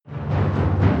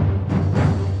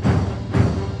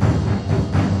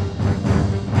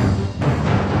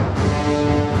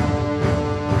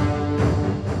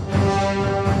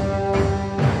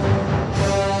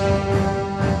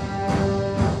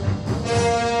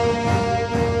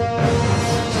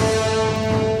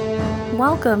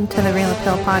welcome to the Real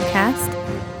Appeal Podcast.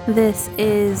 This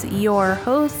is your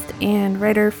host and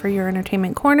writer for your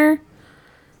entertainment corner,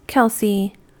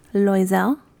 Kelsey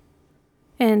Loisel.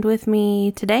 And with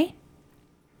me today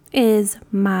is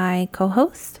my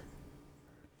co-host,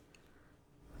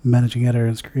 managing editor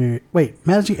and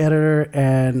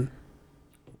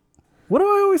what do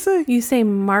I always say? You say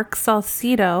Mark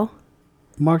Salcido.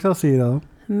 Mark Salcido,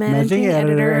 managing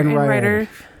editor and writer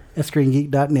at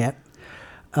ScreenGeek.net.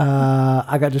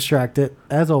 I got distracted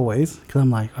as always because I'm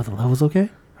like, are the levels okay?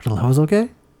 The levels are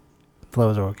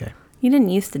okay. You didn't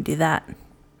used to do that.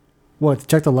 What, to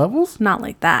check the levels? Not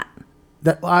like that.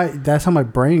 That's how my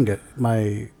brain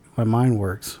my mind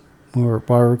works. While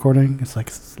we're recording, it's like,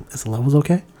 is the levels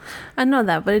okay? I know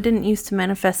that, but it didn't used to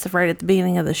manifest right at the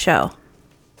beginning of the show.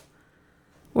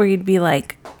 Where you'd be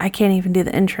like, I can't even do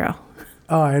the intro.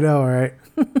 Oh, I know, right?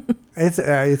 It's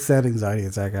that anxiety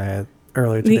attack I had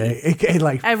earlier today. It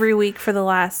like every week for the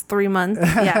last 3 months.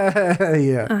 Yeah.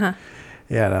 Yeah. Uh-huh.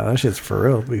 Yeah, no, that shit's for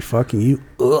real. Be fucking you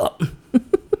up.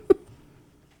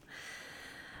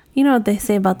 You know what they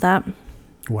say about that?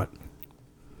 What?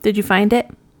 Did you find it?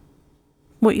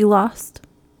 What you lost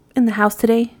in the house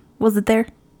today? Was it there?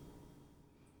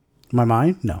 My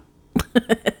mind? No.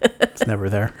 It's never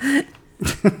there.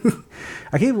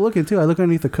 I keep looking too. I look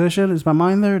underneath the cushion. Is my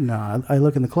mind there? No. I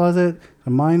look in the closet. Is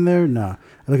my mind there? No.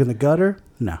 I look in the gutter.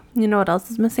 No. You know what else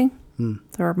is missing? The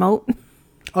remote.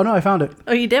 Oh no, I found it.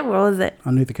 Oh, you did? Where was it?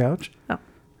 Underneath the couch. Oh.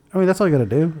 I mean, that's all you gotta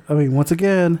do. I mean, once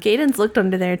again. Gaden's looked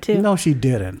under there too. No, she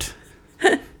didn't.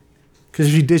 Because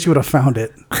if she did, she would have found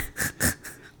it.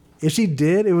 If she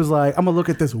did, it was like, I'm gonna look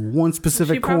at this one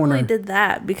specific corner. She probably did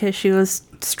that because she was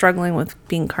struggling with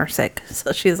being car sick.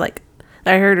 So she's like,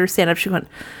 I heard her stand up. She went,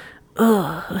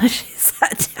 ugh. She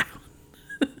sat down.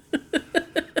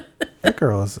 That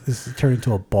girl is turned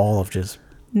into a ball of just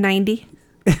 90.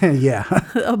 Yeah.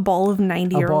 A ball of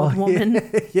 90-year-old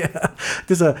woman. Yeah.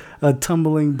 Just a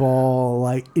tumbling ball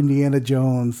like Indiana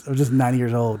Jones, or just 90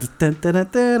 years old. Just like,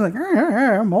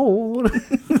 I'm old.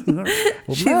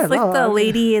 She's like the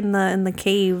lady in the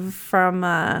cave from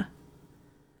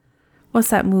what's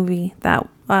that movie? That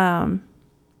M.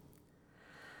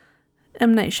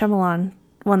 Night Shyamalan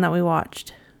one that we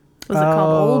watched. Was it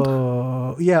called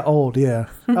Old? Yeah, Old, yeah.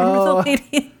 Remember the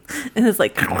lady? And it's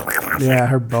like, yeah,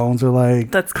 her bones are like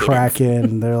that's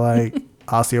cracking. They're like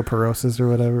osteoporosis or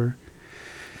whatever.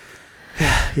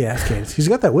 Yeah, it's Cadence. She's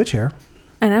got that witch hair.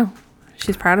 I know.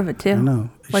 She's proud of it too. I know.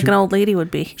 Like an old lady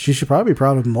would be. She should probably be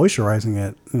proud of moisturizing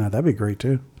it. You know, that'd be great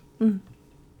too. You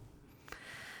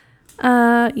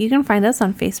can find us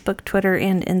on Facebook, Twitter,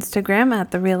 and Instagram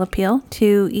at The Real Appeal,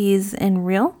 2 E's in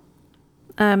Real.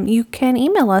 You can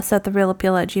email us at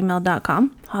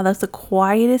therealappeal@gmail.com. Oh, that's the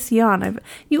quietest yawn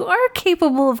You are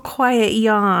capable of quiet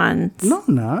yawns. No,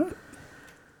 I'm not.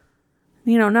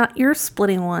 You know, not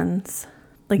ear-splitting ones,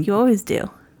 like you always do.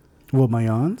 What, my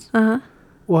yawns? Uh-huh.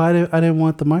 Well, I didn't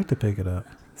want the mic to pick it up.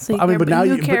 So you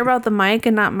care about the mic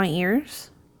and not my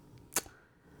ears?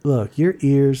 Look, your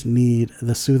ears need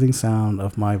the soothing sound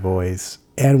of my voice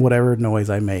and whatever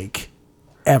noise I make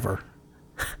ever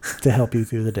to help you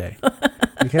through the day.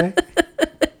 Okay?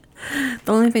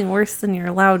 The only thing worse than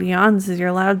your loud yawns is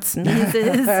your loud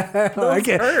sneezes. I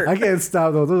can't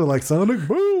stop those. Those are like sonic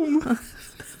boom.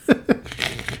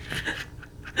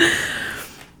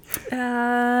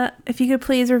 If you could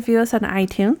please review us on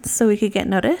iTunes so we could get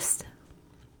noticed.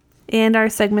 And our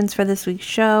segments for this week's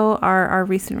show are our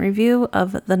recent review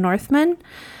of The Northman.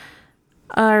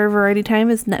 Our variety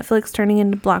time is Netflix turning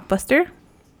into Blockbuster.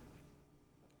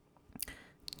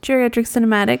 Geriatric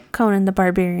Cinematic, Conan the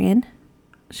Barbarian.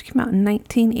 She came out in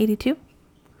 1982.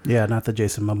 Yeah, not the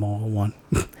Jason Momoa one.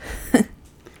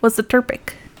 What's the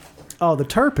Turpic? Oh, the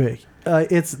Turpic.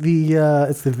 It's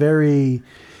the very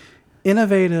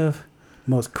innovative,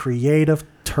 most creative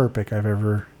Turpic I've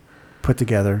ever put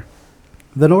together.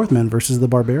 The Northman versus the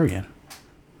Barbarian.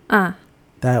 That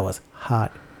was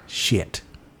hot shit.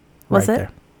 Was right it?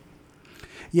 There.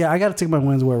 Yeah, I got to take my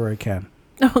wins wherever I can.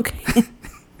 Okay.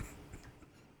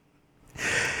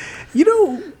 You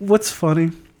know what's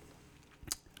funny?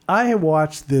 I had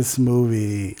watched this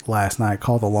movie last night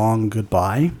called The Long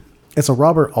Goodbye. It's a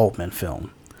Robert Altman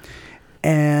film.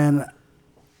 And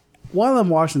while I'm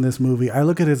watching this movie, I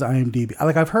look at his IMDb.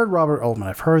 I've heard Robert Altman.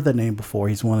 I've heard that name before.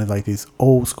 He's one of like these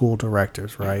old school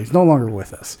directors, right? He's no longer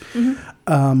with us.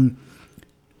 Mm-hmm.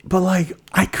 But like,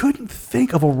 I couldn't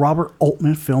think of a Robert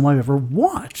Altman film I've ever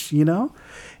watched, you know?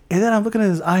 And then I'm looking at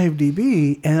his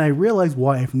IMDb and I realized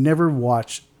why I've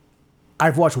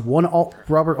watched one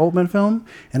Robert Altman film,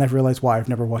 and I've realized why I've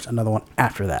never watched another one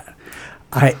after that.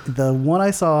 The one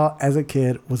I saw as a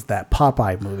kid was that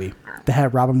Popeye movie that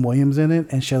had Robin Williams in it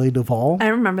and Shelley Duvall. I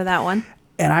remember that one.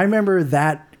 And I remember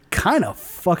that kind of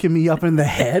fucking me up in the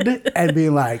head and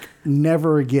being like,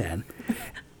 never again.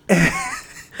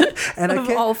 And Of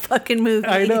all fucking movies.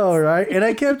 I know, right? And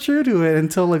I kept true to it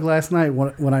until like last night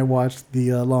when I watched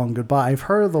The Long Goodbye. I've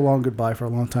heard of The Long Goodbye for a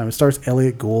long time. It stars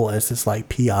Elliot Gould as this like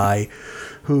PI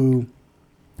who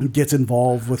gets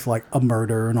involved with like a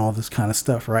murder and all this kind of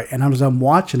stuff, right? And as I'm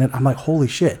watching it, I'm like, holy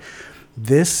shit.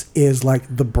 This is like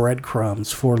the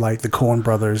breadcrumbs for like the Coen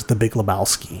brothers, The Big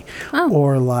Lebowski,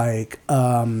 or like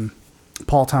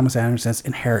Paul Thomas Anderson's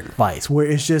Inherent Vice, where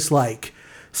it's just like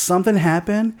something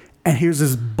happened and here's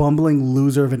this bumbling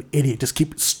loser of an idiot just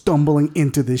keeps stumbling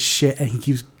into this shit and he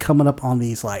keeps coming up on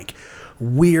these like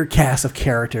weird cast of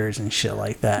characters and shit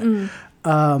like that.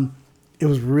 It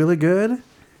was really good.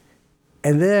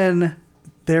 And then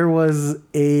there was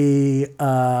there's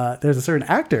a certain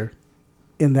actor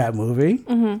in that movie.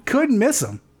 Couldn't miss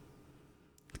him.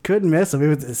 It was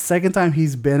the second time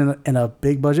he's been in a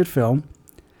big budget film.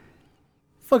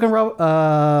 Fucking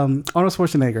Arnold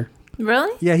Schwarzenegger.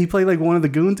 Really? Yeah, he played like one of the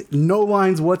goons. No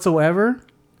lines whatsoever,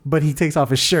 but he takes off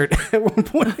his shirt at one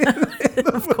point.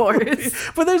 Of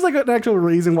course. But there's like an actual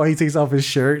reason why he takes off his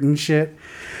shirt and shit.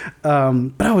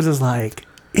 But I was just like,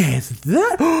 is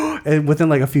that? And within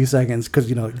like a few seconds, because,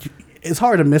 you know, it's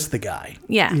hard to miss the guy.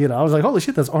 Yeah. You know, I was like, holy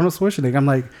shit, that's Arnold Schwarzenegger. I'm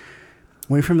like,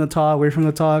 wait for him to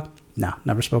talk. No,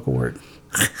 never spoke a word.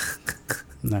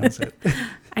 That's it.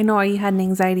 I know why you had an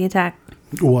anxiety attack.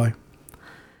 Why?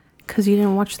 Because you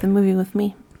didn't watch the movie with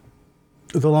me.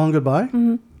 The Long Goodbye?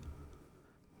 Mm-hmm.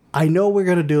 I know we're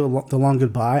going to do The Long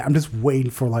Goodbye. I'm just waiting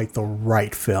for like the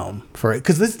right film for it.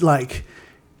 Because this is like,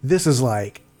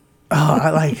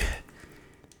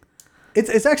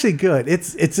 it's actually good.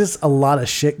 It's just a lot of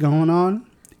shit going on.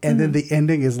 And then the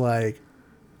ending is like,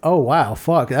 oh, wow,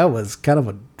 fuck. That was kind of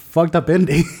a fucked up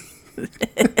ending.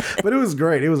 But it was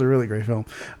great. It was a really great film.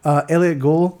 Elliot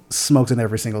Gould smokes in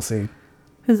every single scene.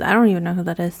 I don't even know who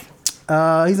that is.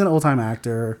 He's an old-time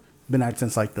actor. Been acting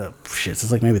since like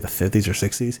since like maybe the 50s or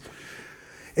 60s.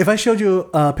 If I showed you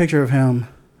a picture of him...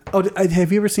 Oh,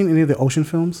 have you ever seen any of the Ocean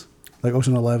films? Like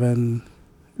Ocean 11,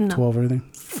 12 or anything?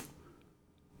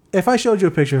 If I showed you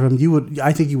a picture of him,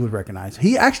 I think you would recognize.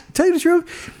 He actually, tell you the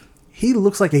truth, he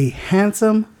looks like a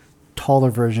handsome, taller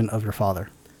version of your father.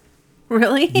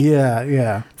 Really?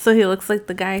 Yeah. So he looks like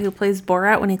the guy who plays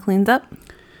Borat when he cleans up?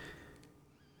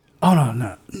 Oh,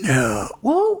 no.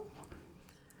 Well,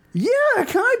 yeah,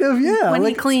 kind of, yeah. When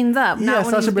he cleans up, not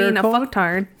when he's being a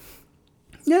fucktard.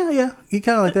 Yeah. He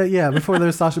kind of like that, yeah. Before there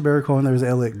was Sacha Baron Cohen, there was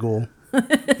Elliot Gould.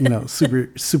 You know,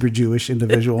 super Jewish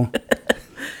individual.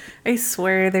 I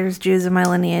swear there's Jews in my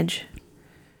lineage.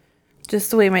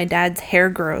 Just the way my dad's hair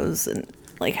grows and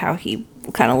like how he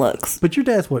kind of looks. But your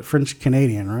dad's what, French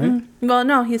Canadian, right? Well,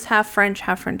 no, he's half French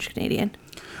Canadian.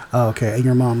 Oh, okay. And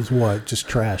your mom's what? Just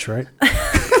trash, right?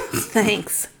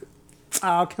 Thanks.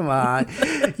 Oh, come on.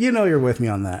 You know you're with me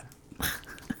on that.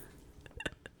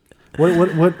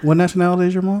 What nationality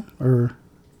is your mom? Or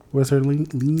what's her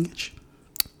lineage?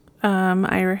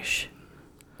 Irish.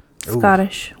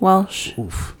 Scottish. Welsh.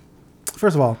 Oof.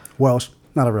 First of all, Welsh,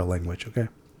 not a real language, okay?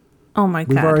 Oh my God.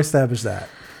 We've already established that.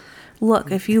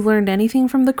 Look, if you learned anything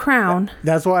from The Crown...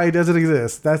 That's why it doesn't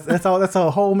exist. That's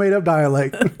a whole made up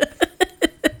dialect.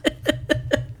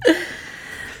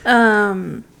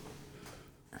 And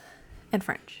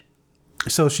French.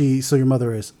 So your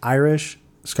mother is Irish,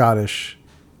 Scottish,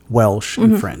 Welsh,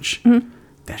 and French. Mm-hmm.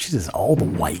 Damn, she does all the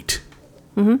white.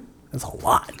 Mm-hmm. That's a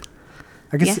lot.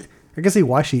 I can see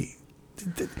why she.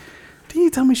 Didn't you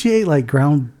tell me she ate like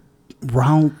raw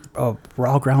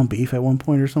ground beef at one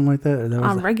point or something like that? Or that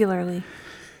was regularly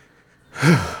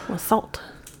with salt,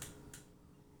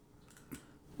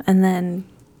 and then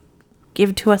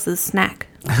give it to us as a snack.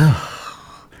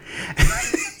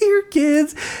 Your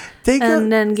kids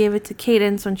then gave it to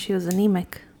Cadence when she was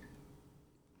anemic.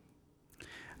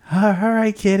 All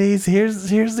right, kiddies.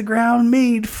 Here's the ground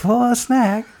meat for a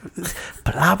snack.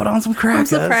 Plop it on some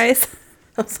crackers.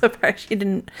 I'm surprised she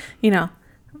didn't,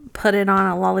 put it on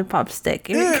a lollipop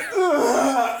stick.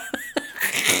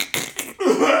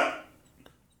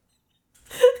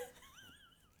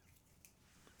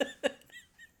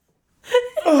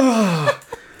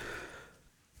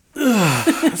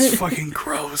 That's fucking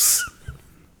gross.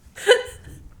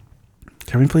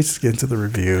 Can we please just get into the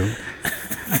review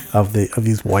of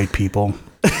these white people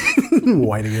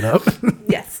whiting it up?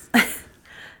 Yes.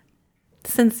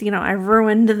 Since, I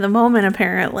ruined the moment,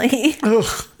 apparently.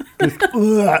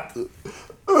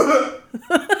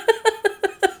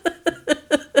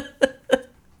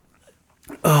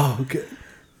 Oh, Okay.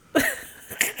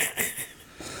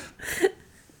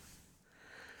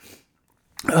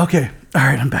 Okay. All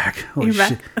right, I'm back. Holy You're back?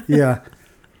 shit. Yeah.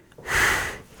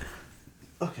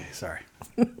 Okay, sorry.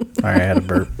 All right, I had a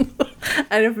burp.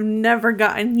 I'd have never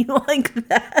gotten you like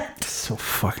that. So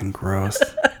fucking gross.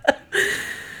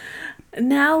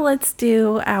 Now let's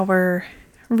do our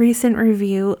recent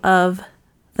review of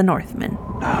The Northman.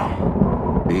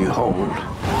 Behold.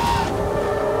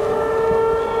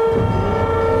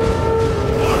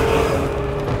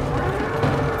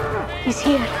 He's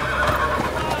here.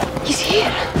 He's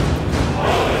here.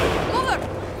 Mother!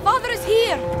 Father is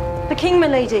here! The king,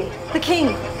 milady. The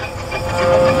king.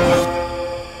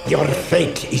 Your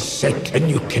fate is set and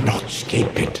you cannot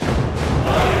escape it.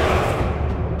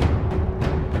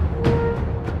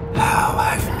 How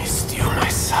I've missed you, my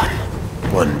son.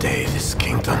 One day this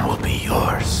kingdom will be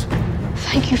yours.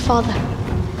 Thank you, father.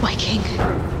 My king.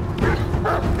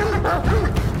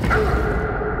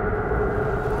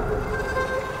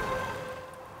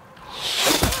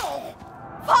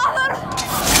 Father!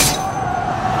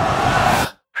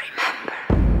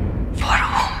 For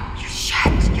whom you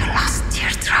shed your last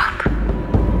teardrop.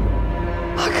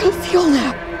 I can feel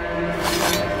now.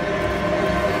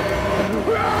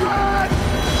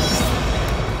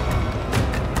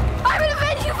 I will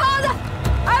avenge you, Father!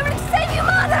 I will save you,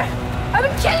 Mother! I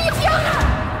will kill you, Fiona!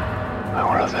 I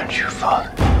will avenge you,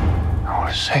 father. I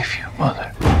will save you,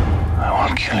 mother. I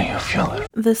will kill you, Fiona.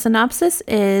 The synopsis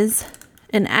is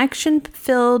an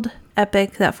action-filled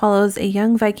epic that follows a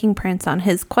young Viking prince on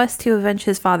his quest to avenge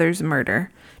his father's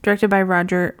murder. Directed by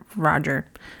Robert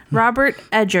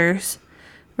Eggers.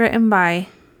 Written by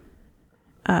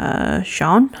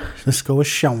Sean. Let's go with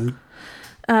Sean.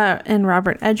 And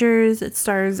Robert Eggers. It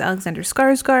stars Alexander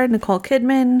Skarsgård, Nicole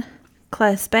Kidman,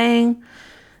 Claes Bang,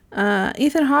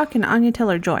 Ethan Hawke, and Anya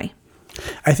Taylor-Joy.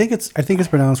 I think it's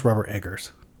pronounced Robert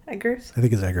Eggers. Eggers? I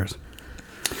think it's Eggers.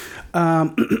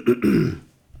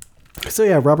 So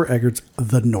yeah, Robert Eggers,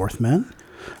 The Northman.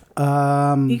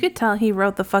 You could tell he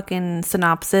wrote the fucking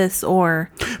synopsis,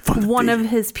 or one of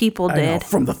his people I know, did.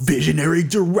 from the visionary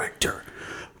director,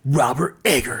 Robert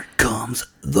Eggers comes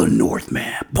The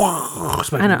Northman.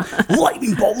 I know.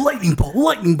 Lightning bolt, lightning bolt,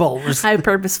 lightning bolt. I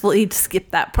purposefully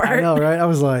skipped that part. I know, right? I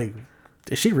was like,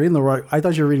 is she reading the right? I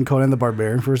thought you were reading Conan the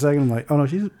Barbarian for a second. I'm like, oh no,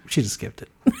 she just skipped it.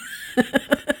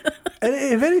 And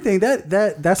if anything,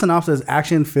 that synopsis,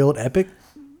 action-filled epic,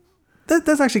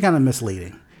 that's actually kind of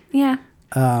misleading. Yeah.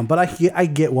 But I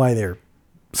get why they're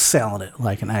selling it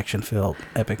like an action-filled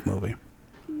epic movie.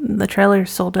 The trailer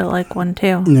sold it like one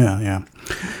too. Yeah.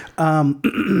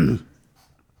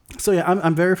 So yeah,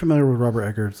 I'm very familiar with Robert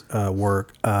Eggers'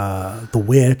 work. The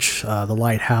Witch, The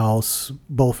Lighthouse,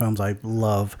 both films I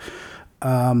love.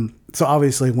 So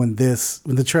obviously when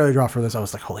the trailer dropped for this, I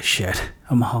was like, holy shit,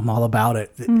 I'm all about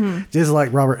it. Just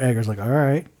like Robert Eggers, like, all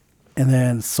right. And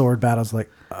then Sword Battle's like,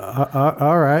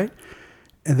 all right.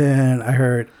 And then I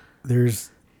heard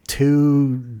there's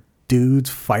two dudes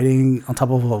fighting on top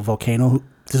of a volcano,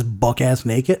 just buck ass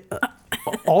naked.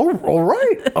 All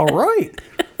right.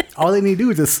 All they need to do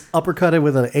is just uppercut it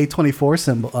with an A24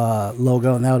 symbol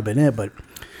logo, and that would have been it. But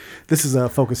this is a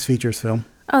Focus Features film.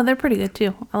 Oh, they're pretty good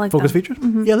too. I like Focus them. Features?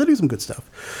 Yeah, they do some good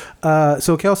stuff.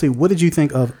 So, Kelsey, what did you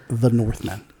think of The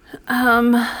Northman?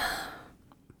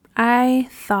 I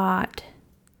thought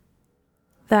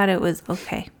that it was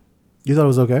okay. You thought it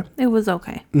was okay? It was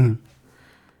okay. I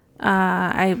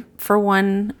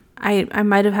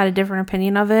might have had a different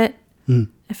opinion of it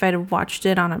if I'd have watched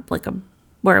it on a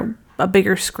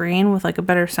bigger screen with like a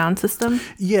better sound system.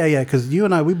 Yeah, because you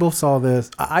and I, we both saw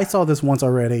this. I saw this once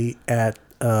already at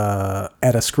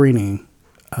a screening,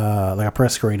 like a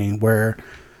press screening, where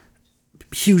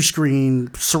huge screen,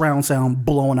 surround sound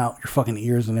blowing out your fucking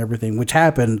ears and everything, which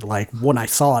happened like when I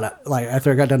saw it. Like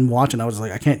after I got done watching, I was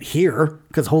like, I can't hear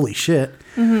because holy shit.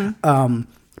 But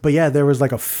yeah, there was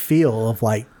like a feel of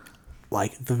like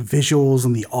the visuals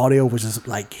and the audio was just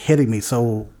like hitting me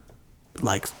so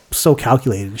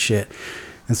calculated and shit.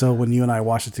 And so when you and I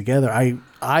watched it together, I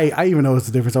even noticed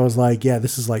the difference. I was like, yeah,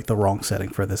 this is like the wrong setting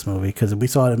for this movie because we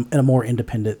saw it in a more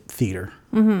independent theater.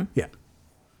 Yeah.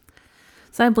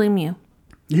 So I blame you.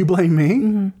 You blame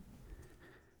me?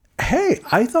 Hey,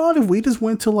 I thought if we just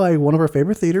went to like one of our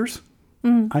favorite theaters,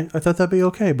 I thought that'd be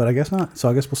okay, but I guess not. So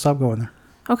I guess we'll stop going there.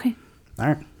 Okay. All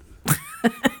right.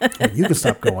 Well, you can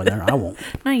stop going there. I won't.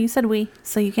 No, you said we,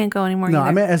 so you can't go anymore. No, either.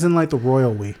 I meant as in like the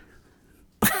royal we.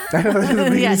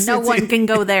 Yeah, no one can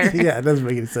go there. Yeah, it doesn't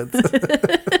make any sense.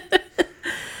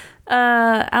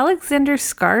 Alexander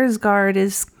Skarsgård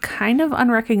is kind of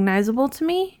unrecognizable to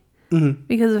me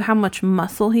because of how much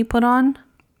muscle he put on.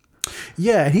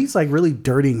 Yeah, he's like really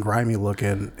dirty and grimy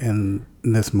looking in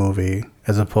this movie,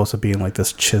 as opposed to being like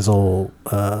this chisel.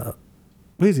 What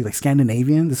is he, like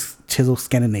Scandinavian? This chisel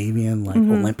Scandinavian, like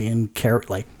Olympian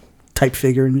like type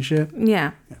figure and shit.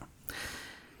 Yeah.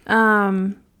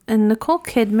 And Nicole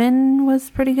Kidman was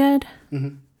pretty good.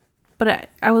 Mm-hmm. But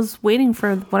I was waiting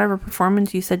for whatever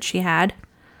performance you said she had.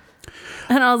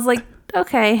 And I was like,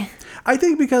 okay. I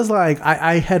think because like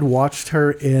I had watched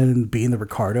her in Being the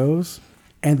Ricardos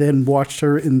and then watched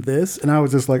her in this, and I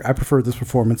was just like, I prefer this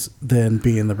performance than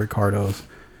Being the Ricardos.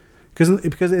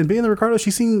 Because in Being the Ricardos, she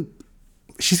seemed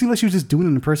like she was just doing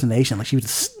an impersonation, like she was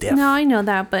just stiff. No, I know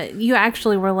that, but you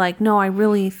actually were like, no, I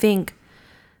really think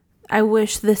I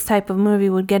wish this type of movie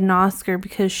would get an Oscar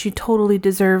because she totally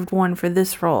deserved one for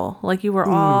this role. Like you were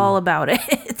all about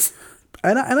it.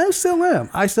 And I still am.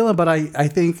 But I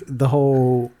think the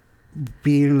whole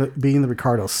being the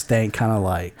Ricardo stank kind of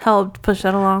like Helped push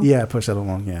that along. Yeah, push that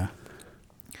along. Yeah.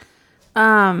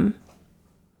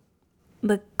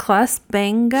 The Klaus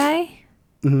Bang guy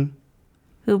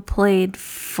who played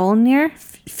Fjolnir.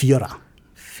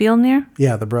 Fjolnir.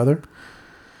 Yeah, the brother.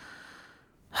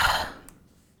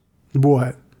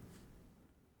 What?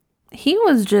 He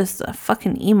was just a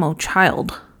fucking emo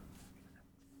child.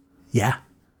 Yeah.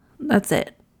 That's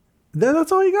it.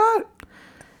 That's all you got?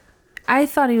 I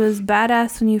thought he was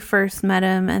badass when you first met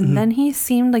him, and then he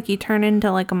seemed like he turned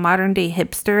into like a modern day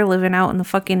hipster living out in the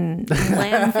fucking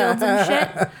landfills and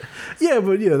shit. Yeah,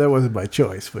 but that wasn't by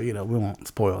choice. But we won't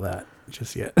spoil that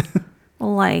just yet.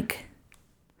 Like,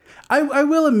 I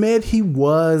will admit he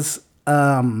was.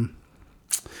 I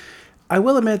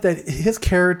will admit that his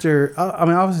character. I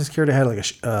mean, obviously his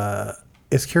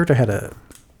character had a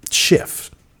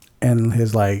shift in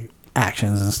his like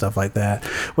actions and stuff like that,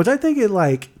 which I think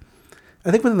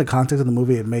within the context of the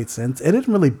movie it made sense. It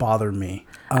didn't really bother me.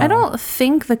 I don't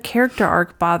think the character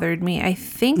arc bothered me. I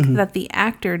think that the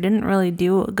actor didn't really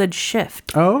do a good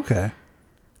shift. Oh, okay.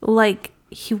 Like,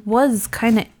 he was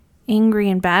kind of angry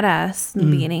and badass in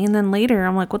the beginning, and then later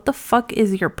I'm like, what the fuck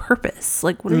is your purpose?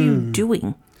 Like, what are you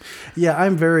doing? Yeah,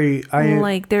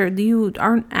 you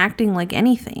aren't acting like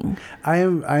anything. I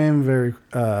am very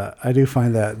I do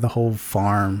find that the whole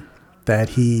farm that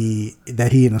he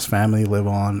and his family live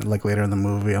on, like later in the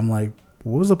movie, I'm like,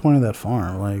 what was the point of that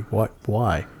farm? Like, what?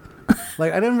 Why?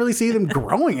 Like, I didn't really see them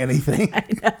growing anything. I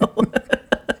know.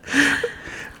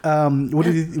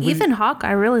 Ethan Hawke,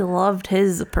 I really loved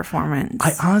his performance.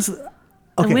 I honestly, okay.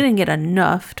 And we didn't get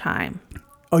enough time.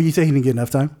 Oh, you say he didn't get enough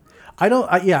time? I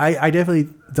definitely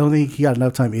don't think he got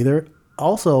enough time either.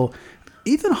 Also,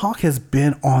 Ethan Hawke has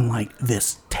been on like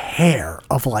this tear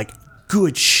of like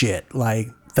good shit like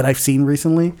that I've seen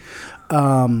recently.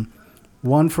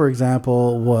 One, for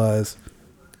example, was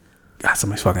God,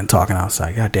 somebody's fucking talking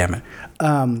outside. God damn it.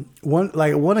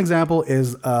 One example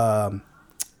is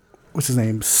what's his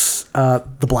name?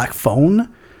 The Black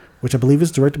Phone, which I believe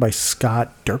is directed by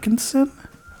Scott Derrickson.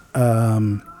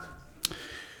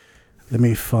 Let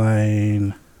me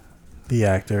find the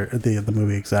actor, the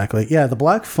movie exactly. Yeah, The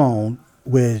Black Phone,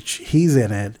 which he's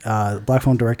in it. Black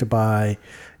Phone directed by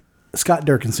Scott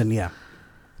Derrickson. Yeah.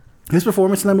 His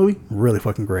performance in that movie, really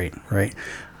fucking great, right?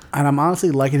 And I'm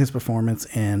honestly liking his performance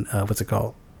in,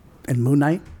 in Moon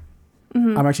Knight.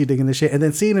 Mm-hmm. I'm actually digging this shit. And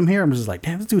then seeing him here, I'm just like,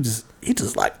 damn, this dude he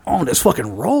just like on this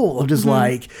fucking roll of just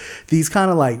like these kind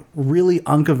of like really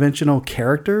unconventional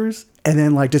characters. And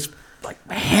then like just like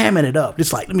hamming it up.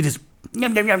 Just like, let me just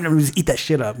eat that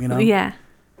shit up, Yeah.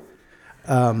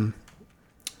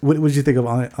 What did you think of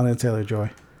Anya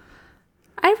Taylor-Joy?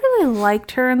 I really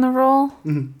liked her in the role.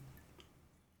 Mm-hmm.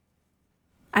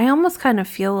 I almost kind of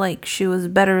feel like she was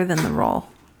better than the role.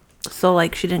 So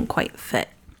like she didn't quite fit.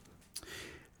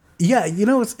 Yeah,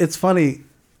 it's funny.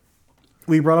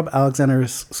 We brought up Alexander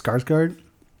Skarsgård.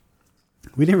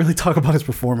 We didn't really talk about his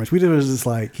performance. We was just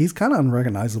like, he's kind of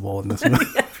unrecognizable in this movie.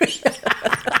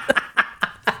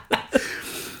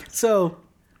 So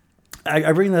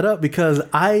I bring that up because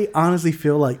I honestly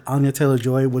feel like Anya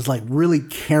Taylor-Joy was like really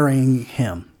carrying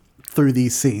him through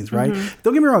these scenes, right? Mm-hmm.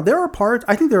 Don't get me wrong.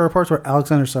 I think there are parts where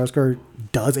Alexander Skarsgård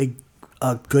does a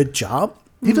good job.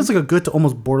 He does like a good to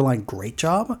almost borderline great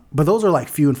job, but those are like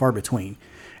few and far between.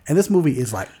 And this movie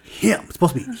is like him. It's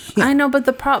supposed to be him. I know, but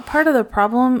the part of the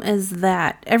problem is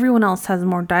that everyone else has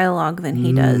more dialogue than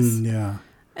he does. Yeah.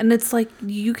 And it's like,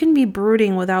 you can be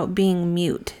brooding without being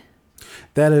mute.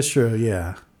 That is true,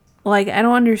 yeah. Like, I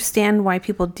don't understand why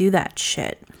people do that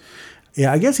shit.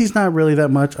 Yeah, I guess he's not really that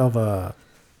much of a...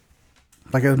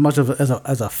 like as much of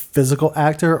as a physical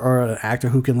actor or an actor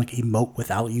who can like emote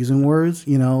without using words,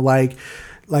 like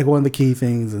one of the key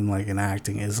things in like in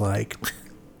acting is like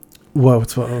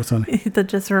What's funny? That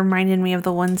just reminded me of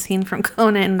the one scene from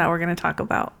Conan that we're going to talk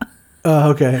about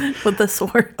Okay. with the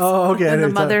swords. Oh, okay. I And the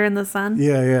didn't tell- mother and the son.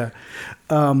 Yeah.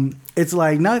 It's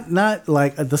like not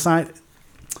like the sign.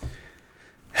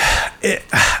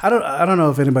 I don't know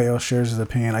if anybody else shares his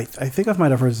opinion. I think I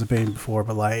might have heard his opinion before,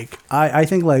 but like I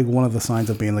think like one of the signs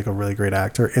of being like a really great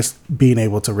actor is being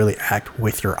able to really act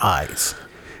with your eyes.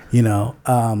 You know,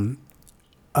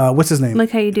 what's his name?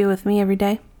 Like how you do with me every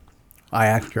day. I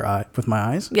act with your eye with my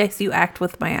eyes. Yes, you act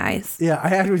with my eyes. Yeah, I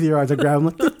act with your eyes. I grab them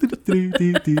like.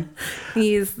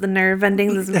 He's the nerve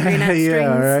endings, his marionette strings.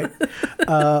 Yeah,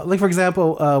 right. Like for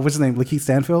example, what's his name? Lakeith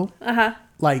Stanfield.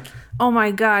 Like, Oh my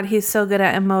God, he's so good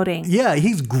at emoting. yeah,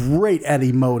 he's great at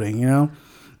emoting, you know.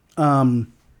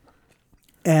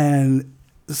 And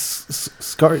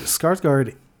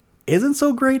Skarsgård isn't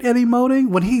so great at emoting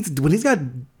when he's got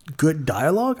good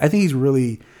dialogue. I think he's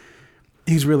really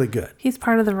good. He's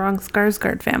part of the wrong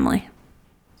Skarsgård family.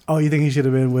 Oh, you think he should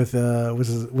have been with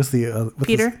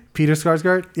Peter? Peter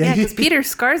Skarsgård? Yeah, because Peter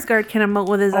Skarsgård can emote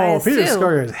with his Oh, eyes Peter too.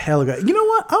 Skarsgård is hella good. You know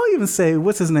what? I'll even say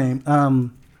what's his name.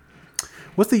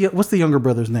 What's the younger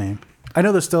brother's name? I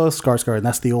know there's still a Skarsgård, and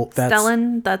that's the old.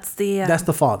 Stellan, that's the. That's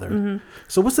the father.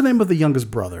 So what's the name of the youngest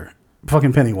brother?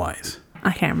 Fucking Pennywise.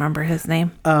 I can't remember his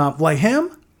name. Like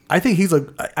him, I think he's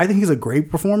a great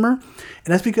performer, and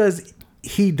that's because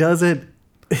he doesn't.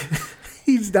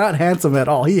 He's not handsome at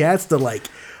all. He has to like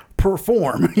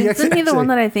perform. Isn't he the one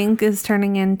that I think is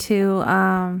turning into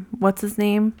what's his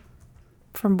name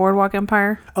from Boardwalk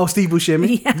Empire? Oh, Steve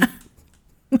Buscemi. Yeah,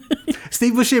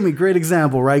 Steve Buscemi, great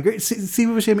example, right? Great. Steve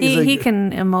Buscemi is he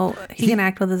can emote. He can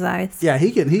act with his eyes. Yeah,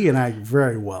 he can act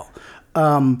very well.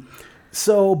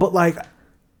 So, but like,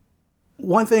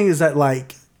 one thing is that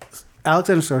like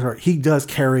Alexander Skarsgård, he does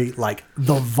carry like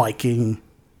the Viking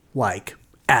like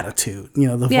attitude, you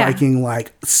know, the Yeah. Viking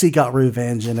like seek out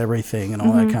revenge and everything and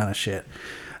all that kind of shit.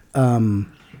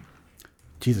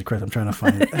 Jesus Christ, I'm trying to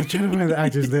find the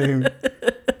actor's name.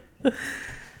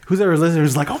 Who's ever listening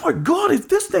is like, oh my God, it's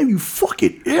this name, you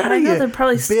fucking idiot. I know, they're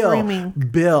probably Bill. screaming.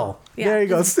 Bill. Yeah, There you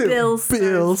go. it's Bill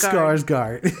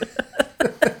Skarsgård.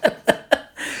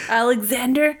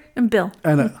 Alexander and Bill.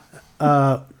 And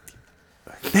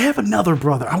they have another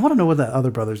brother. I want to know what that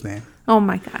other brother's name. Oh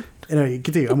my God. Anyway,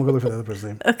 continue. I'm gonna go look for the other person's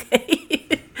name.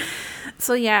 Okay.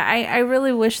 So yeah, I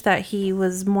really wish that he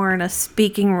was more in a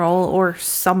speaking role or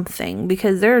something,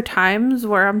 because there are times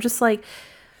where I'm just like,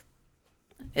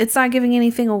 it's not giving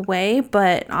anything away,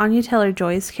 but Anya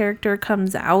Taylor-Joy's character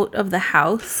comes out of the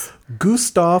house.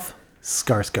 Gustav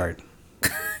Skarsgård.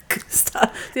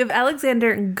 Gustav. So you have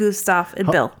Alexander and Gustav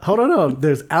and Bill. Hold on.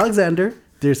 There's Alexander.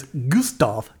 There's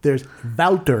Gustav. There's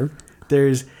Wouter.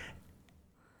 There's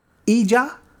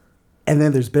Ija. And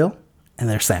then there's Bill. And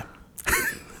there's Sam.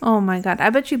 Oh my God. I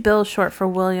bet you Bill's short for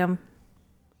William.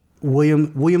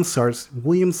 William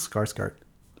Skarsgård.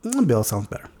 Bill sounds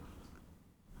better.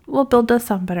 Well, Bill does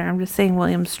sound better. I'm just saying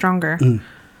William's stronger. I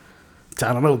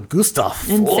don't know. Gustav.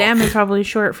 And Fuck. Sam is probably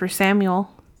short for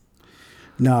Samuel.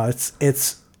 No, it's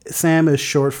Sam is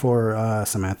short for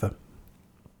Samantha.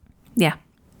 Yeah.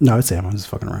 No, it's Sam. I'm just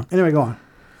fucking around. Anyway, go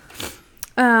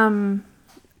on.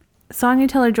 Anya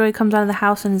Taylor-Joy comes out of the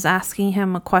house and is asking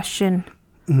him a question.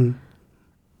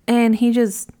 And he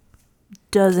just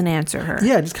doesn't answer her.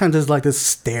 Yeah, just kind of does like this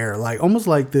stare, like almost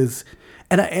like this.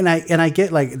 And I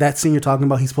get like that scene you're talking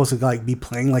about. He's supposed to like be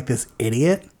playing like this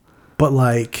idiot, but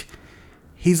like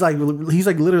he's like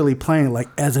literally playing like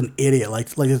as an idiot, like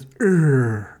just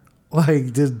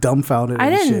just dumbfounded. I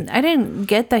and shit. didn't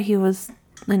get that he was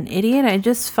an idiot. I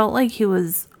just felt like he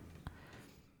was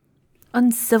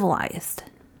uncivilized,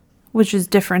 which is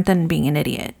different than being an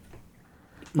idiot.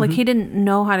 Like he didn't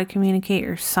know how to communicate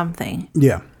or something,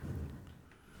 Yeah.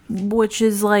 which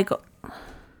is like,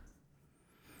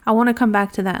 I want to come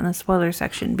back to that in the spoiler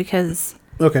section, because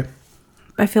Okay.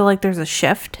 I feel like there's a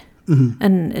shift,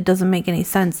 and it doesn't make any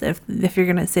sense if you're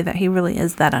gonna say that he really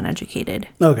is that uneducated.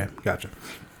 Okay. Gotcha.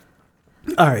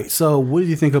 All right. So, what did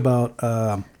you think about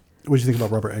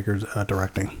Robert Eggers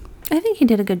directing? I think he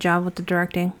did a good job with the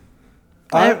directing.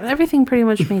 Everything pretty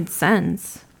much made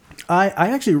sense. I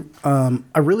actually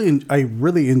I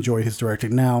really enjoyed his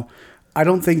directing. Now, I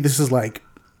don't think this is like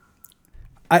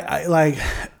I like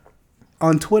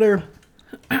on Twitter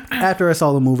after I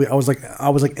saw the movie, I was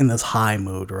like in this high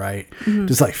mood, right?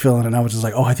 Just like feeling, and I was just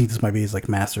like, oh, I think this might be his like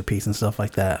masterpiece and stuff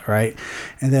like that, right?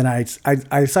 And then I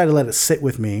decided to let it sit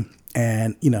with me,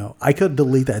 and you know, I could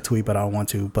delete that tweet, but I don't want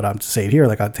to. But I'm just saying here,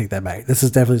 like, I'll take that back. This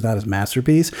is definitely not his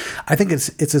masterpiece. I think it's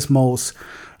his most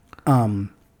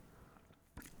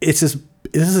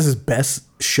this is his best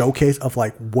showcase of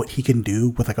like what he can do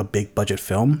with like a big budget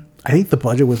film. I think the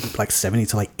budget was like 70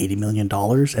 to like $80 million,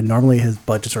 and normally his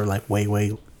budgets are like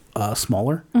way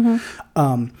smaller.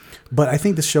 But I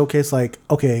think the showcase, like,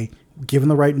 okay, given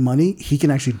the right money, he can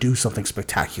actually do something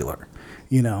spectacular,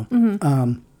 you know.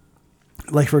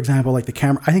 Like, for example, like the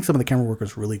camera, I think some of the camera work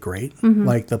was really great.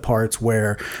 Like the parts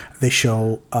where they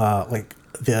show like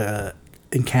the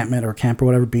encampment or camp or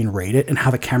whatever being raided, and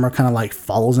how the camera kind of like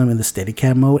follows them in the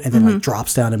Steadicam mode, and then like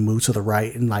drops down and moves to the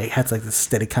right, and like has like this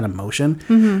steady kind of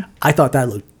motion. I thought that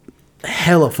looked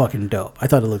hella fucking dope. I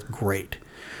thought it looked great.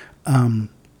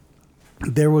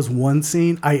 There was one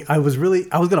scene I was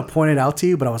gonna point it out to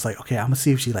you, but I was like, okay, I'm gonna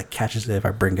see if she like catches it if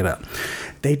I bring it up.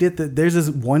 There's this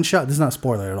one shot. This is not a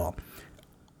spoiler at all.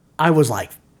 I was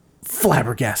like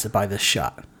flabbergasted by this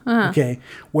shot. Okay,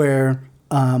 where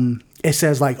it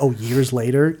says like, oh, years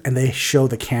later, and they show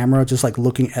the camera just like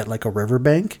looking at like a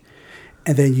riverbank,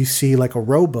 and then you see like a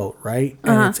rowboat, right?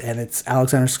 And it's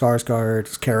Alexander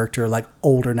Skarsgård's character like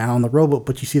older now on the rowboat,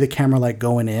 but you see the camera like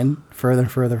going in further,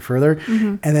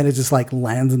 and then it just like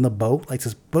lands in the boat, like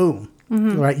just boom,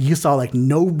 right? You saw like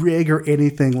no rig or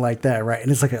anything like that, right?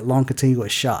 And it's like a long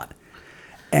continuous shot.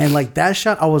 And like that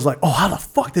shot, I was like, oh, how the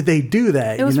fuck did they do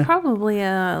that? It was probably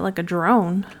like a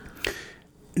drone.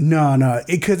 No,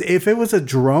 because if it was a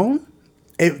drone,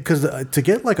 because to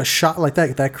get like a shot like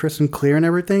that crisp and clear and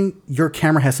everything, your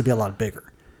camera has to be a lot bigger.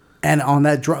 And on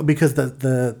that drone, because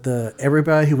the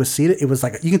everybody who was seated, it was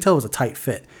like, you can tell it was a tight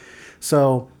fit.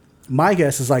 So my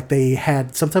guess is like they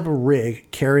had some type of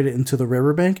rig, carried it into the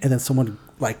riverbank, and then someone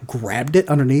like grabbed it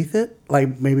underneath it,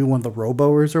 like maybe one of the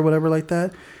rowboaters or whatever like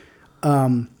that.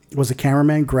 Was a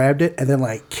cameraman, grabbed it and then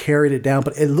like carried it down,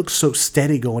 but it looked so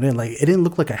steady going in, like it didn't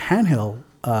look like a handheld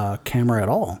camera at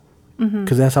all,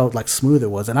 because that's how like smooth it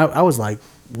was. And I was like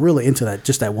really into that,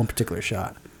 just that one particular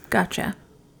shot. Gotcha.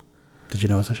 Did you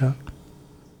notice the shot?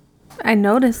 I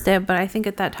noticed it, but I think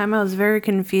at that time I was very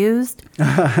confused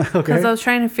because I was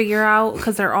trying to figure out,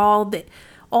 because they're all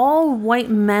white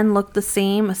men look the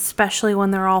same, especially when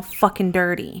they're all fucking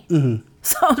dirty.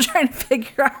 So I was trying to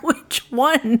figure out which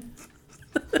one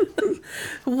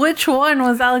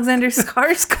was Alexander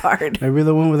Skarsgård. Maybe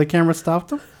the one where the camera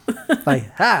stopped him.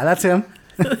 Like, that's him.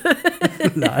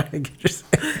 No, I get what you're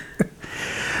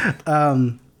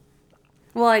saying.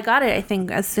 Well, I got it, I think,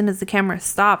 as soon as the camera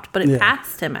stopped, but it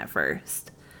passed him at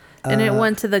first. And it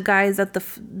went to the guys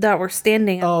that were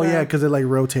standing up. Yeah, because it like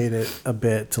rotated a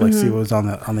bit to like see what was on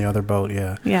the other boat.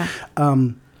 Yeah.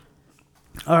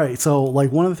 All right, so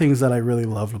like one of the things that I really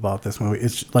loved about this movie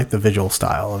is like the visual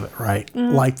style of it, right?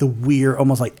 Like the weird,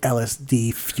 almost like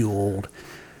LSD fueled,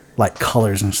 like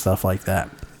colors and stuff like that.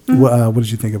 What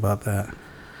did you think about that?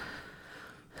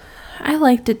 I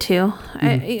liked it too.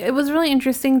 It was really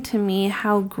interesting to me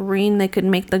how green they could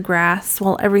make the grass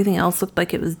while everything else looked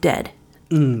like it was dead.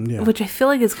 Which I feel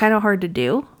like is kind of hard to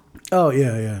do. Oh,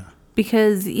 yeah.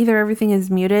 Because either everything is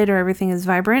muted or everything is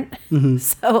vibrant.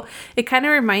 So it kind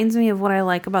of reminds me of what I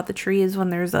like about the trees when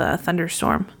there's a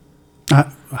thunderstorm.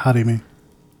 How do you mean?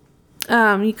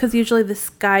 Because usually the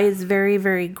sky is very,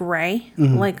 very gray,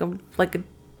 like a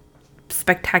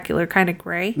spectacular kind of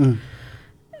gray.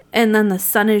 And then the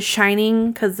sun is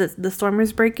shining because the storm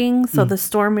is breaking. So the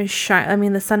storm is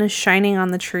the sun is shining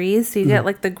on the trees. So you get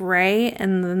like the gray,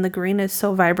 and then the green is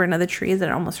so vibrant of the trees that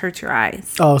it almost hurts your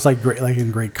eyes. Oh, it's like great, like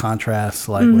in great contrast.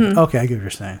 Like, okay, I get what you're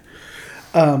saying.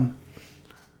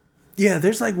 Yeah,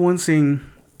 there's like one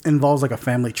scene involves like a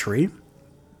family tree,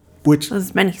 which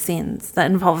there's many scenes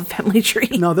that involve a family tree.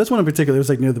 No, this one in particular was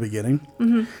like near the beginning.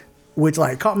 Which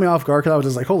like caught me off guard because I was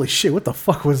just like, holy shit, what the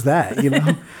fuck was that? You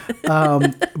know?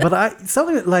 But I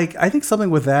think something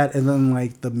with that, and then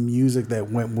like the music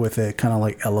that went with it kind of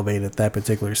like elevated that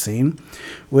particular scene,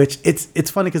 which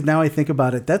it's funny because now I think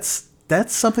about it, that's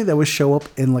something that would show up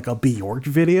in like a Bjork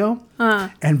video,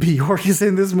 and Bjork is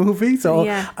in this movie. So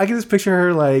I can just picture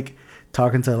her like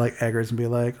talking to like Eggers and be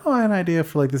like, oh, I had an idea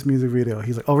for like this music video.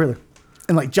 He's like, oh really?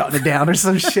 And like jotting it down or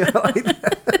some shit like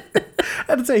that.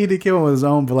 I had to say he did kill him on his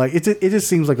own, but like it just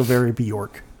seems like a very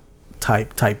Bjork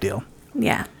type deal.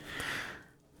 Yeah,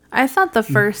 I thought the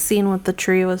first scene with the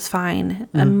tree was fine,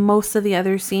 and most of the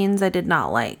other scenes I did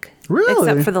not like. Really,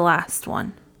 except for the last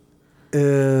one.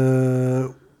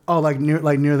 Like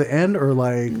near the end, or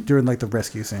like during like the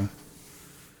rescue scene.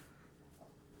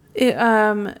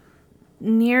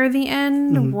 Near the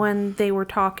end when they were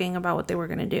talking about what they were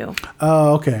gonna do.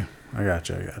 Oh, okay. I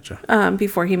gotcha.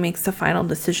 Before he makes the final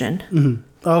decision.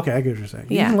 Oh, okay, I get what you're saying.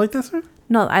 You didn't like this one?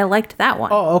 No, I liked that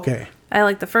one. Oh, okay. I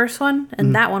liked the first one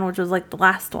and that one, which was like the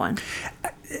last one.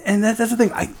 And that's the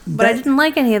thing. But I didn't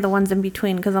like any of the ones in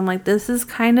between because I'm like, this is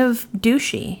kind of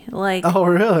douchey. Like, Oh,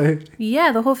 really?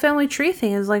 yeah, the whole family tree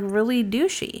thing is like really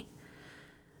douchey.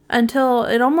 Until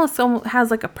it almost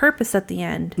has like a purpose at the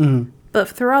end. Mm-hmm. But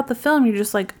throughout the film, you're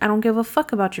just like, I don't give a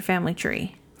fuck about your family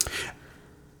tree.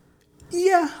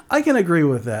 Yeah, I can agree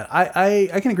with that. I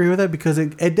can agree with that because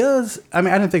it does. I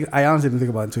mean, I honestly didn't think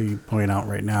about it until you point out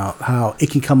right now how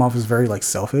it can come off as very like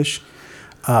selfish,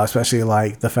 especially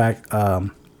like the fact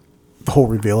the whole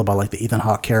reveal about like the Ethan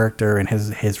Hawke character and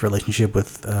his relationship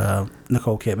with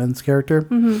Nicole Kidman's character.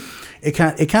 Mm-hmm. It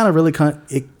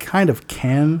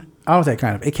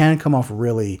can come off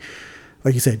really,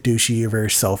 like you said, douchey or very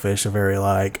selfish or very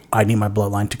like I need my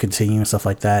bloodline to continue and stuff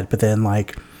like that. But then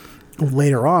like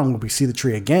later on when we see the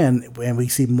tree again and we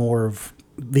see more of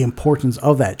the importance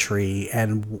of that tree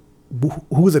and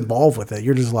who's involved with it,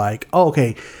 you're just like, oh,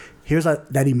 okay, here's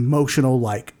that emotional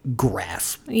like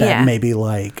grasp that maybe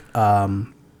like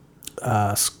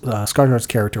Skarsgård's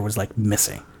character was like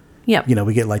missing. Yep. You know,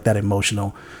 we get like that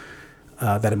emotional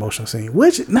scene,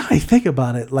 which now I think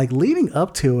about it, like leading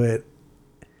up to it,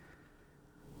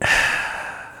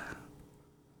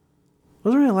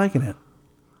 wasn't really liking it.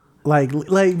 Like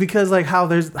because like how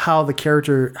his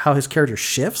character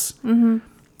shifts, mm-hmm.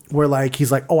 where like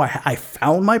he's like, oh, I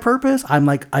found my purpose. I'm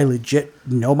like, I legit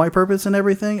know my purpose and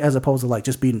everything, as opposed to like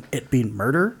just being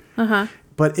murder. Uh-huh.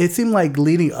 But it seemed like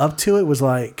leading up to it was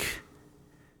like,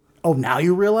 oh, now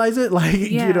you realize it, like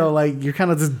you know, like you're kind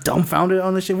of just dumbfounded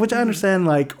on this shit. Which I understand,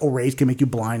 like rage can make you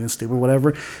blind and stupid,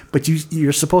 whatever. But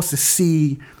you're supposed to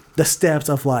see the steps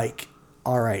of like,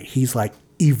 all right, he's like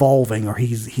evolving or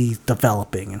he's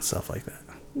developing and stuff like that.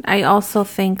 I also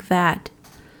think that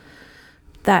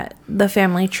the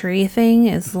family tree thing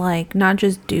is like not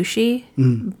just douchey,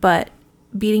 but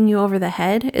beating you over the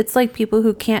head. It's like people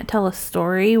who can't tell a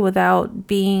story without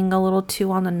being a little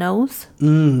too on the nose.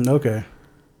 Okay.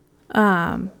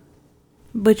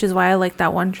 Which is why I like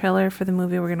that one trailer for the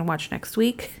movie we're going to watch next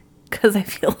week, because I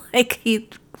feel like he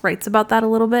writes about that a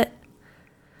little bit.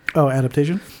 Oh,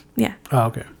 adaptation? Yeah. Oh,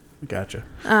 okay. Gotcha.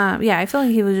 Yeah, I feel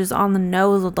like he was just on the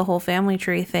nose with the whole family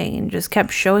tree thing and just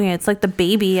kept showing it. It's like the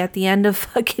baby at the end of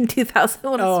fucking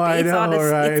 2001: Space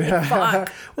Odyssey. Right?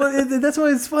 Fuck. Well, that's why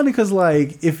it's funny because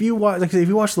like if you watch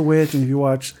The Witch and if you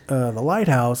watch The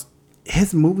Lighthouse,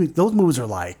 those movies are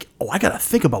like, oh, I gotta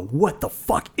think about what the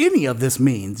fuck any of this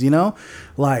means, you know?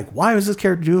 Like, why is this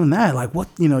character doing that? Like, what,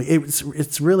 you know?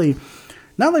 It's really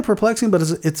not like perplexing, but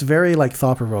it's very like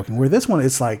thought provoking. Where this one,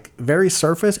 it's like very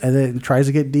surface, and then it tries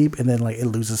to get deep, and then like it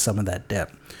loses some of that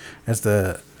depth as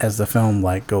the film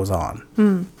like goes on.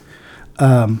 You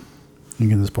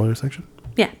get in the spoiler section.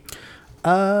 Yeah.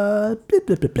 All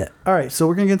right, so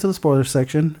we're gonna get into the spoiler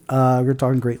section. We're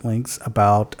talking great lengths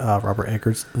about Robert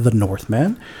Eggers' The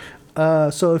Northman.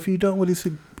 So if you don't want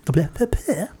to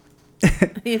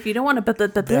if you don't want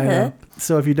to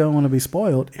so if you don't want to be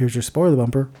spoiled, here's your spoiler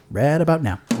bumper right about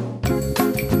now.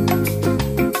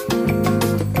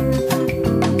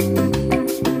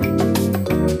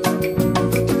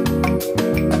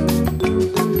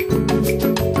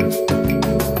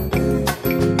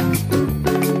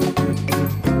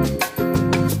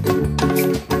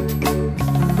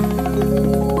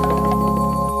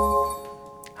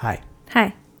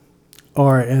 Hi.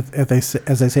 Or as they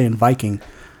say in Viking,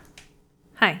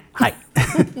 Hi.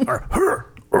 or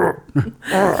her.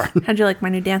 How'd you like my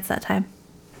new dance that time?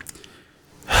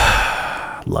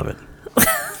 Love it.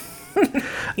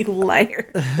 You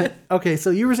liar. Okay, so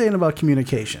you were saying about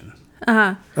communication.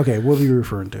 Okay, what were you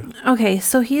referring to? Okay,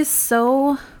 so he's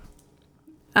so...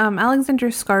 Alexander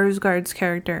Skarsgård's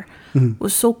character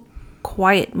was so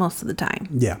quiet most of the time.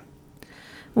 Yeah.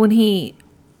 When he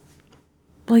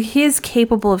is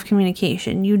capable of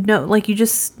communication. You know, like you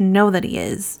just know that he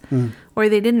is. Or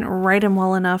they didn't write him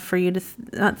well enough for you to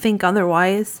not think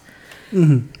otherwise.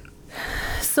 Mm-hmm.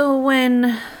 So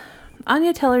when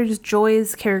Anya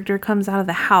Taylor-Joy's character comes out of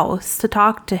the house to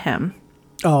talk to him.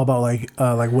 Oh, about like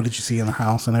what did you see in the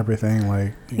house and everything?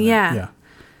 Like, you know, yeah.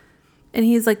 And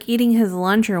he's like eating his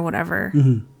lunch or whatever.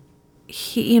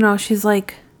 Mm-hmm. She's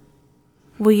like,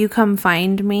 will you come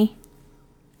find me?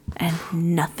 And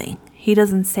nothing. He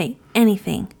doesn't say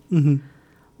anything. Mm-hmm.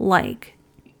 Like,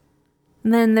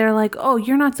 and then they're like, oh,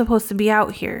 you're not supposed to be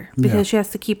out here because she has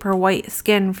to keep her white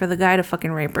skin for the guy to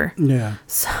fucking rape her. Yeah.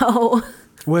 So.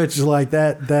 Which, like,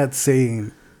 that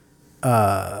scene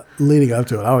leading up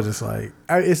to it, I was just like,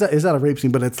 it's not a rape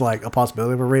scene, but it's like a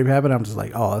possibility of a rape happening. I'm just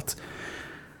like, I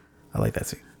like that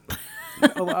scene.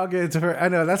 I'll get into her. I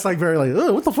know, that's like very like,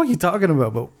 what the fuck are you talking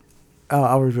about? But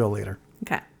I'll reveal later.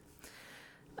 Okay.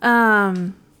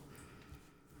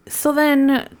 So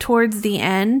then towards the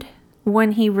end,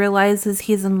 when he realizes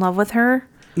he's in love with her,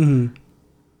 then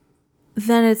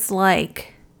it's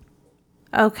like,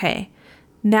 okay,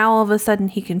 now all of a sudden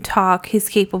he can talk. He's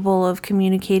capable of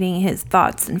communicating his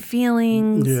thoughts and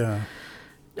feelings. Yeah.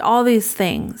 All these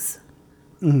things.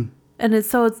 And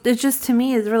it's just, to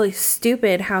me, it's really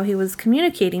stupid how he was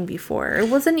communicating before. It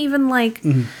wasn't even like,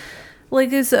 like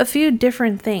there's a few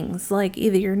different things. Like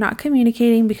either you're not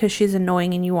communicating because she's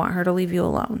annoying and you want her to leave you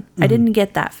alone. I didn't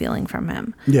get that feeling from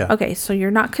him. Yeah. Okay, so you're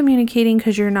not communicating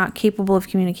because you're not capable of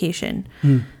communication.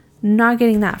 Not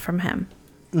getting that from him.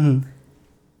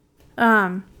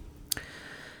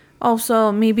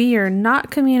 Also, maybe you're not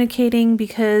communicating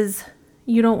because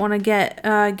you don't want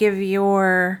to give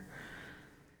your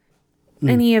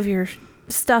any of your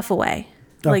stuff away,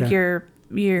 like your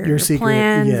secret,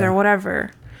 plans or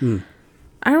whatever.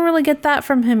 I don't really get that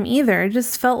from him either. It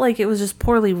just felt like it was just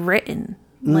poorly written.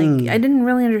 Like I didn't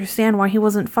really understand why he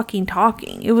wasn't fucking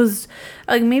talking. It was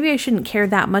like maybe I shouldn't care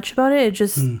that much about it. It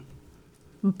just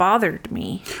bothered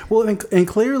me. Well, and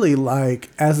clearly, like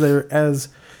as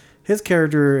his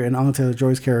character and Anya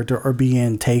Taylor-Joy's character are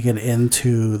being taken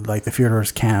into like the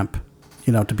Fyodor's camp,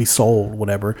 to be sold,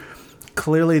 whatever.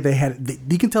 Clearly,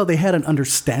 you can tell they had an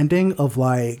understanding of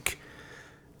like,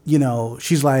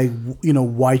 she's like,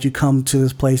 why'd you come to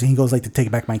this place? And he goes like, to take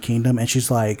back my kingdom. And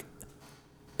she's like,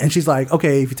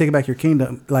 okay, if you take back your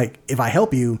kingdom, like if I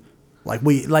help you,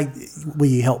 will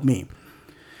you help me?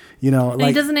 And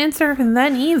he doesn't answer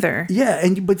then either. Yeah,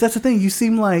 but that's the thing. You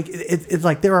seem like it's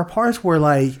like there are parts where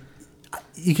like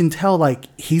you can tell like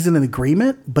he's in an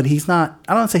agreement, but he's not.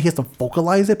 I don't want to say he has to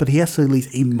vocalize it, but he has to at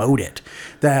least emote it.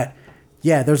 That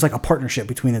there's like a partnership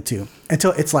between the two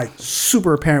until it's like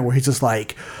super apparent where he's just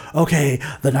like, okay,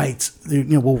 the knights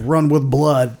will run with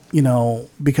blood,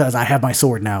 because I have my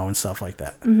sword now and stuff like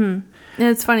that. And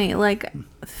it's funny, like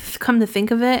come to think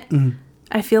of it.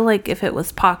 I feel like if it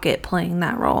was Pocket playing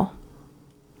that role.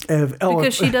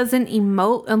 Because she doesn't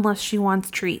emote unless she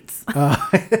wants treats.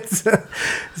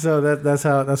 So that's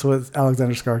what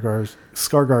Alexander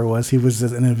Skarsgård was. He was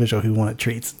just an individual who wanted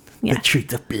treats. Yeah. The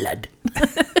treats of blood.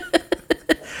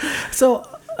 So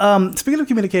speaking of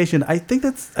communication, I think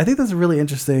that's really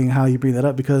interesting how you bring that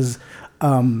up because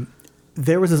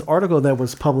there was this article that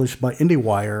was published by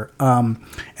IndieWire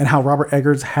and how Robert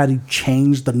Eggers had to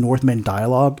change the Northman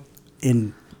dialogue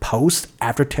in post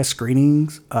after test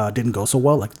screenings didn't go so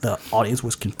well. Like the audience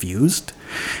was confused,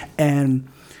 and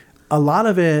a lot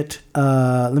of it.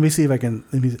 Let me see if I can.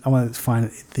 I want to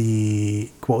find the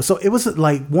quote. So it was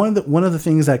like one of the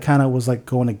things that kind of was like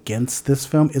going against this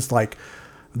film is like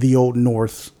the Old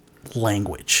Norse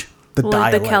language, the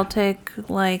dialect, the Celtic,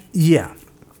 like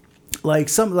like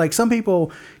some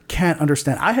people can't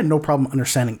understand. I had no problem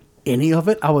understanding any of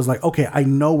it. I was like, okay, I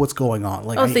know what's going on.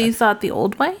 Like, so you saw it the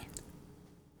old way?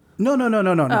 No.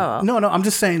 Oh. No. I'm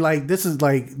just saying, like, this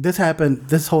happened.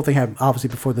 This whole thing happened obviously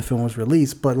before the film was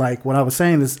released. But like, what I was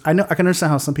saying is, I can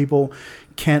understand how some people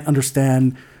can't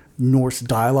understand Norse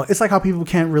dialogue. It's like how people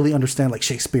can't really understand like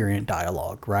Shakespearean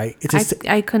dialogue, right? It's just,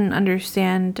 I couldn't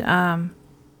understand.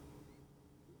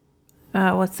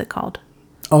 What's it called?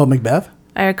 Oh, Macbeth.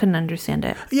 I couldn't understand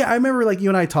it. Yeah, I remember like you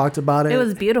and I talked about it. It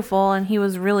was beautiful, and he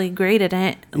was really great in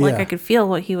it. Like I could feel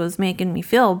what he was making me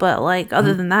feel, but like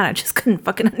other than that, I just couldn't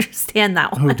fucking understand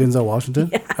that one. Who, Denzel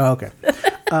Washington? Yeah. Oh, okay.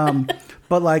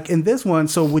 But like in this one,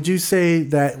 so would you say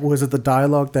that was it the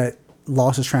dialogue that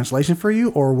lost its translation for you,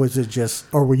 or was it just,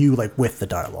 or were you like with the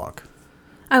dialogue?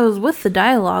 I was with the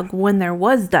dialogue when there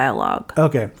was dialogue.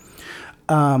 Okay.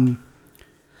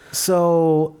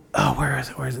 So, where is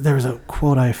it? There was a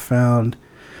quote I found.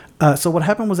 So what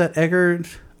happened was that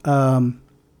Eggers,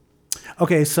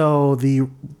 okay, so the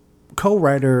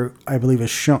co-writer, I believe is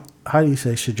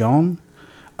Shajon,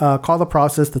 called the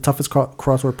process the toughest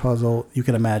crossword puzzle you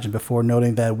can imagine before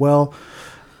noting that, well,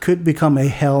 could become a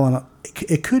hell and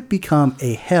could become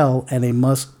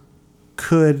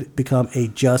a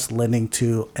just lending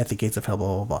to at the gates of hell,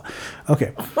 blah, blah, blah.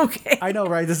 Okay. Okay. I know,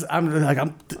 right? It's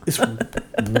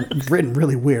written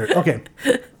really weird. Okay.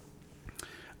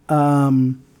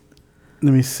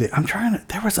 Let me see.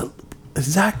 There was a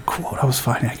exact quote I was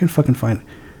finding. I couldn't fucking find it.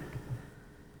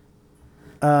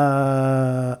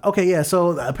 Okay, yeah.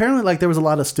 So apparently, like, there was a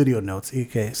lot of studio notes.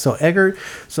 Okay, so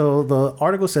so the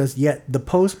article says, yet the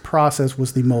post process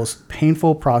was the most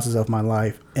painful process of my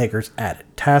life. Eggers added,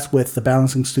 tasked with the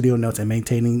balancing studio notes and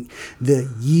maintaining the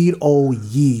ye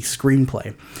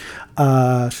screenplay.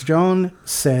 Shajon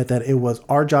said that it was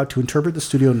our job to interpret the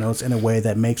studio notes in a way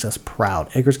that makes us proud.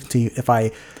 Eggers continued, if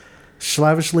I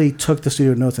slavishly took the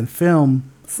studio notes and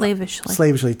film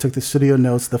slavishly took the studio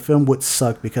notes, the film would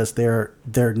suck because they're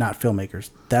not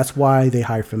filmmakers. That's why they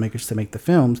hire filmmakers to make the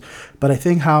films. But I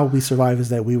think how we survive is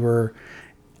that we were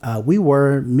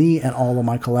me and all of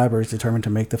my collaborators determined to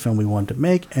make the film we wanted to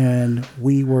make, and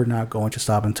we were not going to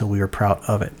stop until we were proud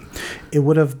of it. It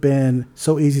would have been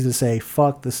so easy to say,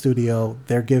 fuck the studio,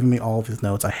 they're giving me all of these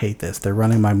notes, I hate this, they're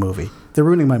ruining my movie.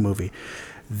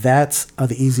 That's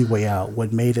the easy way out.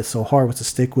 What made it so hard was to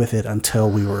stick with it until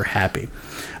we were happy.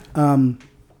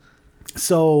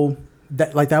 So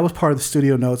that was part of the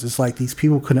studio notes. It's like these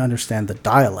people couldn't understand the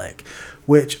dialect,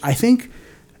 which I think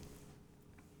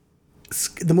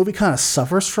the movie kind of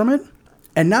suffers from it,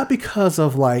 and not because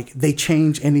of like they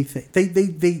change anything.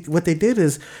 They what they did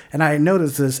is, and I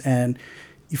noticed this, and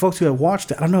you folks who have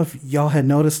watched it, I don't know if y'all had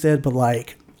noticed it, but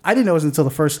like I didn't notice the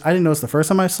first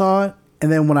time I saw it,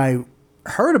 and then when I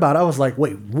heard about it, I was like,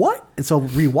 wait, what? And so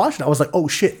rewatched it, I was like, oh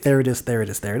shit, there it is.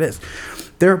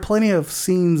 There are plenty of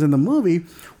scenes in the movie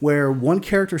where one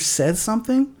character says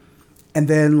something, and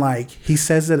then like he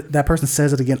says it, that person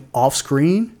says it again off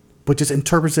screen, but just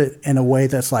interprets it in a way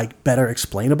that's like better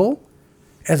explainable,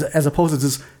 as opposed to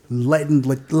just letting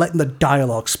the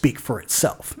dialogue speak for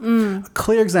itself. A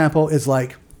clear example is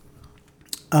like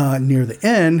near the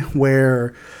end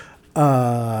where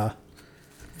the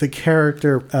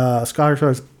character,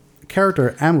 Skarsgård's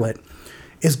character, Hamlet,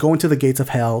 is going to the gates of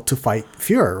hell to fight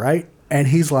Fuhrer, right? And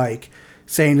he's like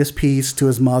saying this piece to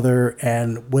his mother,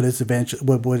 and what is eventually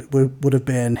would have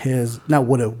been his, not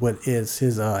what is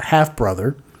his half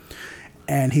brother.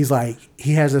 And he's like,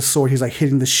 he has this sword, he's like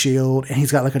hitting the shield, and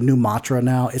he's got like a new mantra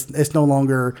now. It's no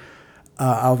longer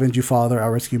I'll avenge you, father,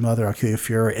 I'll rescue mother, I'll kill you,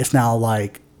 Fuhrer. It's now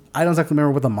like, I don't exactly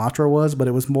remember what the mantra was, but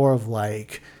it was more of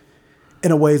like,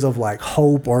 in a ways of like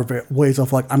hope, or ways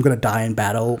of like, I'm gonna die in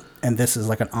battle, and this is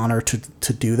like an honor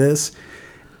to do this.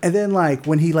 And then like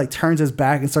when he like turns his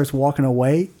back and starts walking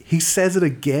away, he says it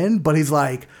again, but he's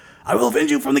like, I will avenge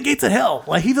you from the gates of hell.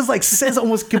 Like he just like says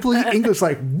almost complete English,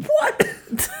 like what?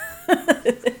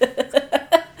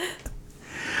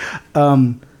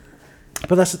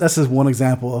 But that's just one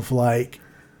example of like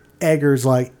Eggers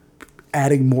like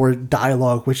adding more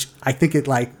dialogue, which I think it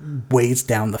like weighs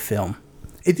down the film.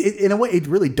 It in a way, it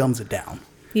really dumbs it down.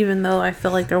 Even though I feel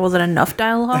like there wasn't enough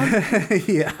dialogue.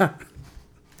 Yeah.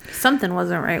 Something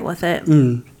wasn't right with it.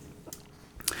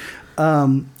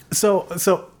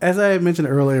 So as I mentioned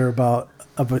earlier about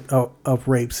a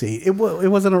rape scene, it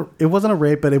wasn't a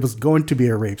rape, but it was going to be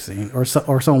a rape scene, or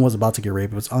someone was about to get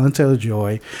raped. It was Anya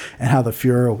Taylor-Joy, and how the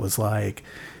Fuhrer was like.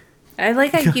 I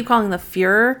keep calling the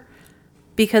Fuhrer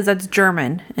because that's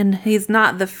German, and he's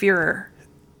not the Fuhrer.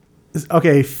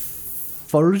 Okay.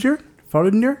 Fjellner.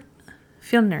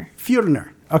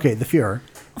 Okay, the Fuhrer.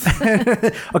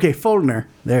 Okay, Fjellner.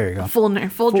 There you go.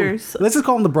 Folgers. Let's just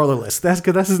call him the Brotherless. That's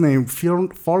his name.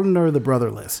 Fjellner the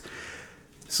Brotherless.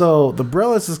 So the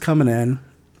Brotherless is coming in,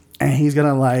 and he's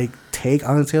gonna like take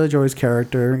Anya Taylor-Joy's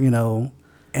character, you know,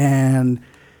 and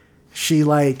she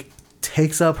like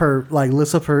takes up her like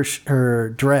lifts up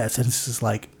her dress, and it's just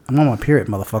like, I'm on my period,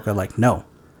 motherfucker. Like, no,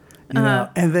 you know.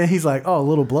 And then he's like, oh, a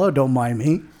little blood, don't mind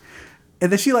me.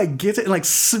 And then she like gets it and like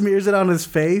smears it on his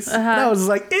face. And I was just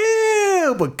like,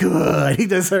 ew, but good. He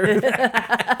deserved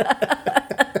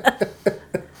that.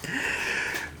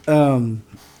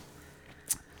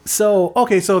 So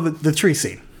the tree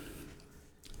scene.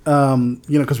 You know,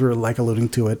 because we were like alluding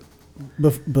to it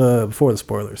before the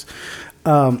spoilers.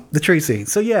 The tree scene.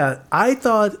 So yeah, I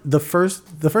thought the first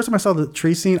time I saw the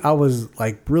tree scene, I was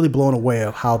like really blown away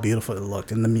of how beautiful it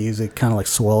looked, and the music kind of like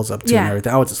swells up to and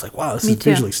everything. I was just like, wow, this is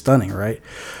visually stunning, right?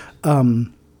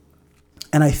 And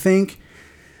I think,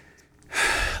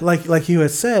 like you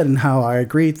had said, and how I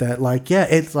agreed that like, yeah,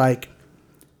 it's like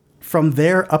from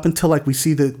there up until like we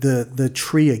see the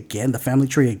tree again, the family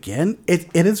tree again, it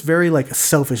is very like a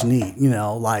selfish need, you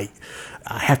know, like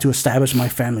I have to establish my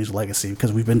family's legacy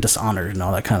because we've been dishonored and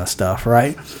all that kind of stuff,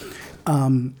 right?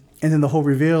 And then the whole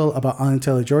reveal about Anya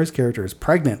Taylor-Joy's character is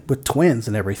pregnant with twins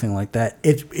and everything like that.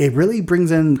 It really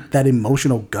brings in that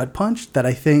emotional gut punch that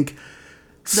I think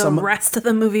the rest of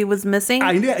the movie was missing.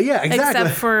 Yeah, exactly.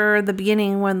 Except for the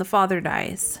beginning when the father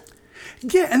dies.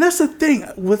 Yeah, and that's the thing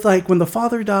with like when the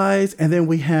father dies, and then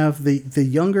we have the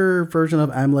younger version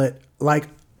of Hamlet, like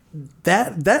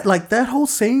that whole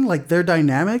scene, like their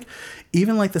dynamic,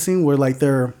 even like the scene where like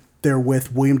they're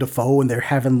with William Dafoe and they're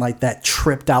having like that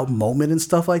tripped out moment and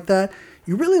stuff like that.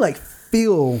 You really like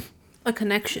feel a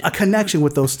connection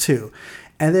with those two.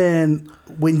 And then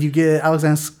when you get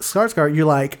Alexander Skarsgård, you're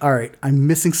like, all right, I'm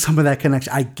missing some of that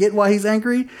connection. I get why he's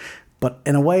angry, but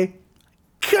in a way,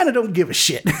 kind of don't give a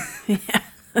shit. Yeah.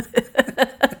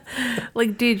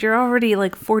 Like, dude, you're already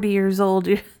like 40 years old.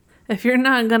 If you're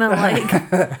not gonna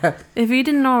like, if you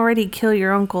didn't already kill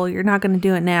your uncle, you're not gonna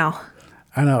do it now.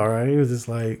 I know, right? He was just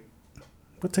like,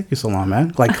 what took you so long,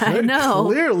 man? Like, I know.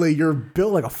 Clearly you're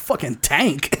built like a fucking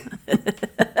tank.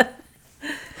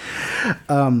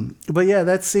 But yeah,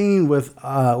 that scene with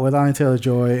Anya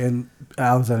Taylor-Joy and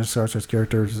Alexander Skarsgård's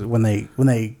characters when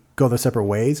they go their separate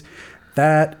ways,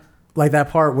 that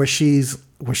part where she's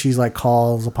like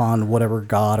calls upon whatever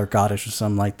god or goddess or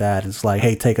something like that. It's like,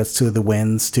 hey, take us to the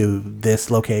winds to this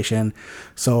location,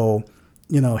 so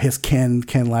his kin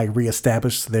can like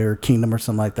reestablish their kingdom or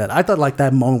something like that. I thought like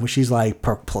that moment where she's like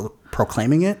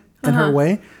proclaiming it in her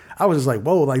way, I was just like,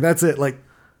 whoa, like that's it, like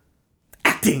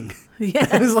acting. Yeah,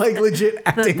 it's like legit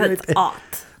acting. That's right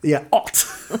art. Yeah, art.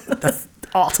 That's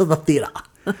art of the theater.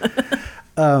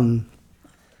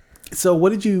 So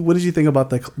what did you think about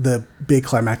the big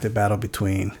climactic battle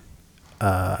between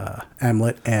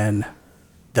Hamlet and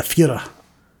the Führer?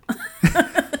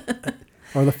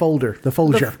 Or the Folger. The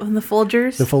Folgers.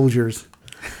 The Folgers.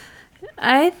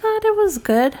 I thought it was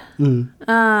good.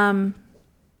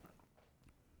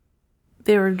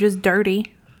 They were just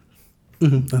dirty.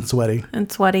 Mm-hmm.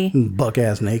 And sweaty. Buck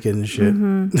ass naked and shit.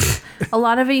 Mm-hmm. A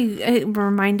lot of it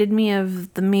reminded me of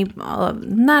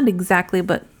not exactly,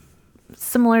 but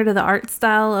similar to the art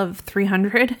style of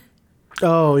 300.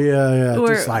 Oh, yeah.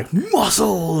 Just like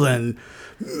muscle and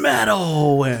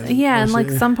metal. And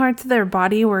like some parts of their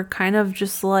body were kind of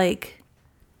just like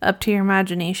up to your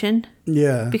imagination.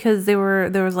 Yeah. Because there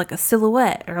was like a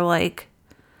silhouette or like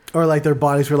their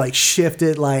bodies were like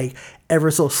shifted like ever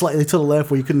so slightly to the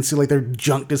left where you couldn't see like their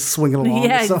junk just swinging along.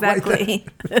 Yeah, exactly.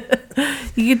 Like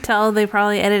you could tell they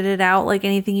probably edited out like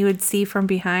anything you would see from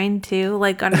behind too,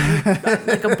 like on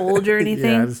like a bulge or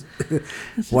anything. Yeah,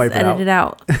 just wipe it edited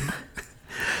out.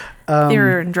 They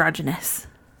were androgynous.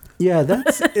 Yeah,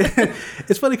 that's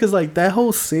it's funny because like that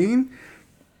whole scene,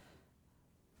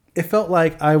 it felt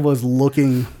like I was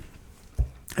looking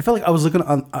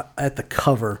on at the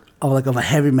cover of a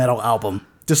heavy metal album,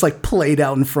 just like played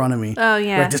out in front of me. Oh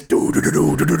yeah, like just do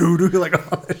like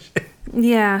all that shit.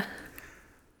 Yeah,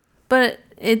 but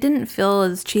it didn't feel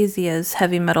as cheesy as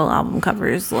heavy metal album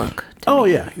covers look. Oh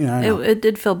me. Yeah, it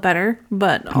did feel better,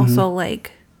 but also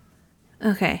like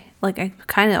okay, like I'm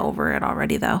kind of over it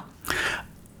already though.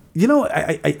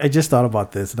 I just thought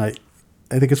about this, and I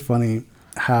think it's funny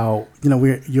how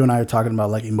you and I are talking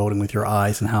about like emoting with your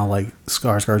eyes and how like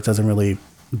Skarsgård doesn't really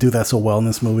do that so well in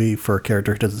this movie for a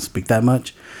character who doesn't speak that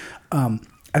much. I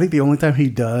think the only time he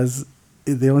does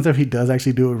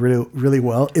actually do it really, really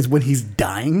well is when he's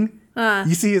dying.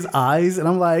 You see his eyes, and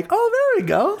I'm like, oh, there we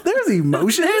go. There's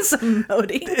emotion. There's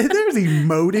emoting. There's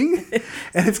emoting.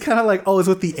 And it's kind of like, oh, it's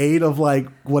with the aid of like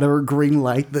whatever green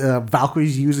light the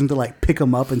Valkyrie's using to like pick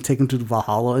him up and take him to the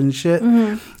Valhalla and shit.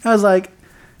 Mm-hmm. I was like,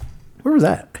 where was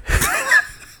that?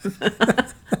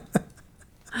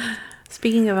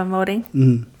 Speaking of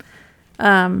emoting,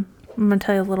 I'm going to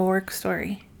tell you a little work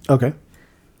story. Okay.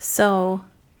 So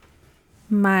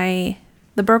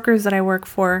the brokers that I work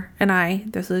for and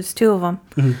there's two of them,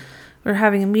 we're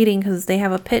having a meeting because they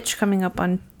have a pitch coming up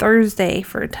on Thursday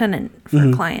for a tenant, for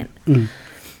a client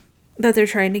that they're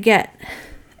trying to get.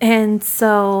 And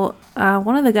so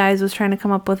one of the guys was trying to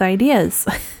come up with ideas.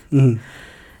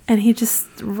 And he just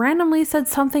randomly said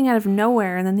something out of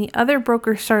nowhere. And then the other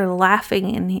broker started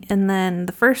laughing. And then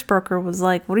the first broker was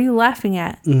like, what are you laughing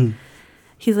at?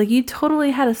 He's like, you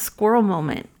totally had a squirrel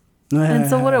moment. And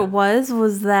so what it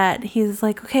was that he's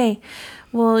like, okay,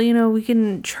 well, we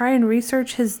can try and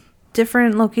research his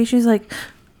different locations. He's like,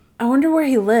 I wonder where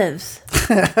he lives.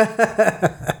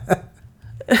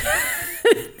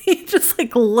 He just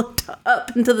like looked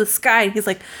up into the sky and he's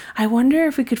like, I wonder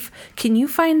if we can you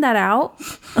find that out?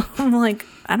 I'm like,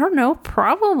 I don't know,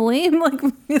 probably. And like,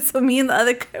 so me and the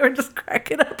other guy were just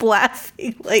cracking up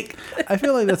laughing. Like, I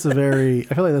feel like that's a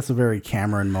very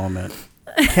Cameron moment.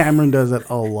 Cameron does it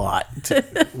a lot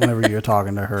whenever you're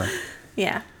talking to her.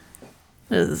 Yeah.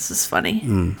 This is funny.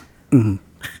 Mm-hmm.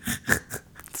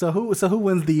 So who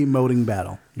wins the emoting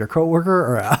battle? Your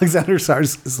coworker or Alexander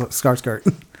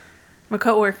Skarsgård? My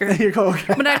coworker. Your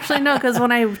coworker. But actually, no, because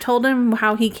when I told him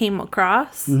how he came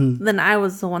across, then I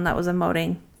was the one that was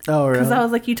emoting. Oh, really? Because I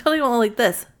was like, you totally went like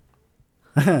this.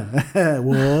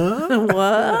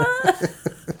 What?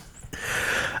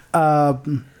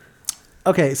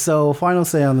 Okay, so final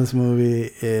say on this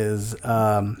movie is... if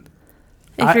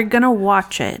you're going to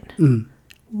watch it,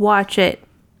 watch it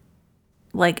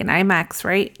like an IMAX,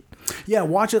 right? Yeah,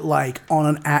 watch it like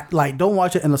on don't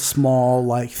watch it in a small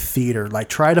like theater. Like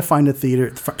try to find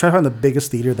the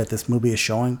biggest theater that this movie is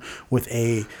showing with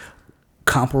a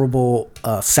comparable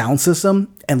sound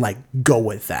system and like go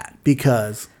with that,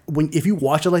 because if you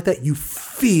watch it like that, you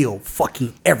feel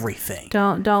fucking everything.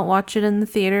 Don't watch it in the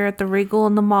theater at the Regal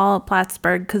in the mall at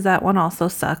Plattsburgh, because that one also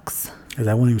sucks. Is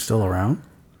that one even still around?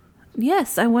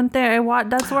 Yes, I went there.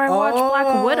 That's where I watched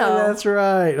Black Widow. That's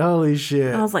right. Holy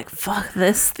shit. I was like, fuck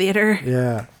this theater.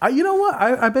 Yeah. You know what?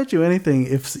 I bet you anything,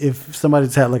 if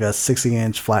somebody's had like a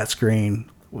 60-inch flat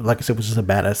screen, like I said, was just a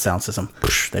badass sound system,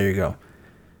 there you go.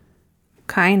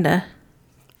 Kinda.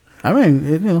 I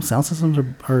mean, sound systems are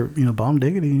bomb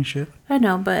diggity and shit. I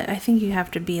know, but I think you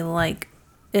have to be like,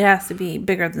 it has to be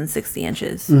bigger than 60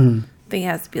 inches. I think it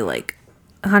has to be like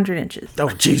 100 inches. Oh,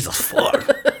 Jesus, fuck.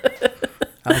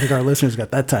 I don't think our listeners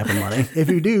got that type of money. If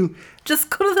you do, just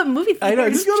go to the movie theater. I know,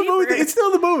 just go to the movie. It's still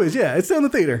in the movies. Yeah, it's still in the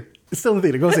theater.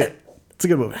 Go see it. It's a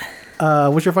good movie.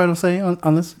 What's your final say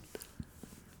on this?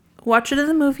 Watch it in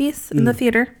the movies, in the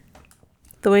theater.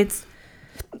 The way it's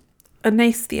a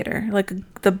nice theater, like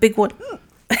the big one.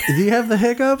 Do you have the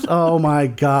hiccups? Oh my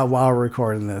God, while we're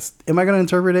recording this. Am I going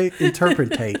to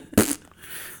interpret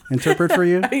for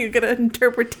you? Are you going to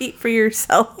interpretate for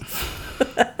yourself?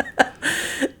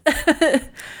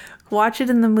 Watch it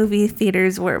in the movie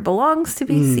theaters where it belongs to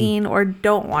be seen, or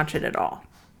don't watch it at all.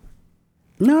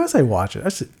 No, I say watch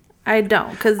it. I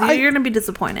don't, because you're going to be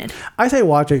disappointed. I say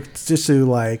watch it just to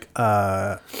like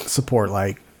support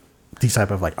like these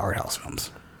type of like art house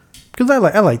films, because I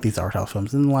like these art house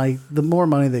films, and like the more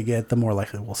money they get, the more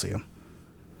likely we'll see them.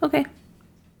 Okay.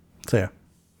 So yeah,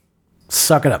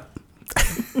 suck it up.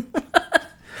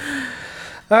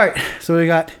 All right, so we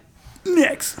got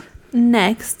next.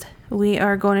 Next, we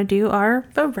are going to do our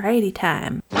variety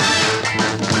time. I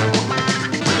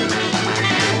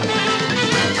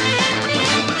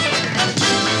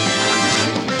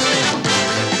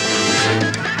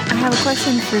have a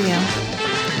question for you.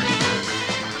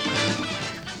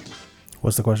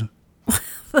 What's the question?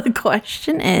 The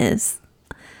question is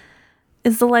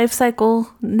the life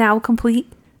cycle now complete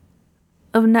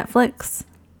of Netflix?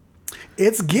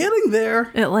 It's getting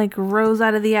there. It like rose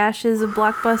out of the ashes of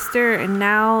Blockbuster, and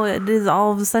now it is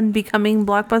all of a sudden becoming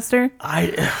Blockbuster.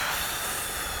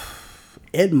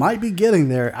 It might be getting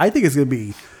there. I think it'd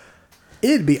be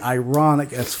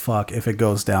ironic as fuck if it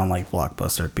goes down like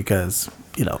Blockbuster, because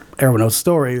everyone knows the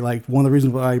story. Like, one of the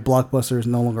reasons why Blockbuster is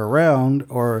no longer around,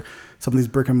 or some of these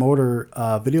brick and mortar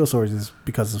video stores, is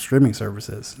because of streaming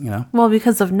services. Well,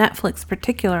 because of Netflix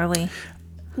particularly.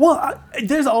 Well,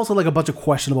 there's also like a bunch of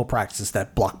questionable practices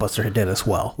that Blockbuster did as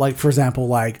well. Like, for example,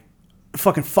 like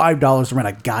fucking $5 to rent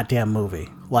a goddamn movie,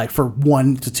 like for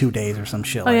 1 to 2 days or some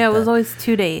shit. Oh, yeah, it was always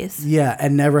 2 days. Yeah,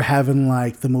 and never having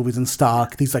like the movies in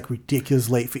stock. These like ridiculous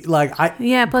late fees.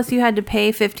 Yeah, plus you had to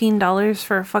pay $15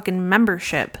 for a fucking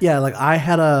membership. Yeah, like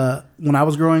when I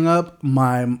was growing up,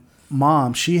 my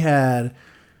mom, she had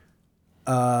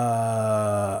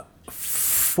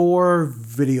 4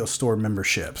 video store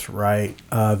memberships, right?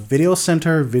 Video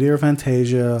Center, Video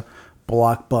Fantasia,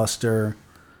 Blockbuster.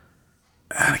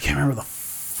 I can't remember the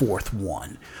 4th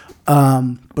one.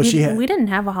 But we didn't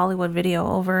have a Hollywood Video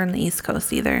over in the East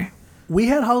Coast either. We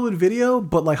had Hollywood Video,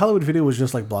 but like Hollywood Video was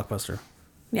just like Blockbuster.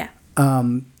 Yeah.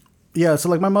 Yeah, so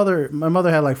like my mother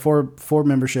had like four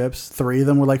memberships. 3 of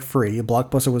them were like free.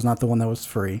 Blockbuster was not the one that was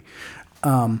free.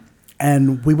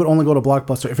 And we would only go to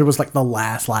Blockbuster if it was like the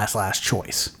last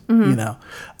choice, And a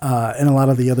lot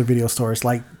of the other video stores,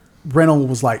 like rental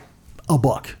was like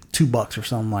 $1, $2 or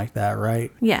something like that,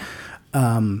 right? Yeah.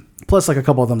 Plus, like a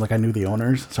couple of them, like I knew the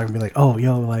owners, so I can be like, "Oh,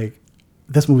 yo, like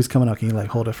this movie's coming out. Can you like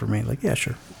hold it for me?" Like, yeah,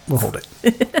 sure, we'll hold it.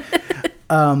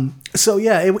 So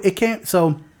yeah, it can't.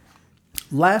 So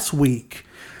last week,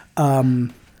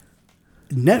 Netflix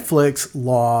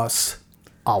lost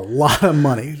a lot of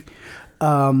money.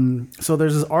 So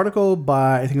there's this article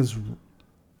by this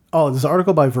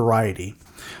article by Variety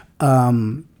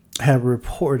had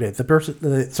reported the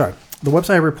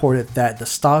website reported that the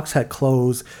stocks had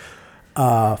closed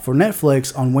for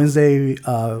Netflix on Wednesday,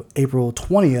 April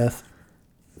 20th,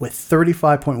 with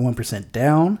 35.1%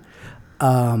 down,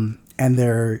 and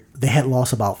they had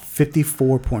lost about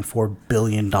 $54.4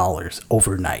 billion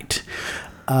overnight.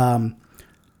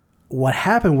 What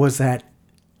happened was that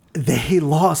they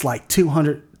lost like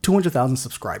 200,000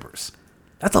 subscribers.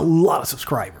 That's a lot of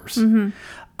subscribers. Mm-hmm.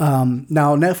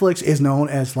 Now, Netflix is known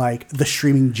as like the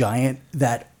streaming giant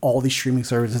that all these streaming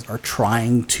services are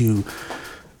trying to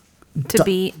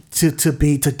dominate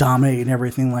and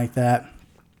everything like that.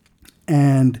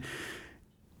 And,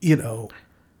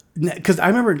 because I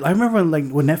remember like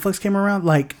when Netflix came around,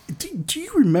 like, do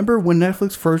you remember when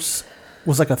Netflix first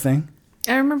was like a thing?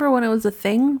 I remember when it was a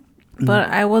thing, but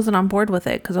I wasn't on board with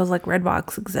it because I was like,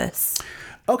 Redbox exists.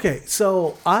 Okay,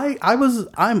 so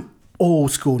I'm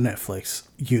old school Netflix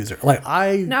user. Like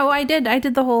No, I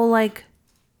did the whole like,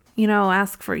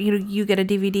 ask for you get a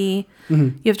DVD,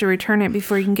 you have to return it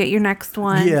before you can get your next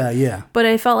one. Yeah. But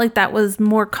I felt like that was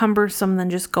more cumbersome than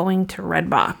just going to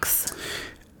Redbox.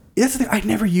 That's the thing. I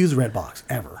never use Redbox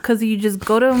ever. Because you just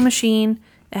go to a machine,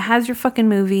 it has your fucking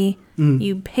movie,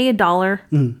 you pay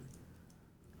 $1,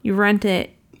 you rent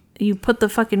it, you put the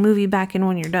fucking movie back in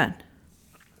when you're done.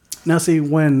 Now, see,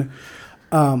 when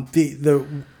I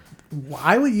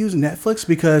would use Netflix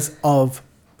because of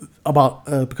all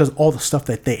the stuff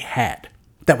that they had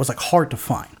that was like hard to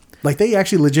find. Like they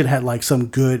actually legit had like some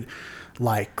good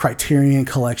like Criterion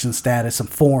collection status, some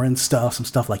foreign stuff, some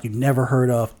stuff like you never heard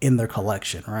of in their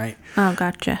collection, right? Oh,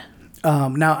 gotcha.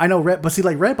 Now I know but see,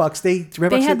 like Redbox, they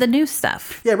had the new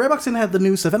stuff. Yeah, Redbox didn't have the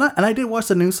new stuff, and I did watch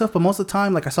the new stuff, but most of the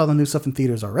time, like I saw the new stuff in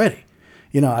theaters already.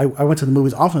 I went to the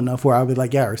movies often enough where I would be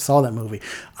like, yeah, I already saw that movie.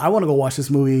 I want to go watch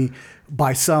this movie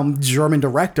by some German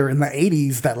director in the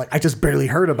 80s that like I just barely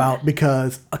heard about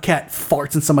because a cat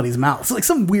farts in somebody's mouth. It's like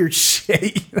some weird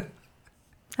shit.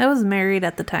 I was married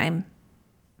at the time.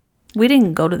 We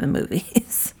didn't go to the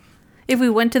movies. If we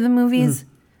went to the movies,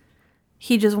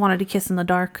 he just wanted to kiss in the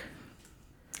dark.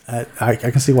 I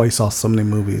can see why you saw so many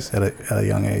movies at a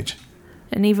young age.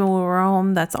 And even when we were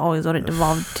home, that's always what it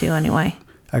devolved to anyway.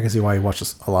 I can see why you watch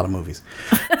a lot of movies.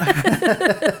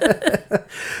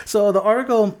 So the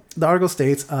article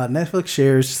states Netflix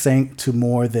shares sank to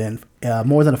more than a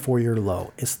 4-year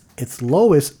low. Its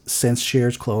lowest since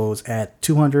shares closed at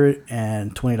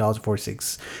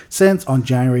 $220.46 on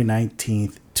January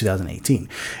 19th, 2018.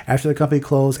 After the company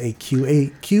closed a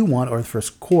Q1 or the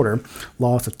first quarter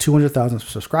loss of 200,000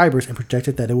 subscribers and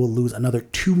projected that it will lose another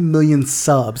 2 million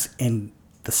subs in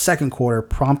the second quarter,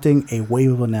 prompting a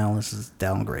wave of analysis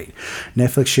downgrade.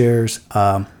 Netflix shares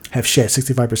have shed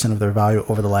 65% of their value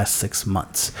over the last 6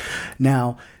 months.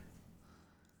 Now,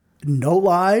 no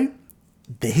lie,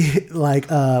 they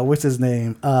what's his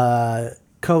name?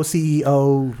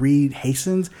 Co-CEO Reed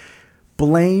Hastings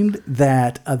blamed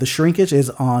that the shrinkage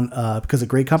is on because of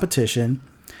great competition.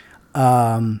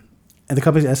 And the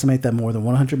companies estimate that more than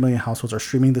 100 million households are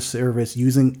streaming the service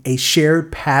using a shared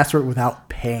password without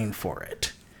paying for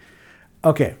it.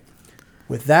 Okay,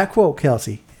 with that quote,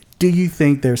 Kelsey, do you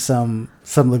think there's some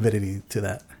validity to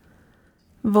that?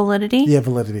 Validity? Yeah,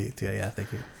 validity. Yeah,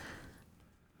 thank you.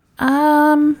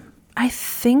 I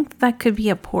think that could be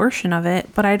a portion of it,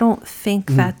 but I don't think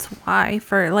that's why.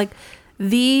 For like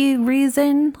the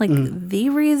reason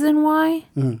why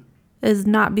is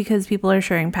not because people are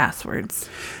sharing passwords.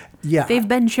 Yeah. They've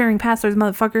been sharing passwords,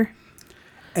 motherfucker.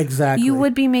 Exactly. You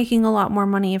would be making a lot more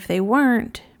money if they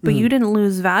weren't, but you didn't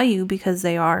lose value because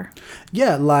they are.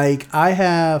 Yeah, I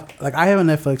have a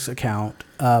Netflix account.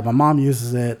 My mom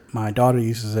uses it. My daughter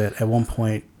uses it. At one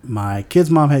point, my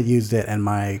kid's mom had used it, and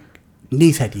my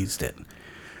niece had used it.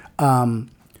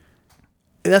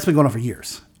 That's been going on for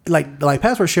years. Like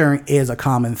password sharing is a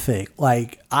common thing.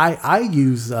 Like I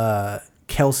use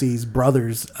Kelsey's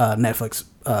brother's Netflix.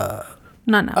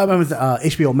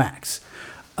 HBO Max.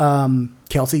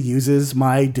 Kelsey uses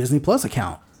my Disney Plus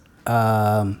account.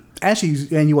 And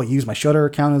you use my Shudder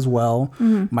account as well,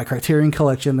 my Criterion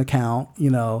Collection account.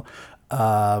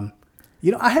 I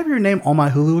have your name on my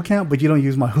Hulu account, but you don't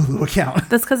use my Hulu account.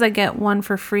 That's because I get one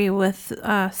for free with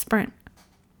Sprint.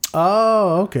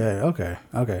 Oh, okay.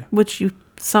 Which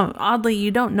oddly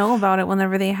you don't know about it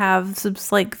whenever they have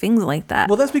things like that.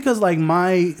 Well, that's because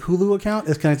my Hulu account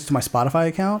is connected to my Spotify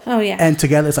account. Oh yeah, and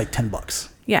together it's like $10.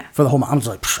 Yeah, for the whole month. I'm just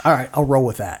like, all right, I'll roll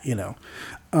with that.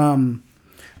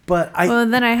 But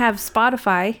then I have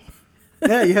Spotify.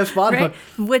 Yeah, you have Spotify, right?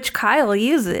 Which Kyle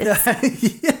uses. Yes.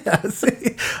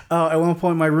 At one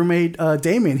point, my roommate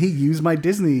Damien, he used my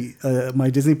Disney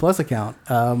Plus account.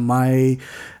 My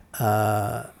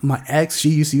ex, she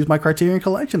used to use my Criterion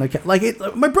Collection account.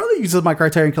 My brother uses my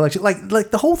Criterion Collection. Like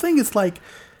the whole thing is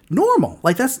normal.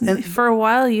 For a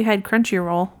while, you had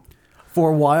Crunchyroll.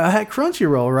 For a while, I had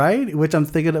Crunchyroll, right? Which I'm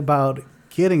thinking about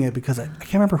getting it because I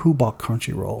can't remember who bought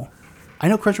Crunchyroll. I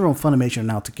know Crunchyroll and Funimation are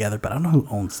now together, but I don't know who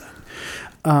owns that.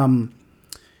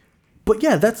 But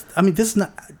yeah, this is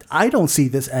not. I don't see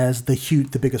this as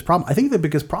the biggest problem. I think the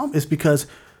biggest problem is because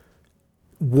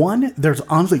one, there's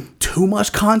honestly too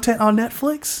much content on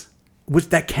Netflix, which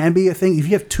that can be a thing. If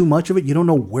you have too much of it, you don't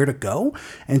know where to go.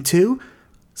 And two,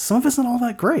 some of it's not all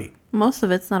that great. Most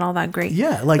of it's not all that great.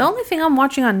 Yeah, the only thing I'm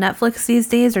watching on Netflix these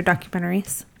days are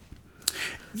documentaries.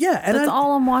 Yeah, and that's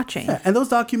all I'm watching. Yeah, and those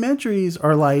documentaries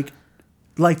are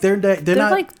they're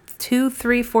not 2,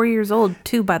 3, 4 years old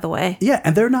too, by the way. Yeah,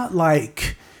 and they're not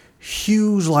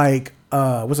huge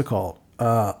what's it called?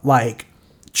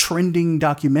 trending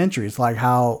documentaries, like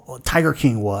how Tiger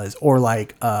King was, or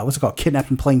like what's it called,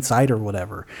 Kidnapped in Plain Sight or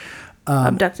whatever.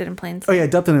 Abducted in Plain Sight. Oh yeah,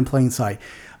 Abducted in Plain Sight.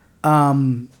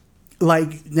 Like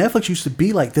Netflix used to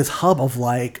be like this hub of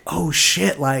like, oh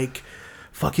shit, like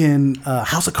fucking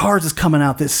House of Cards is coming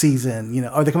out this season, you know,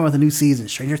 or they're coming out with a new season.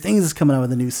 Stranger Things is coming out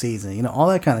with a new season, you know, all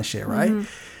that kind of shit, right?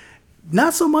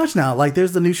 Not so much now. Like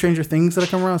there's the new Stranger Things that are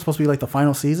coming around. It's supposed to be like the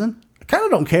final season. I kind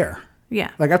of don't care. Yeah.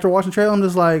 Like after watching the trailer, I'm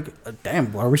just like,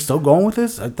 damn, are we still going with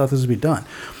this? I thought this would be done.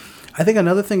 I think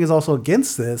another thing is also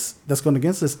against this, that's going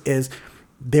against this, is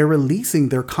they're releasing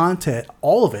their content,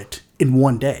 all of it, in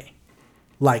one day.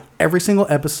 Like every single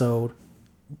episode,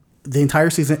 the entire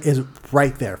season is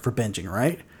right there for binging,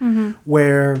 right?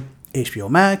 Where HBO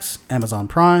Max, Amazon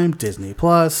Prime, Disney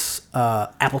Plus,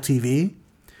 Apple TV,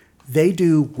 they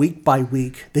do week by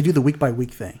week. They do the week by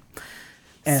week thing.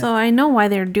 And So I know why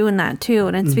they're doing that too.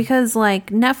 And it's because like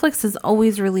Netflix has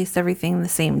always released everything the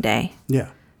same day. yeah,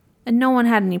 And no one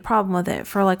had any problem with it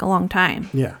for like a long time.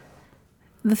 yeah,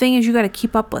 The thing is you got to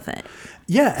keep up with it.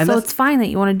 yeah. And So that's, it's fine that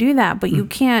you want to do that, but you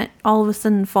can't all of a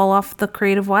sudden fall off the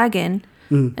creative wagon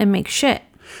and make shit.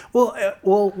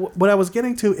 well, what I was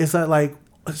getting to is that like,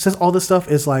 since all this stuff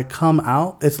is like come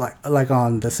out, it's like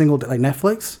on the single, like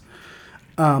Netflix,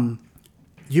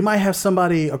 you might have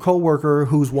somebody, a coworker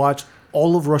who's watched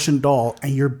all of Russian Doll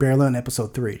and you're barely on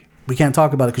episode 3. We can't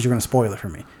talk about it because you're going to spoil it for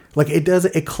me. Like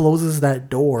it closes that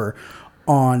door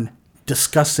on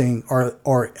discussing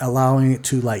or allowing it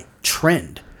to like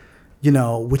trend, you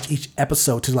know, with each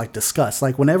episode to like discuss.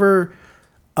 Like whenever,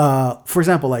 for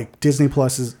example, like Disney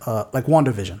Plus is like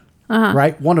WandaVision,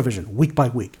 right? WandaVision, week by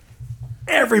week.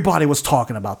 Everybody was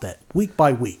talking about that week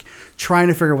by week, trying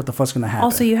to figure out what the fuck's going to happen.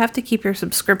 Also, you have to keep your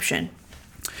subscription.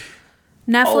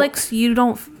 Netflix, you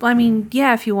don't. I mean,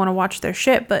 yeah, if you want to watch their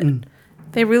shit, but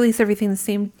they release everything the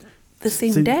same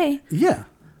day. Yeah.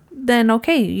 Then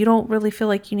okay, you don't really feel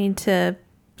like you need to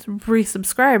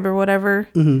resubscribe or whatever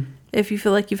if you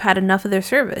feel like you've had enough of their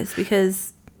service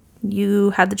because you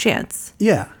had the chance.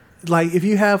 Yeah. Like if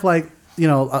you have like, you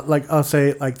know, like I'll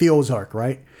say like the Ozark,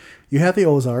 right? You have the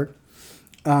Ozark.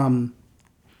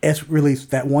 It's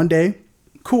released that one day.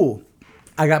 Cool.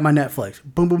 I got my Netflix.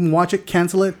 Boom, boom, watch it,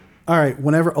 cancel it. All right.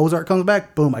 Whenever Ozark comes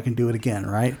back, boom, I can do it again,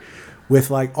 right?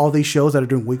 With like all these shows that are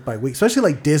doing week by week, especially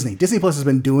like Disney. Disney Plus has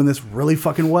been doing this really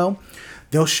fucking well.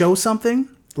 They'll show something.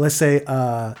 Let's say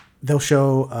they'll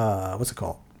show what's it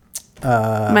called?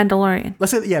 Mandalorian.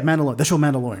 Let's say Mandalorian. They'll show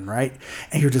Mandalorian, right?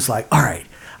 And you're just like, all right,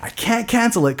 I can't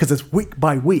cancel it because it's week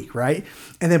by week, right?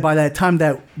 And then by the time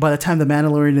the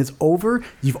Mandalorian is over,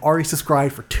 you've already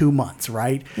subscribed for 2 months,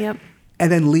 right? Yep.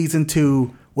 And then leads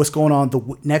into what's going on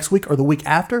the next week or the week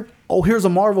after. Oh, here's a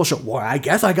Marvel show. Well, I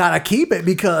guess I gotta keep it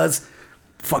because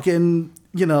fucking,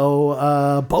 you know,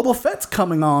 Boba Fett's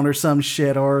coming on or some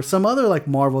shit or some other like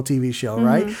Marvel TV show,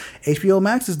 right? HBO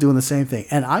Max is doing the same thing,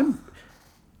 and I'm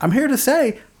here to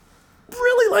say,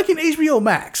 really liking HBO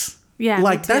Max. Yeah, me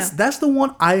like too. that's the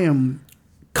one I am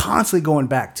constantly going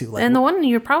back to. Like, And the one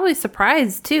you're probably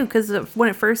surprised too, because when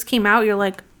it first came out, you're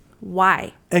like,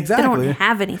 why? Exactly. They don't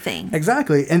have anything.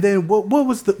 exactly. And then what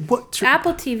was the what?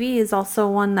 Apple TV is also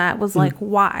one that was like,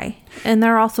 why? And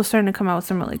they're also starting to come out with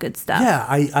some really good stuff. Yeah,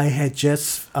 I had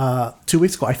just 2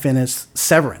 weeks ago I finished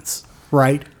Severance,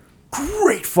 right?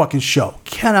 Great fucking show.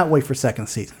 Cannot wait for second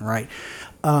season, right?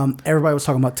 Everybody was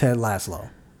talking about Ted Lasso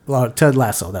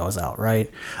that was out,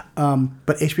 right?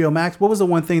 But HBO Max, what was the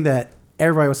one thing that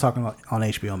everybody was talking about on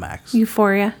HBO Max?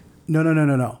 Euphoria.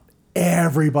 No.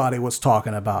 Everybody was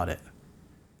talking about it.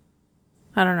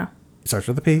 I don't know. Starts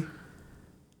with a P.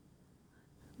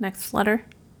 Next letter.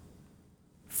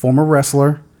 Former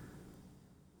wrestler.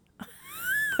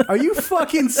 Are you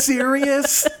fucking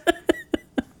serious?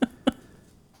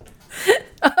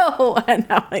 Oh,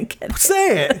 now I get it.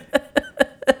 Say it.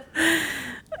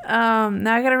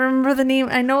 Now I gotta remember the name.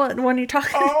 I know what one you're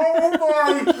talking about.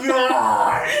 Oh my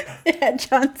god. It had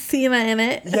John Cena in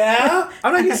it. Yeah?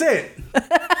 I'm not gonna say it.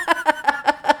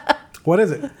 What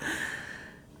is it?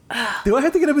 Do I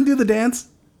have to get up and do the dance?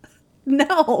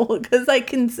 No, because I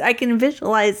can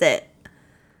visualize it.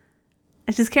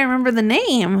 I just can't remember the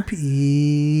name.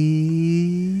 Peace.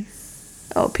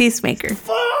 Oh, Peacemaker.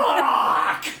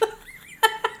 Fuck!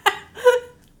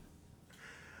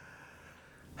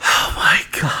 Oh my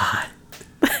god.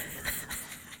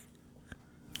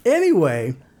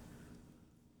 Anyway,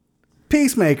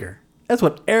 Peacemaker. That's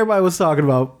what everybody was talking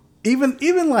about.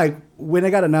 Even like when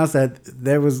it got announced that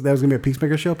there was gonna be a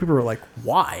Peacemaker show, people were like,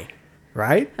 "Why?"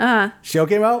 Right? Show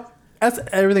came out. That's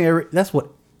everything. That's what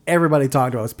everybody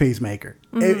talked about was Peacemaker.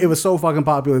 It was so fucking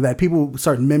popular that people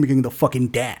started mimicking the fucking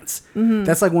dance.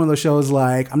 That's like one of those shows.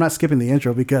 Like, I'm not skipping the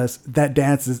intro because the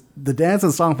dance in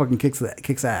the song fucking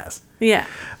kicks ass. Yeah.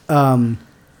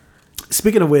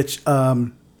 Speaking of which,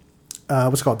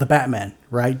 what's it called? The Batman,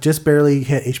 right? Just barely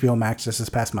hit HBO Max just this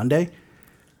past Monday.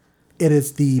 It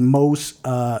is the most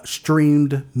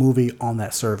streamed movie on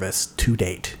that service to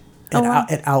date.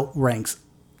 It outranks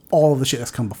all of the shit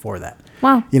that's come before that.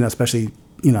 Wow. Especially,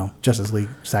 Justice League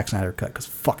Zack Snyder cut, because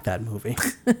fuck that movie.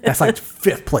 That's like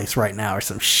 5th place right now or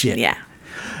some shit. Yeah.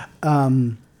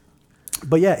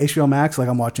 But yeah, HBO Max, like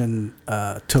I'm watching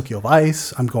Tokyo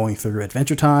Vice. I'm going through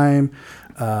Adventure Time.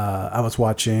 I was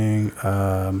watching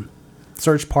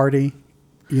Search Party,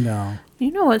 You know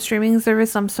what streaming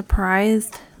service I'm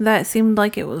surprised that seemed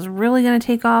like it was really going to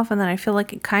take off, and then I feel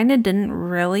like it kind of didn't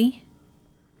really?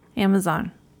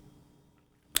 Amazon.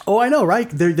 Oh, I know, right?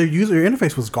 Their user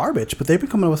interface was garbage, but they've been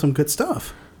coming up with some good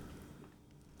stuff.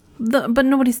 But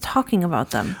nobody's talking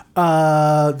about them.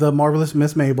 The Marvelous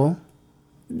Miss Mabel.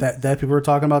 That people are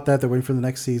talking about that. They're waiting for the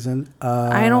next season.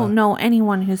 I don't know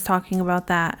anyone who's talking about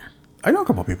that. I know a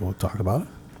couple of people who talk about it.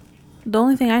 The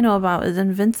only thing I know about is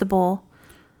Invincible.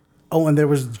 Oh, and there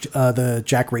was the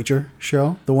Jack Reacher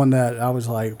show. The one that I was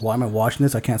like, why am I watching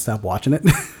this? I can't stop watching it.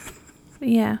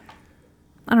 Yeah.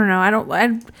 I don't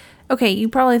know. Okay, you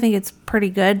probably think it's pretty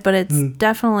good, but it's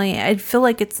definitely, I feel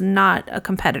like it's not a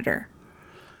competitor.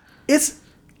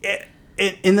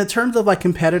 In the terms of like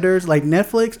competitors, like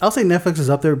Netflix, I'll say Netflix is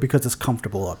up there because it's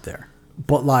comfortable up there.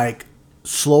 But like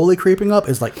slowly creeping up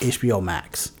is like HBO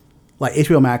Max. Like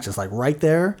HBO Max is like right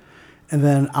there. And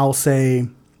then I'll say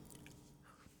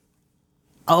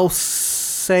Apple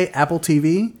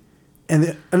TV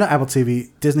and not Apple TV,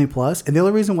 Disney Plus. And the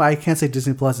only reason why I can't say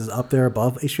Disney Plus is up there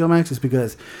above HBO Max is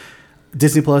because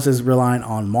Disney Plus is relying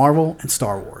on Marvel and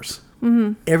Star Wars.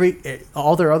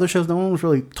 All their other shows, no one was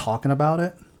really talking about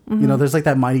it. There's like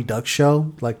that Mighty Ducks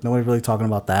show, like nobody's really talking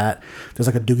about that. There's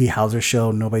like a Doogie Howser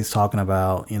show nobody's talking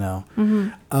about.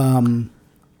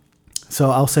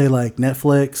 So I'll say like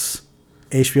Netflix,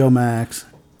 HBO Max,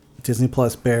 Disney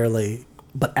Plus barely,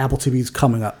 but Apple TV's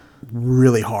coming up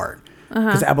really hard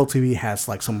because Apple TV has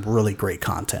like some really great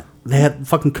content. They had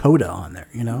fucking Coda on there,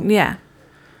 Yeah.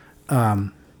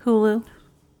 Hulu.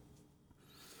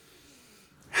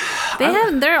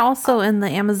 They're also in the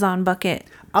Amazon bucket.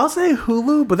 I'll say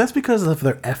Hulu, but that's because of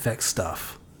their FX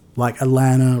stuff. Like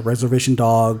Atlanta, Reservation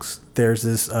Dogs. There's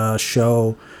this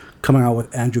show coming out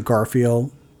with Andrew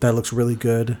Garfield that looks really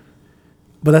good.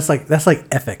 But that's like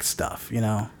FX stuff,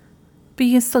 But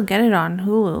you can still get it on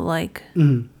Hulu. Like,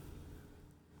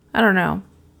 I don't know.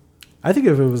 I think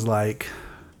if it was like...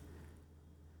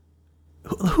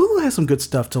 Hulu has some good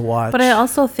stuff to watch. But I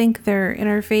also think their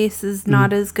interface is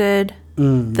not as good.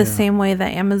 The same way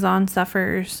that Amazon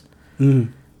suffers.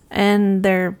 And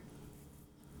their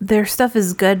stuff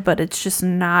is good, but it's just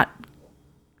not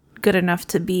good enough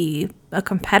to be a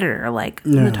competitor, like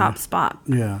in the top spot.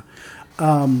 Yeah.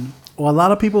 Well, a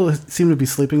lot of people seem to be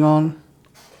sleeping on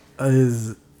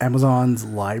is Amazon's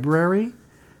library.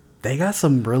 They got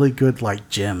some really good like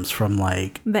gems from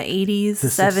like the 80s, the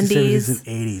 70s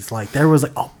and 80s. Like there was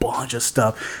like a bunch of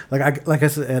stuff. Like I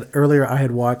said earlier, I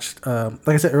had watched like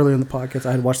I said earlier in the podcast,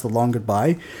 I had watched The Long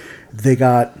Goodbye. They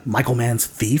got Michael Mann's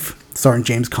Thief, starring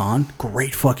James Caan.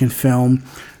 Great fucking film.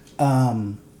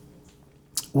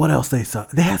 What else they saw?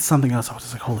 They had something else. I was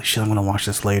just like, holy shit, I'm gonna watch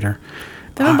this later.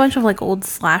 They have a bunch of like old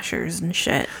slashers and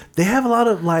shit. They have a lot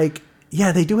of like,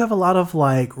 yeah, they do have a lot of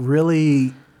like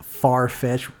really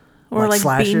far-fetched or like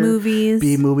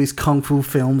B movies, kung fu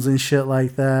films and shit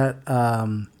like that.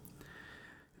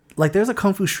 Like there's a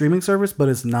kung fu streaming service, but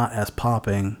it's not as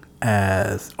popping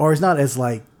as, or it's not as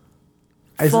like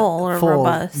full or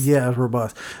robust. Yeah,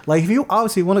 robust. Like if you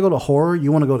obviously want to go to horror,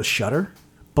 you want to go to Shudder.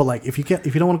 But like if you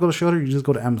don't want to go to Shudder, you just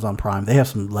go to Amazon Prime. They have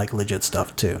some like legit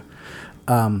stuff too.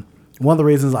 One of the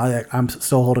reasons I'm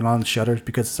still holding on to Shudder is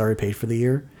because it's already paid for the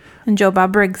year. And Joe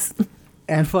Bob Briggs.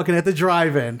 And fucking at the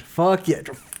drive-in. Fuck yeah.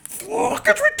 Fuck,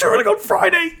 it's returning on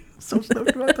Friday. So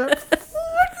stoked about that.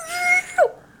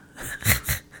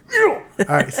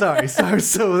 All right, sorry.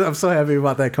 So I'm so happy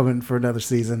about that coming for another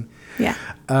season. Yeah.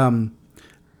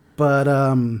 But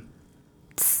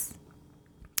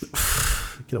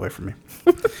get away from me.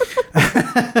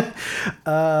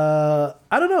 I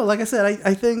don't know. Like I said,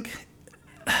 I think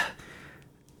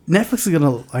Netflix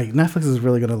is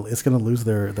really gonna lose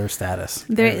their status.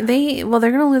 They're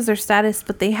gonna lose their status,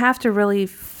 but they have to really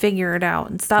figure it out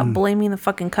and stop blaming the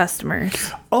fucking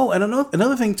customers. Oh, and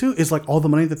another thing too is like all the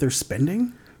money that they're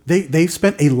spending. They've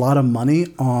spent a lot of money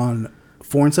on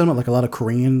foreign cinema, like a lot of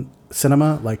Korean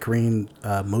cinema, like Korean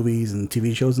movies and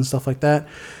TV shows and stuff like that.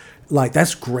 Like,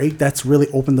 that's great. That's really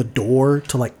opened the door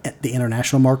to, like, the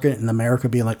international market in America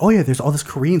being like, oh, yeah, there's all this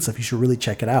Korean stuff. You should really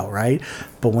check it out, right?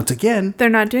 But once again... They're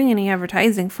not doing any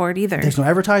advertising for it either. There's no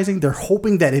advertising. They're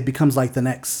hoping that it becomes, like, the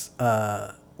next...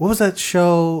 what was that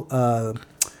show?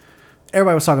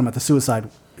 Everybody was talking about the suicide...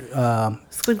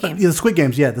 Squid Games. Yeah, the Squid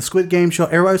Games, yeah. The Squid Game show.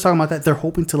 Everybody was talking about that. They're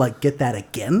hoping to, like, get that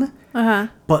again. Uh-huh.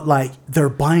 But, like, they're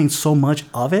buying so much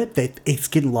of it that it's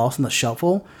getting lost in the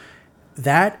shuffle.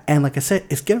 That, and like I said,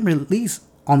 it's getting released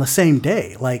on the same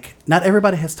day. Like, not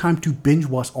everybody has time to binge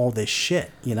watch all this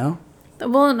shit, you know?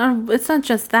 Well, no, it's not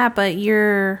just that, but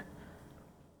I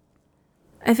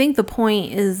think the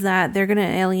point is that they're going to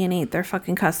alienate their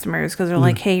fucking customers because they're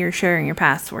like, hey, you're sharing your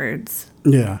passwords.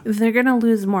 Yeah. They're going to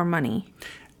lose more money.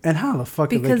 And how the fuck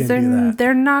because are they going to do that?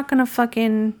 They're not going to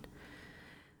fucking...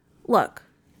 Look,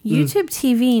 YouTube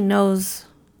TV knows...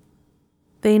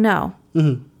 They know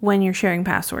when you're sharing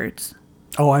passwords.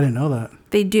 Oh, I didn't know that.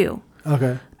 They do.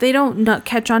 Okay. They don't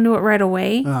catch on to it right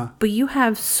away, but you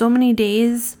have so many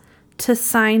days to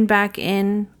sign back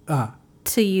in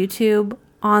to YouTube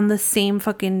on the same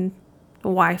fucking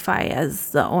Wi-Fi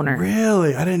as the owner.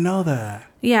 Really? I didn't know that.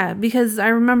 Yeah, because I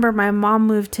remember my mom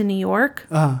moved to New York,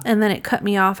 and then it cut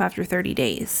me off after 30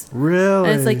 days. Really?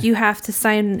 And it's like you have to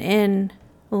sign in,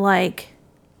 like...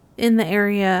 in the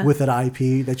area with an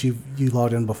IP that you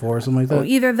logged in before or something like that.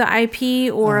 Either the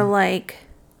IP or like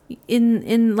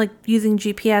in like using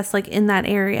GPS like in that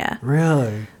area.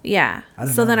 Really? Yeah.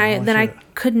 So then I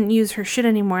couldn't use her shit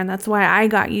anymore, and that's why I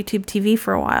got YouTube TV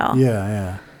for a while.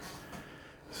 Yeah.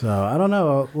 So I don't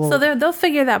know. Well, so they'll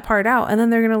figure that part out, and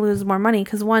then they're gonna lose more money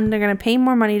because one, they're gonna pay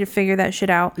more money to figure that shit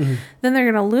out. Then they're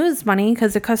gonna lose money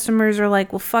because the customers are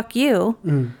like, well, fuck you.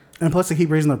 And plus, they keep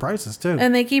raising their prices, too.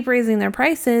 And they keep raising their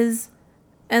prices,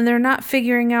 and they're not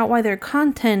figuring out why their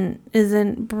content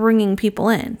isn't bringing people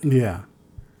in. Yeah.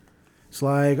 It's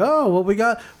like, oh, well, we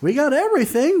got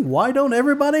everything. Why don't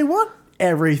everybody want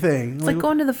everything? It's like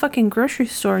going to the fucking grocery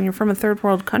store and you're from a third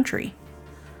world country.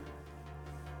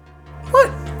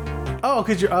 What? Oh,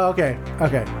 because you're... Oh, okay.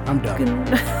 Okay. I'm done.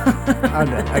 I'm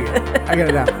done. I get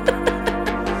it now.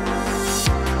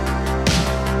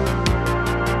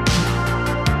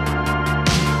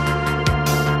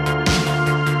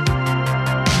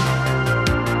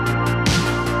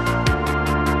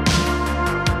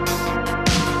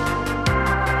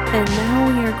 And now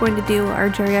we are going to do our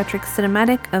geriatric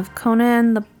cinematic of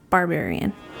Conan the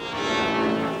Barbarian.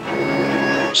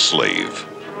 Slave.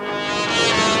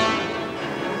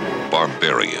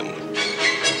 Barbarian.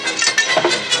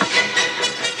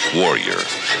 Warrior.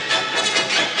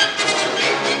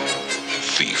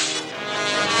 Thief.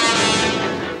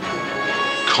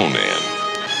 Conan.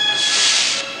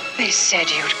 They said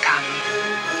you'd come.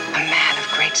 A man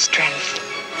of great strength.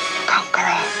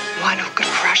 Conqueror. One who could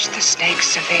crush the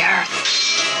snakes of the earth.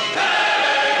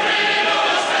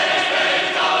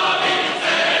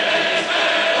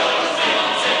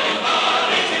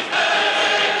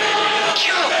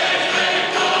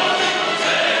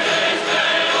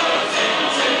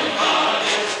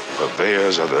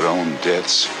 Purveyors of their own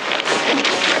deaths.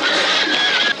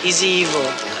 He's evil,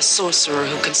 a sorcerer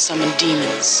who can summon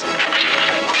demons.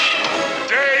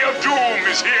 Day of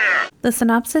doom is here! The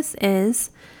synopsis is...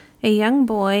 A young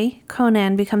boy,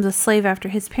 Conan, becomes a slave after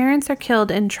his parents are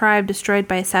killed and tribe destroyed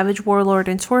by a savage warlord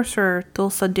and sorcerer,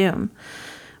 Thulsa Doom.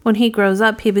 When he grows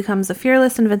up, he becomes a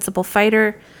fearless, invincible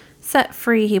fighter. Set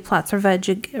free, he plots revenge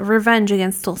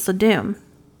against Thulsa Doom.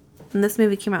 And this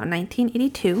movie came out in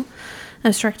 1982. And it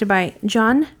was directed by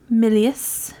John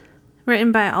Milius,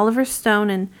 written by Oliver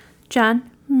Stone and John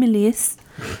Milius.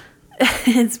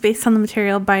 It's based on the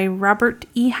material by Robert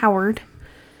E. Howard.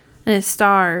 And it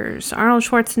stars Arnold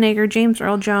Schwarzenegger, James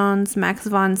Earl Jones, Max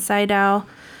von Sydow,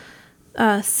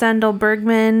 Sandal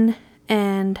Bergman,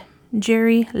 and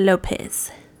Jerry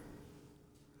Lopez.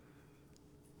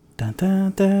 That's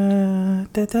the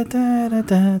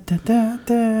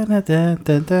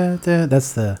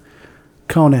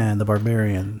Conan the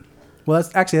Barbarian. Well,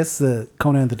 that's the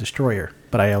Conan the Destroyer.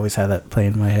 But I always have that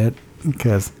playing in my head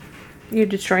because you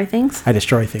destroy things. I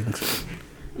destroy things.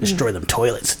 Destroy them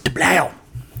toilets. DeBlow.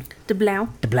 DeBlow.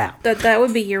 DeBlow. That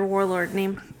would be your warlord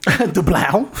name.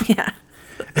 DeBlow. Yeah.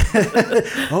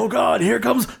 Oh God! Here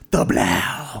comes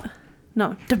DeBlow.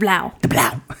 No, DeBlow.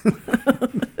 DeBlow.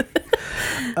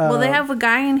 Well, they have a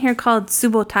guy in here called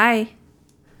Subotai.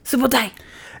 Subotai.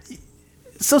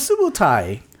 So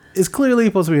Subotai is clearly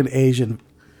supposed to be an Asian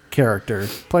character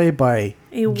played by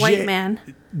a white man.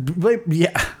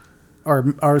 Yeah,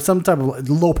 or some type of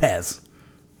Lopez.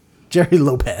 Jerry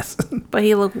Lopez. But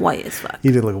he looked white as fuck.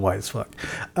 He did look white as fuck.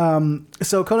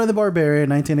 So Conan the Barbarian,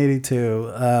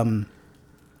 1982.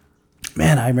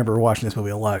 Man, I remember watching this movie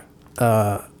a lot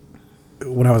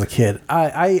when I was a kid.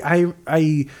 I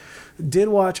did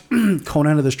watch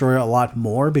Conan the Destroyer a lot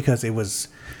more because it was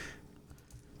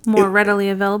more readily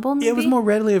available. Maybe? It was more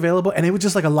readily available, and it was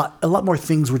just like a lot more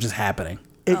things were just happening.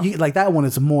 Like that one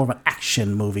is more of an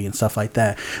action movie and stuff like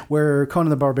that, where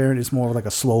Conan the Barbarian is more like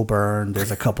a slow burn.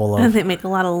 There's a couple of they make a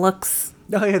lot of looks.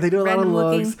 Oh yeah, they do a lot of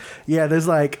looks. Looking. Yeah, there's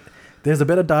a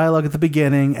bit of dialogue at the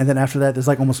beginning, and then after that there's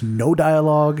like almost no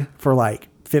dialogue for like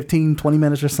 15-20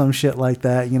 minutes or some shit like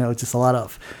that. It's just a lot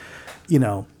of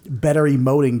better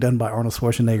emoting done by Arnold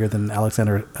Schwarzenegger than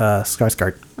Alexander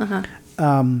Skarsgård.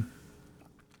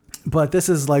 But this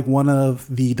is like one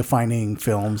of the defining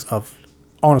films of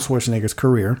Arnold Schwarzenegger's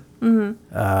career.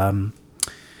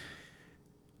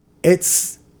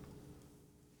 It's,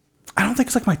 I don't think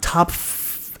it's like my top.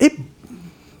 I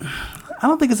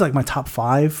don't think it's like my top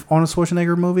 5 Arnold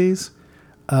Schwarzenegger movies,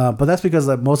 but that's because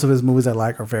like most of his movies I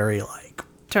like are very like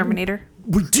Terminator,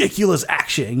 ridiculous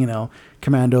action.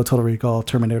 Commando, Total Recall,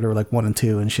 Terminator, like 1 and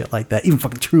 2 and shit like that. Even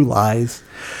fucking True Lies.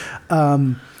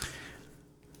 But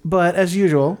as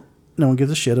usual, no one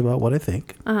gives a shit about what I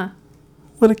think.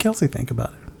 What did Kelsey think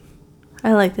about it?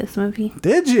 I like this movie.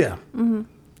 Did you?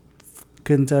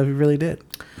 Couldn't tell if you really did.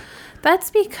 That's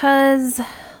because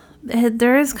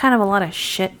there is kind of a lot of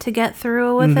shit to get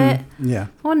through with it. Yeah.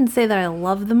 I wouldn't say that I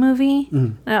love the movie.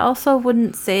 I also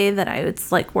wouldn't say that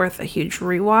it's like worth a huge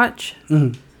rewatch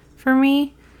for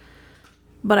me.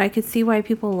 But I could see why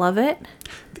people love it.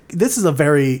 This is a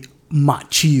very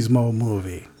machismo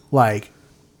movie. Like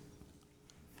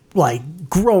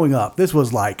growing up, this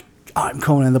was like, I'm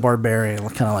Conan the Barbarian,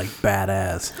 kind of like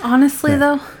badass. Honestly,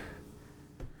 though,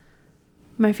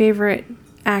 my favorite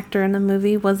actor in the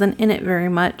movie wasn't in it very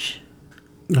much.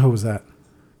 Who was that?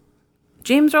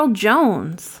 James Earl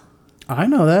Jones. I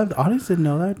know that. The audience didn't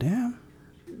know that. Damn.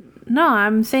 No,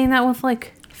 I'm saying that with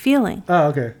like feeling. Oh,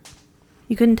 okay.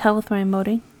 You couldn't tell with my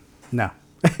emoting? No.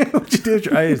 What you do with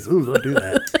your eyes? Ooh, don't do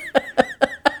that.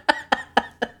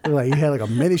 Like you had like a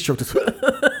mini stroke.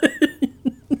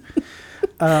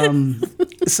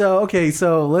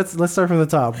 So let's start from the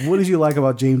top. What did you like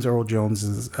about James Earl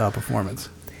Jones's performance?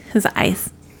 His eyes.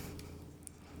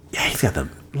 Yeah, he's got the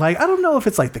I don't know if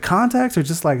it's like the contacts or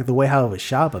just like the way how it was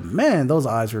shot, but man, those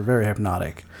eyes were very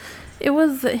hypnotic. It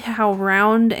was how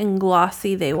round and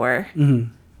glossy they were.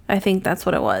 I think that's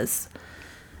what it was.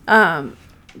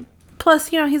 Plus,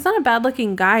 he's not a bad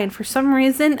looking guy, and for some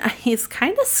reason, he's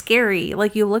kind of scary.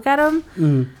 Like you look at him,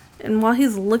 and while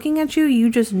he's looking at you, you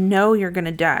just know you're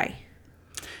gonna die.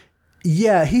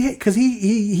 Yeah, because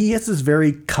he has this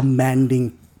very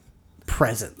commanding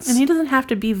presence, and he doesn't have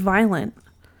to be violent.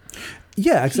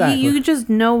 Yeah, exactly. You just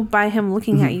know by him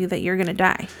looking at you that you're gonna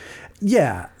die.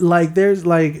 Yeah, like there's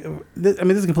this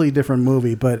is a completely different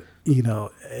movie, but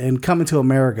in Coming to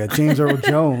America, James Earl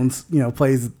Jones,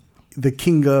 plays the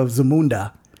king of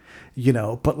Zamunda,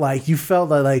 but like you felt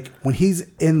that like when he's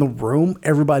in the room,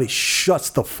 everybody shuts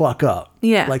the fuck up.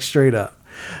 Yeah, like straight up.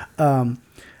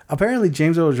 Apparently,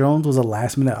 James Earl Jones was a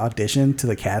last minute audition to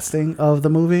the casting of the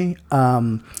movie.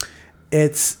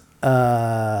 It's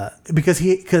because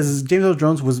James Earl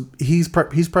Jones he's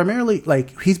primarily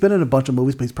he's been in a bunch of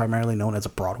movies, but he's primarily known as a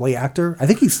Broadway actor. I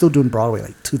think he's still doing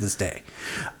Broadway to this day.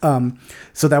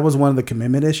 So that was one of the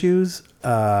commitment issues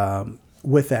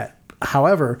with that.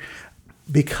 However,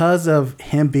 because of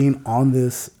him being on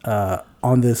this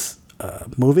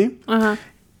movie, him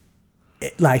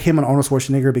and Arnold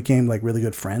Schwarzenegger became really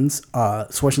good friends.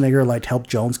 Schwarzenegger helped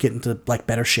Jones get into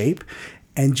better shape.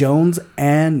 And Jones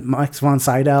and Max von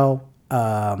Sydow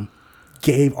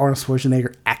gave Arnold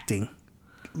Schwarzenegger acting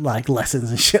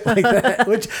lessons and shit like that.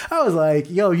 Which I was like,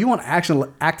 "Yo, you want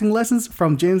acting lessons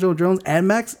from James Earl Jones and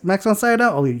Max von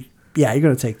Sydow? Oh, yeah, you're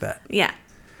gonna take that." Yeah.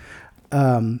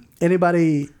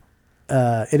 Anybody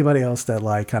else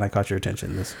that kind of caught your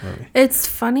attention in this movie? It's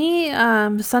funny.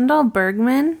 Sundal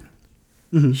Bergman.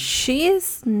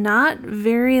 She's not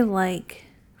very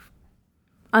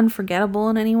unforgettable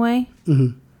in any way.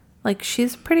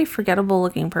 She's a pretty forgettable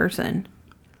looking person.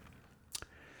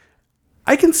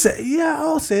 I can say, yeah,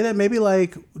 I'll say that maybe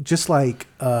just on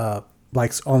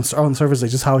the surface,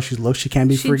 just how she looks, she can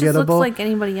be forgettable. She just looks like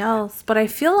anybody else, but I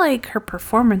feel like her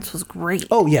performance was great.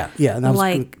 Oh yeah, and I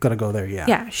was gonna go there.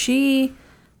 Yeah, she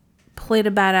played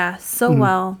a badass so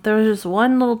well. There was just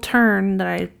one little turn that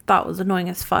I thought was annoying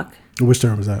as fuck. Which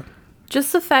turn was that?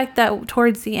 Just the fact that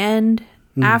towards the end,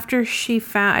 after she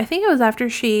found, I think it was after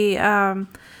she, her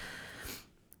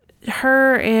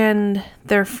and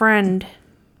their friend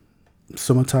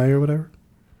Sumatai or whatever.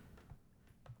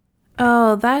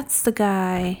 Oh, that's the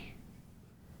guy.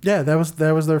 Yeah, that was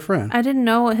their friend. I didn't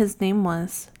know what his name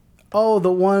was. Oh,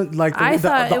 the one like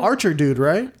the archer dude,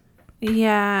 right?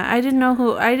 Yeah, I didn't know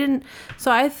who.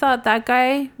 So I thought that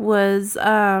guy was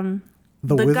the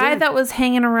guy that was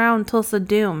hanging around Tulsa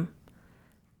Doom.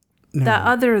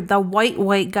 No. The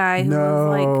white guy who was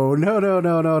like...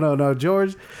 No.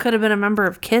 George... Could have been a member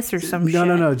of KISS or some shit.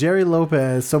 No. Jerry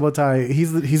Lopez, Sumatai,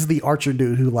 he's the archer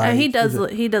dude who like... he does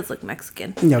look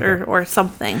Mexican. Okay. Or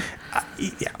something.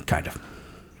 Yeah, kind of.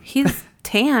 He's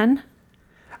tan.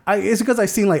 It's because I've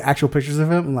seen like actual pictures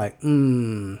of him. I'm like,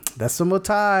 that's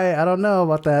Sumatai. I don't know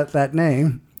about that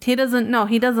name. He doesn't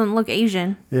look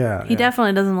Asian. Yeah. He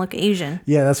definitely doesn't look Asian.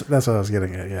 Yeah, that's what I was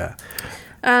getting at, yeah.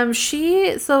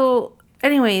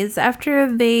 Anyways,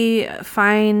 after they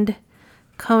find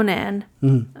Conan,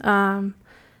 and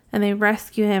they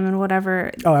rescue him and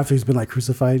whatever. Oh, after he's been like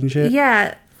crucified and shit?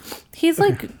 Yeah. He's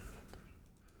like,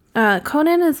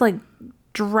 Conan is like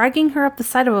dragging her up the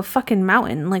side of a fucking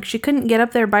mountain. Like, she couldn't get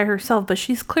up there by herself, but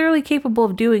she's clearly capable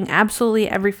of doing absolutely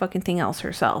every fucking thing else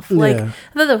herself. Like, I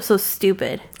thought that was so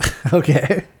stupid.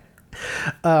 Okay.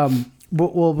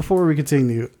 Well, before we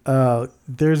continue,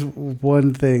 there's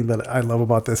one thing that I love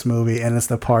about this movie, and it's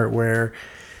the part where,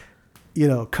 you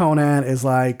know, Conan is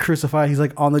like crucified. He's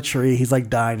like on the tree. He's like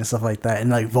dying and stuff like that. And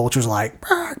like vultures like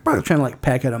trying to like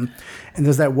peck at him. And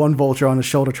there's that one vulture on his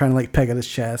shoulder trying to like peck at his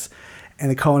chest. And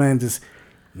the Conan just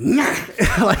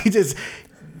like just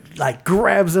like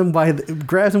grabs him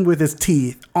with his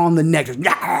teeth on the neck.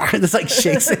 Just like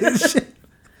shakes it and shit.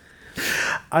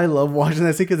 I love watching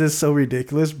that scene because it's so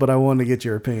ridiculous, but I wanted to get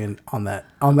your opinion on that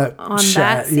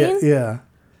That scene? Yeah.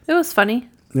 It was funny.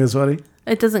 It was funny?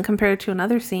 It doesn't compare to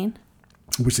another scene.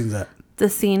 Which scene's that? The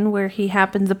scene where he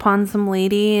happens upon some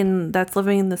lady and that's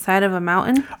living in the side of a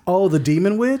mountain. Oh, the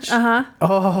demon witch? Uh-huh.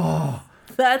 Oh.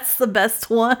 That's the best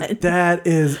one.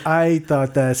 I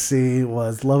thought that scene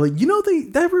was lovely. You know,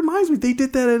 that reminds me, they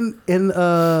did that in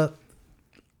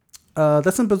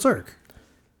that's in Berserk.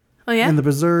 Oh, yeah? In the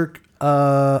Berserk,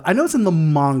 I know it's in the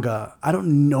manga. I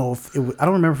don't know if I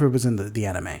don't remember if it was in the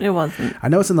anime. It wasn't. I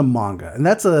know it's in the manga, and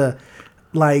that's because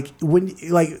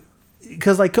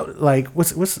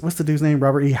what's the dude's name?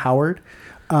 Robert E. Howard.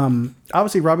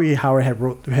 Obviously, Robert E. Howard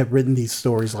had written these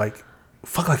stories like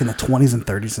in the 20s and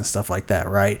 30s and stuff like that,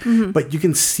 right? Mm-hmm. But you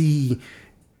can see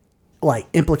like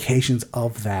implications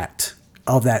of that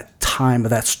time of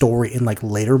that story in like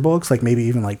later books, like maybe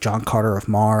even like John Carter of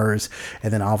Mars,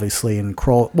 and then obviously in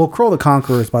Kroll the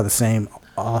Conqueror is by the same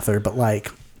author, but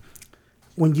like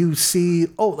when you see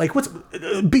what's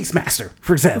Beastmaster,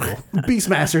 for example.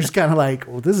 Beastmaster is kind of like,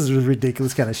 well, this is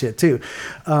ridiculous kind of shit too.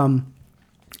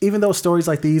 Even though stories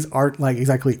like these aren't like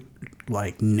exactly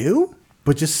like new,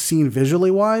 but just seen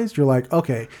visually wise, you're like,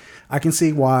 okay, I can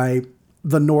see why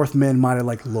the Northmen might have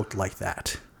like looked like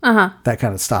that. Uh-huh. That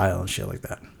kind of style and shit like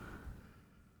that.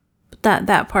 But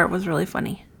that part was really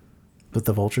funny. With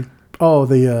the vulture? Oh,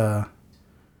 the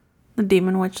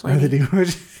demon witch lady. The demon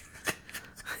witch.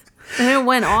 And it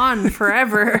went on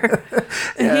forever.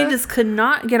 And he just could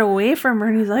not get away from her.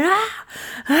 And he's like, ah.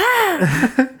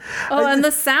 Oh, and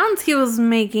the sounds he was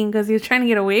making because he was trying to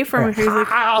get away from her. He's like,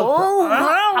 oh,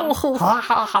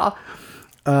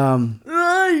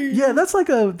 yeah, that's like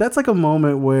a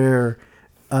moment where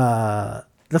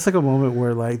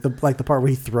like the part where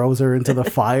he throws her into the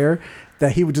fire,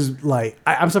 that he would just like,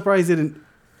 I'm surprised he didn't.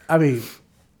 I mean,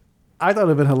 I thought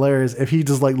it'd been hilarious if he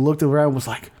just like looked around and was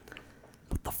like,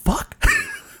 what the fuck?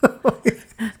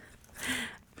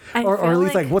 or at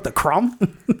least like, what the crumb?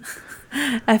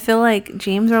 I feel like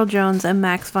James Earl Jones and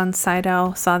Max von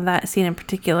Sydow saw that scene in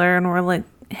particular and were like,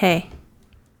 hey,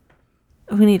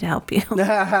 we need to help you.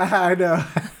 I know.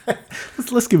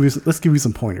 let's give you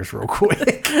some pointers real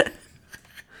quick.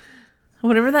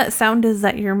 Whatever that sound is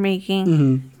that you're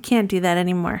making, can't do that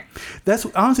anymore. That's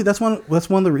one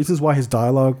of the reasons why his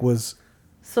dialogue was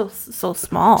so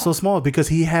small. So small,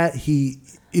 because you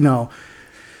know,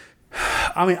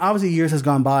 I mean, obviously years has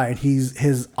gone by and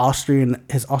his Austrian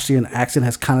accent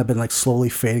has kind of been like slowly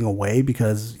fading away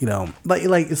because, you know, like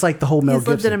it's like the whole Mel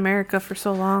Gibson. He's lived in America for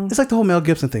so long. It's like the whole Mel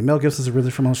Gibson thing. Mel Gibson's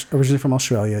originally from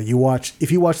Australia.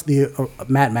 If you watch the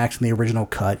Mad Max in the original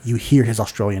cut, you hear his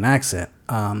Australian accent.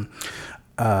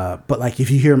 But like if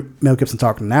you hear Mel Gibson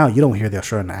talking now, you don't hear the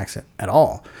Australian accent at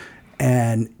all.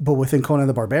 But within Conan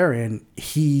the Barbarian,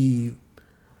 he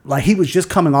was just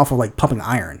coming off of like Pumping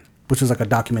Iron, which was like a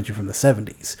documentary from the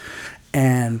 70s.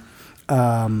 And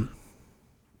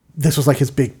this was like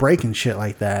his big break and shit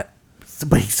like that.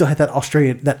 But he still had that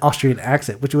Austrian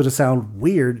accent, which would have sounded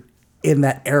weird in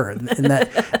that era, in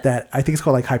that I think it's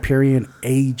called like Hyperion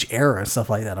Age era and stuff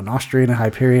like that. An Austrian and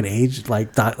Hyperion Age,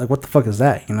 like what the fuck is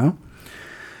that, you know?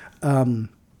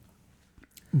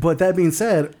 But that being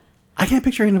said, I can't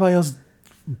picture anybody else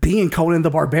being Conan the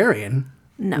Barbarian.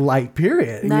 No. Like,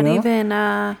 period. Not you know?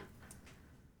 even,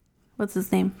 what's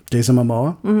his name? Jason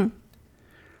Momoa? Mm-hmm.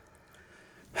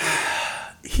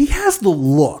 He has the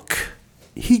look.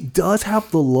 He does have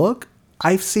the look.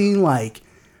 I've seen like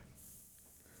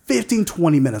 15,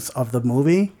 20 minutes of the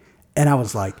movie, and I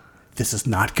was like, this is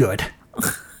not good.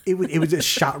 It was just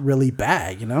shot really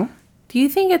bad, you know? Do you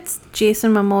think it's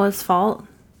Jason Momoa's fault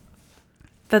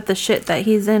that the shit that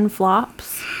he's in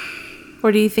flops?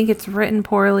 Or do you think it's written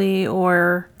poorly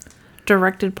or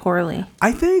directed poorly?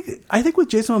 I think with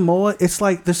Jason Momoa, it's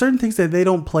like there's certain things that they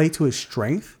don't play to his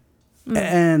strength.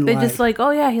 And they just like, oh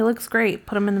yeah, he looks great.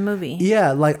 Put him in the movie.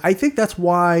 Yeah, like I think that's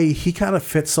why he kind of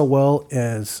fits so well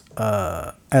as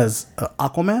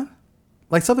Aquaman.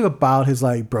 Like something about his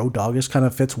like bro doggish kind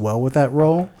of fits well with that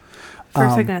role. For a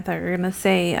second, I thought you were gonna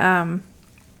say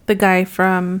the guy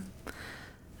from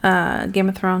Game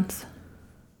of Thrones.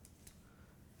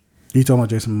 You talking about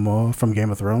Jason Momoa from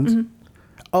Game of Thrones? Mm-hmm.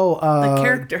 Oh, the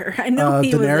character. I know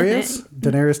he Daenerys? was in it.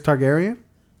 Daenerys Targaryen.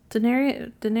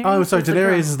 Daenerys. Oh, sorry.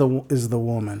 Daenerys is the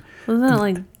woman. Wasn't it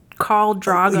like Khal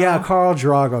Drogo? Yeah, Khal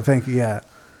Drogo. Thank you. Yeah,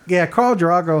 Khal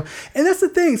Drogo. And that's the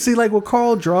thing. See, like with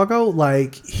Khal Drogo,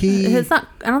 like it's not.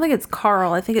 I don't think it's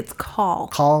Carl. I think it's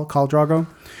Khal. Khal Drogo.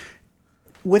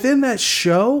 Within that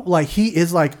show, like he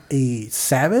is like a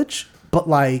savage, but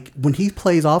like when he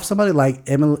plays off somebody, like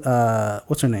Emily,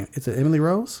 what's her name? Is it Emily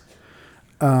Rose?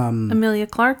 Emilia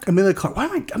Clarke. Emilia Clarke. Why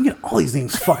am I'm getting all these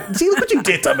names fucking? See, look what you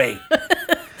did to me.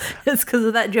 It's because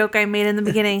of that joke I made in the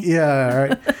beginning.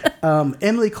 Yeah, right.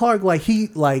 Emily Clarke,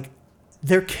 like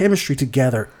their chemistry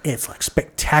together, it's like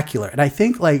spectacular. And I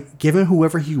think like given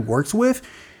whoever he works with,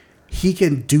 he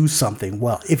can do something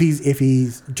well. If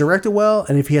he's directed well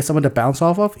and if he has someone to bounce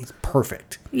off of, he's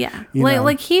perfect. Yeah.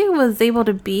 Like he was able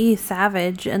to be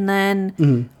savage and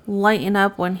then lighten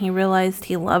up when he realized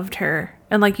he loved her.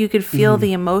 And like you could feel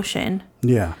the emotion.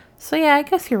 Yeah. So yeah, I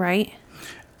guess you're right.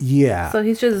 Yeah. So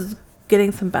he's just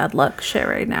getting some bad luck shit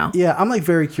right now. Yeah, I'm like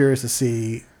very curious to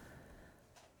see.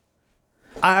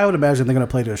 I would imagine they're gonna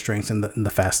play to his strengths in the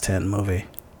Fast 10 movie.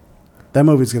 That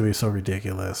movie's gonna be so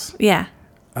ridiculous. Yeah.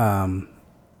 But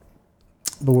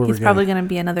he's probably gonna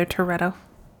be another Toretto.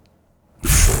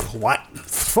 What?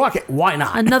 Fuck it. Why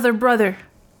not? Another brother.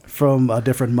 From a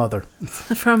different mother.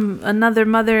 From another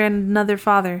mother and another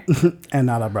father. And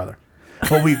not a brother.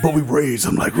 But we raise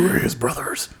him like we're his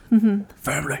brothers. Mm-hmm.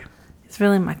 Family. It's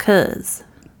really my cuz.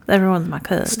 Everyone's my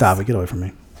cuz. Stop it. Get away from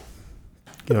me.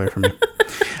 Get away from me.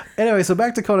 Anyway, so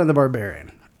back to Conan the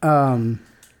Barbarian.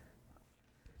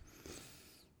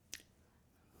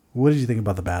 What did you think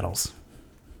about the battles?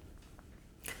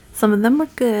 Some of them were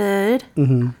good.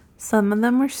 Mm-hmm. Some of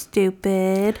them were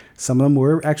stupid. Some of them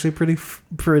were actually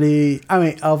pretty. I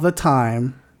mean, of the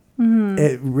time,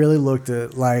 it really looked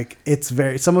like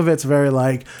some of it's very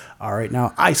like, all right,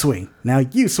 now I swing. Now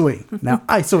you swing. Now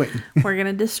I swing. We're going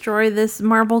to destroy this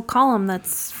marble column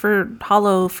that's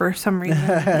hollow for some reason.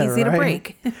 Easy to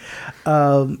break.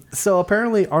 So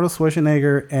apparently Arnold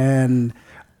Schwarzenegger and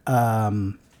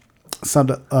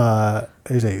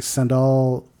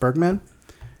Sandal Bergman,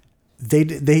 they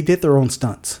did their own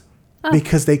stunts.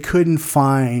 Because they couldn't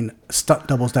find stunt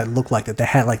doubles that looked like that. They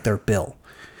had like their bill.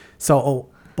 So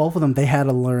both of them, they had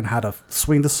to learn how to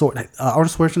swing the sword. Arnold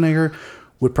Schwarzenegger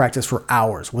would practice for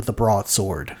hours with the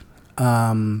broadsword.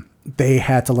 They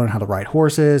had to learn how to ride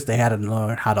horses. They had to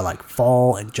learn how to like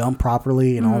fall and jump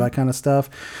properly and all that kind of stuff.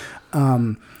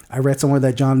 I read somewhere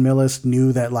that John Milius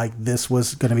knew that like this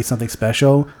was going to be something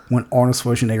special when Arnold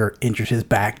Schwarzenegger injured his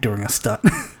back during a stunt.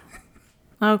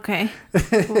 Okay.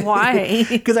 Why?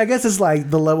 Because I guess it's like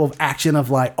the level of action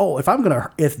of like, oh,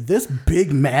 if this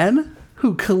big man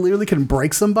who clearly can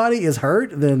break somebody is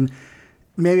hurt, then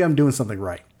maybe I'm doing something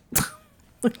right.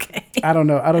 Okay. I don't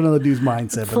know the dude's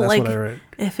mindset, but that's like, what I read.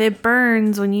 If it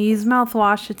burns when you use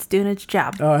mouthwash, it's doing its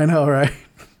job. Oh, I know, right?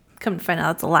 Come to find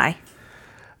out it's a lie.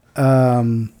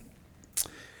 I'm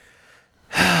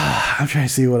trying to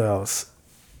see what else.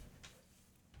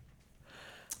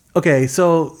 Okay,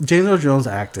 so James Earl Jones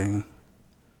acting.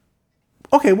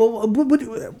 Okay, well, I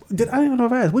don't know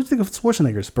if I asked. What did you think of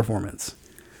Schwarzenegger's performance?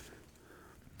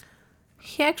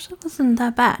 He actually wasn't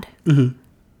that bad. Mm-hmm.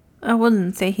 I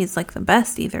wouldn't say he's like the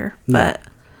best either, No.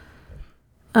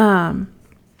 but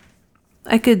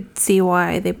I could see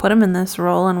why they put him in this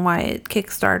role and why it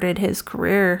kickstarted his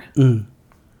career. Mm.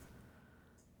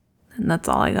 And that's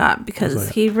all I got because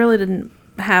he really didn't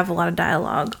have a lot of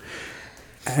dialogue.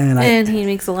 And he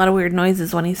makes a lot of weird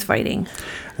noises when he's fighting.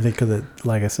 I think because,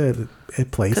 like I said,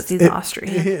 it plays... Because he's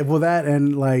Austrian. Well, that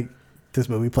and, like, this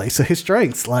movie plays to his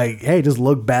strengths. Like, hey, just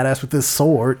look badass with this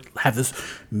sword, have this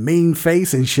mean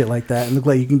face and shit like that, and look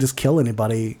like you can just kill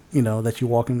anybody, you know, that you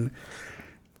walk in...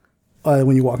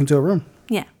 when you walk into a room.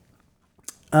 Yeah.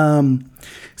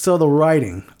 So the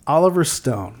writing, Oliver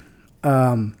Stone.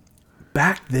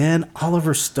 Back then,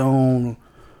 Oliver Stone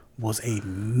was a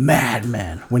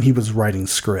madman when he was writing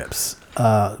scripts.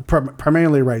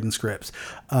 Primarily writing scripts.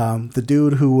 The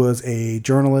dude who was a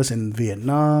journalist in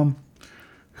Vietnam,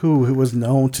 who was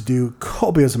known to do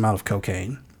copious amount of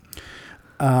cocaine.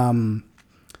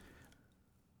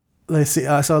 Let's see.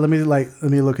 So let me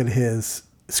look at his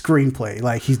screenplay.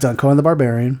 Like, he's done Conan the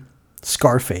Barbarian,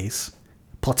 Scarface,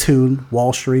 Platoon,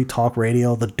 Wall Street, Talk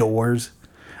Radio, The Doors,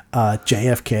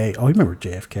 JFK. Oh, you remember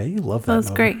JFK? You love that. That was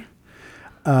movie. great.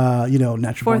 You know,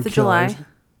 Natural 4th of July.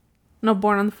 No,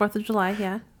 Born on the 4th of July,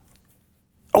 yeah.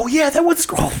 Oh, yeah, that was...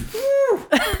 Oh,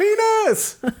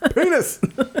 penis! Penis!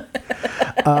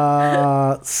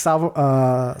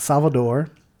 Salvador.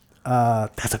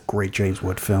 That's a great James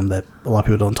Wood film that a lot of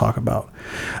people don't talk about.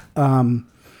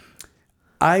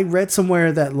 I read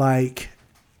somewhere that, like,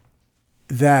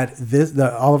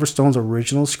 the Oliver Stone's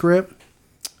original script,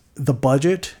 the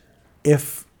budget,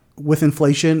 if with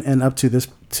inflation and up to this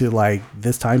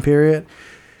time period,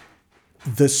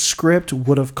 the script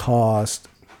would have cost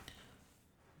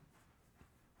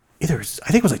I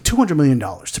think it was like $200 million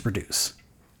to produce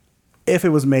if it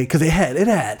was made, because it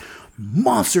had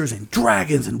monsters and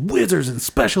dragons and wizards and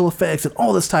special effects and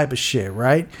all this type of shit,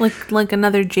 right? Like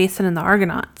another Jason and the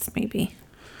Argonauts, maybe.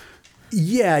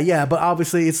 Yeah, but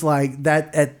obviously it's like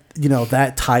that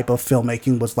that type of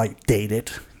filmmaking was like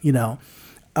dated, you know.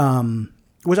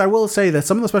 Which I will say that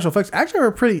some of the special effects actually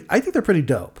are I think they're pretty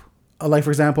dope. Like,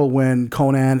 for example, when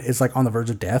Conan is like on the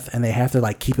verge of death and they have to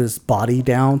like keep his body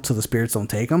down so the spirits don't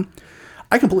take him.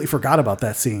 I completely forgot about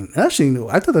that scene. And actually,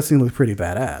 I thought that scene looked pretty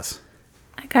badass.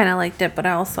 I kind of liked it, but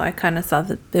I kind of saw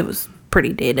that it was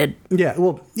pretty dated. Yeah,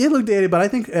 well, it looked dated, but I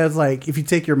think as like, if you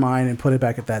take your mind and put it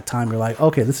back at that time, you're like,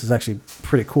 okay, this is actually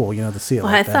pretty cool, you know, to see it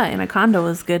well, like I thought Anaconda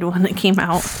was good when it came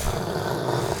out.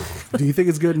 Do you think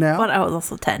it's good now? But I was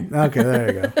also 10. Okay,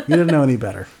 there you go. You didn't know any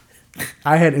better.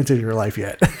 I hadn't entered your life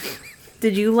yet.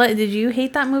 Did you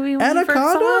hate that movie when Anaconda? you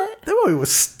first saw it? That movie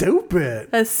was stupid.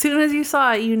 As soon as you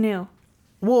saw it, you knew.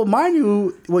 Well, mind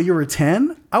you, you were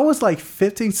 10? I was like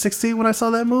 15, 16 when I saw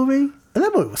that movie. And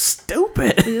that movie was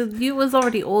stupid. You was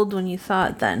already old when you saw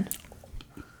it then.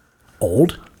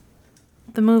 Old?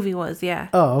 The movie was, yeah.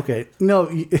 Oh, okay. No,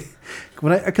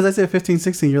 because I said 15,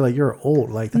 16, you're like, you're old.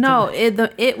 Like, no,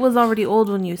 it was already old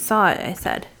when you saw it, I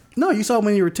said. No, you saw it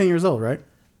when you were 10 years old, right?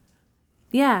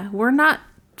 Yeah, we're not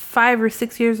 5 or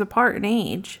 6 years apart in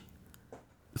age.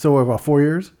 So what, about 4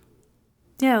 years?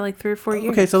 Yeah, like 3 or 4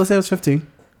 years. Okay, so let's say it was 15.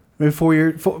 Maybe 4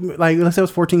 years. Let's say it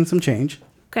was 14 some change.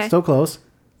 Okay. Still close.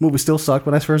 Movie still sucked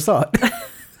when I first saw it.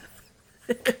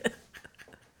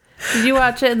 Did you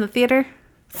watch it in the theater?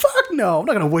 Fuck no. I'm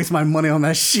not going to waste my money on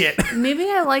that shit. Maybe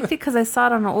I liked it because I saw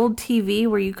it on an old TV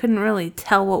where you couldn't really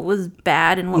tell what was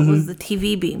bad and what was the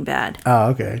TV being bad. Oh,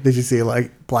 okay. Did you see it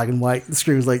like black and white? The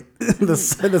screen was like the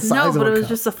size of No, but a it was cup.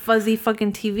 just a fuzzy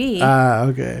fucking TV.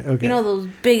 Okay. You know those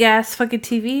big ass fucking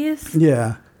TVs?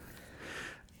 Yeah.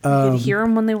 You could hear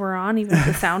them when they were on, even if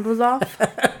the sound was off.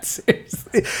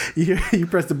 Seriously. You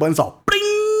press the button, it's all bling.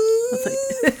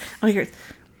 It's like, oh, here's.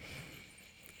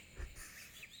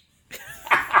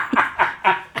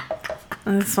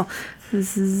 And it's all,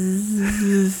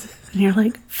 and you're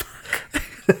like,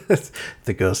 fuck.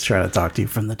 The ghost trying to talk to you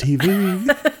from the TV.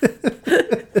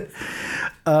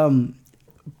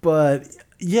 But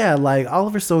yeah, like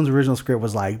Oliver Stone's original script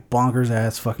was like bonkers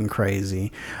ass fucking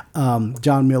crazy. John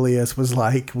Milius was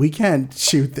like, we can't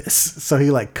shoot this. So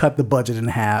he like cut the budget in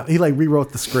half. He like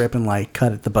rewrote the script and like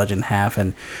cut the budget in half.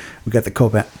 And we got the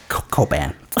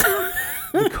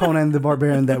the Conan the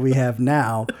Barbarian that we have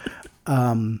now.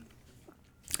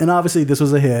 And obviously this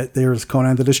was a hit. There's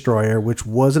Conan the Destroyer, which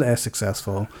wasn't as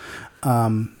successful.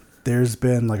 There's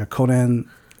been like a Conan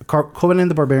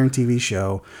the Barbarian TV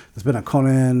show. There's been a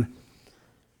Conan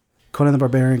the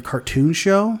Barbarian cartoon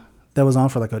show that was on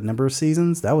for like a number of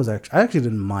seasons. That was I actually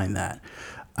didn't mind that.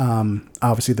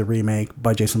 Obviously the remake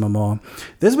by Jason Momoa.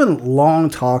 There's been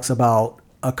long talks about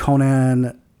a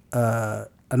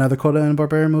another Conan the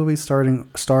Barbarian movie starring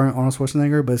Arnold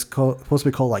Schwarzenegger, but it's supposed to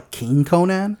be called like King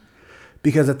Conan,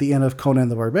 because at the end of Conan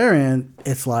the Barbarian,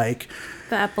 it's like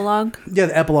the epilogue. Yeah,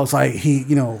 the epilogue's like he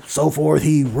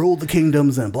ruled the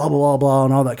kingdoms and blah blah blah blah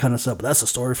and all that kind of stuff. But that's a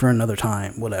story for another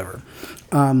time, whatever.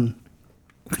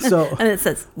 So And it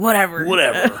says, whatever.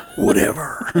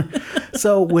 whatever.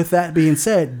 So with that being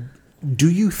said, do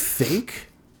you think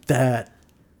that?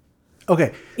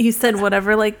 Okay, You said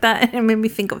whatever like that, and it made me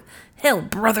think of, hell,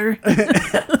 brother.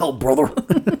 oh brother.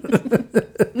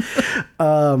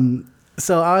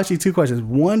 So I'll ask you two questions.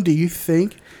 One, do you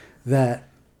think that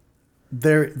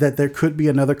there could be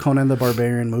another Conan the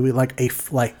Barbarian movie, like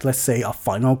let's say a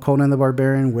final Conan the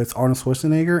Barbarian with Arnold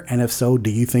Schwarzenegger? And if so, do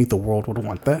you think the world would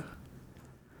want that?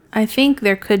 I think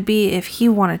there could be if he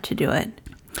wanted to do it.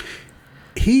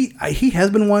 He has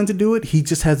been wanting to do it. He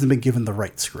just hasn't been given the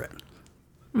right script.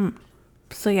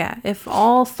 So yeah, if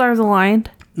all stars aligned,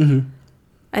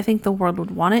 I think the world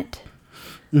would want it.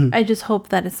 I just hope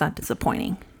that it's not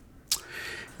disappointing.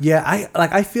 Yeah,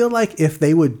 I feel like if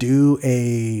they would do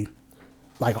a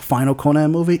final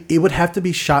Conan movie, it would have to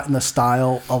be shot in the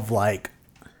style of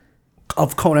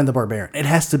Conan the Barbarian. It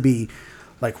has to be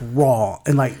like raw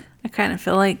and like. I kind of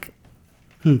feel like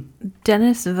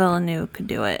Denis Villeneuve could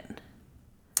do it.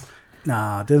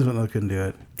 Nah, Denis Villeneuve couldn't do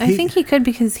it. I think he could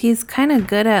because he's kind of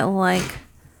good at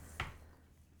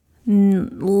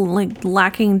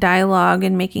lacking dialogue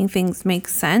and making things make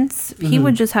sense. He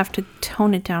would just have to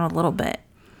tone it down a little bit.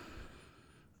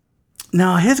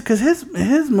 No,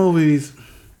 his movies,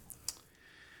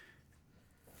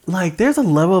 like, there's a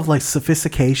level of like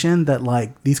sophistication that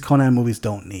like these Conan movies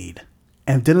don't need.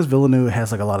 And Denis Villeneuve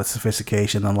has like a lot of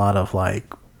sophistication and a lot of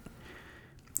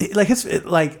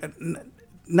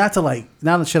not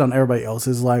to shit on everybody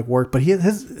else's like work, but I feel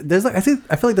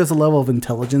like there's a level of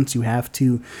intelligence you have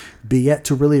to be at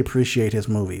to really appreciate his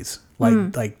movies. Dune,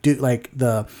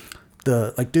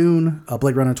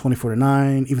 Blade Runner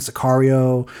 2049, even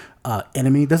Sicario,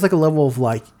 Enemy. There's like a level of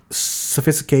like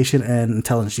sophistication and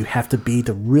intelligence you have to be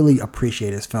to really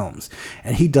appreciate his films,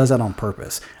 and he does that on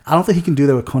purpose. I don't think he can do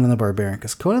that with Conan the Barbarian,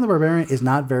 because Conan the Barbarian is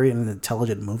not very an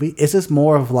intelligent movie. It's just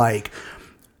more of like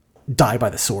die by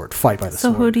the sword, fight by the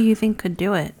sword. So who do you think could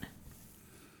do it?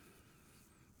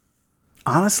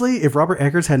 Honestly, if Robert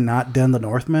Eggers had not done The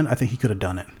Northman, I think he could have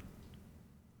done it.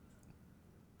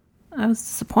 I was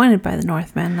disappointed by The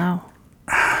Northman, though.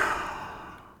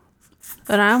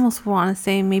 But I almost want to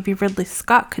say maybe Ridley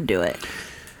Scott could do it.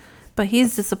 But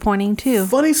he's disappointing, too.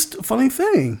 Funny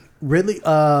thing.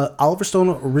 Oliver Stone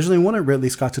originally wanted Ridley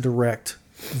Scott to direct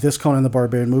this Conan the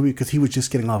Barbarian movie because he was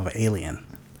just getting off of Alien.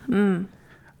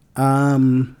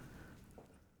 Damn,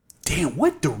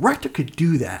 what director could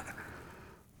do that?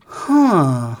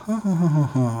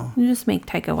 You just make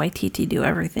Taika Waititi do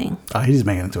everything. Oh, he's just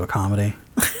making it into a comedy.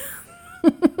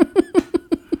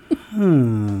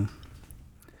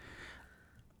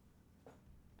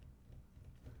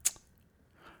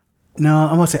 No,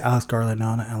 I'm gonna say Alex Garland.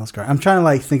 No, not Alex Garland. I'm trying to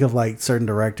like think of like certain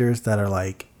directors that are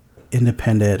like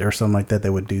independent or something like that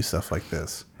would do stuff like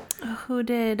this. Who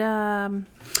did Oh,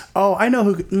 I know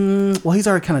who. Well, he's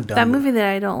already kind of done that movie that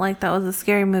I don't like. That was a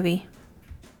scary movie.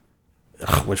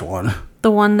 Ugh, which one?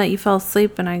 The one that you fell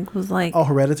asleep and I was like, Oh,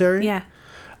 Hereditary? Yeah.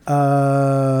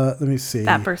 Let me see.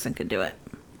 That person could do it.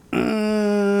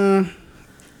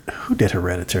 Who did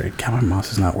Hereditary? God, my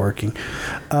mouse is not working.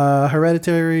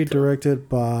 Hereditary, directed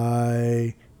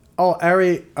by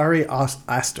Ari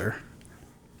Aster.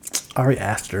 Ari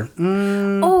Aster.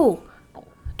 Oh,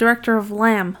 director of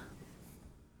Lamb.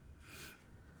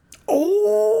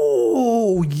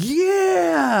 Oh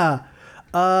yeah.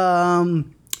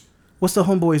 What's the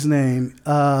homeboy's name?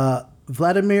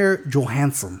 Vladimir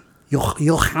Johansson.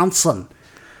 Johansson.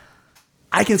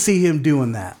 I can see him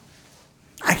doing that.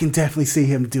 I can definitely see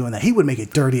him doing that. He would make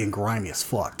it dirty and grimy as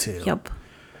fuck too. Yep.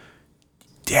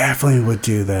 Definitely would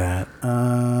do that.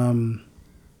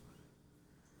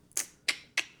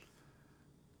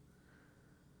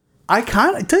 I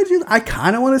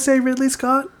kind of want to say Ridley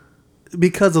Scott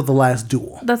because of The Last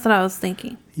Duel. That's what I was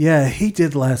thinking. Yeah, he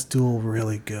did Last Duel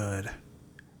really good.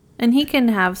 And he can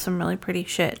have some really pretty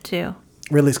shit too.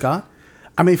 Ridley Scott?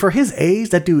 I mean, for his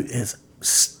age, that dude is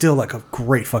still like a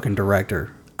great fucking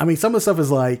director. I mean, some of the stuff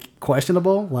is like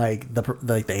questionable, like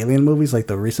the Alien movies, like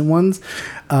the recent ones.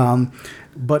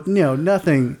 But you know,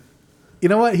 nothing. You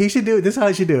know what he should do? This is how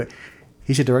he should do it.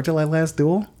 He should direct it like Last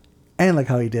Duel, and like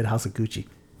how he did House of Gucci.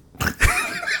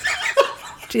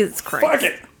 Jesus Christ! Fuck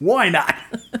it. Why not?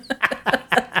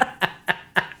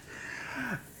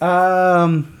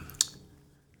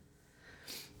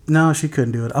 No, she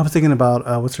couldn't do it. I was thinking about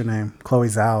what's her name, Chloe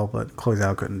Zhao, but Chloe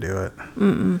Zhao couldn't do it.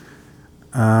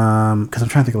 Because I'm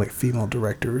trying to think of like female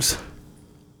directors.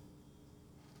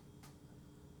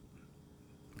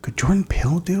 Could Jordan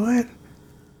Peele do it?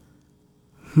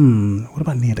 What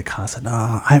about Nia DaCosta?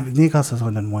 No, Nia DaCosta's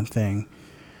only done one thing.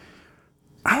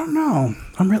 I don't know.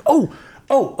 I'm real. Oh,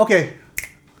 okay.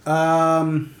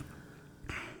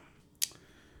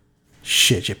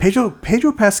 Shit.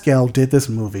 Pedro Pascal did this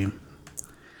movie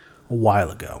a while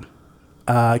ago.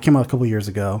 It came out a couple years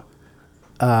ago.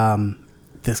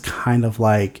 This kind of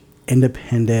like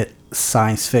independent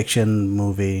science fiction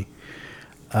movie.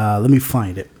 Let me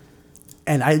find it.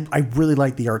 And I really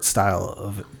like the art style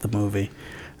of the movie.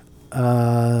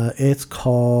 It's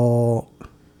called...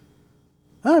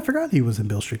 Oh, I forgot he was in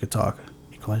Bill Street Could Talk.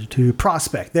 Equalizer 2.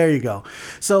 Prospect. There you go.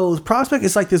 So Prospect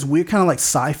is like this weird kind of like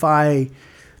sci-fi...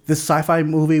 This sci-fi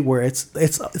movie where it's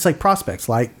like prospects,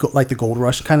 like the Gold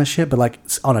Rush kind of shit, but like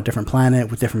on a different planet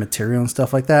with different material and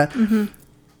stuff like that. Mm-hmm.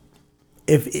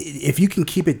 If you can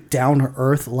keep it down to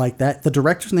earth like that, the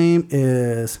director's name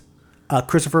is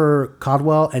Christopher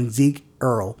Caldwell, and Zeke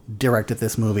Earl directed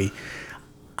this movie.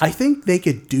 I think they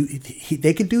could do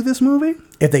this movie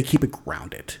if they keep it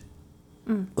grounded.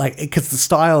 Like, because the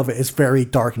style of it is very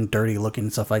dark and dirty looking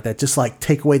and stuff like that. Just like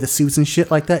take away the suits and shit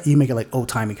like that, you make it like old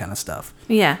timey kind of stuff.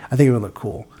 Yeah, I think it would look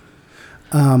cool.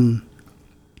 I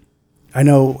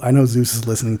know Zeus is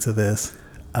listening to this.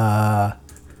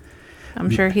 I'm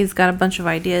sure he's got a bunch of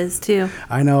ideas too.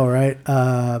 I know, right?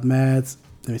 Mads.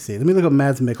 Let me see. Let me look up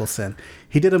Mads Mikkelsen.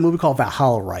 He did a movie called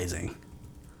Valhalla Rising.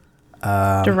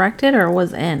 Directed or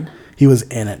was in? He was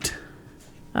in it.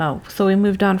 Oh, so we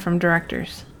moved on from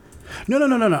directors. No.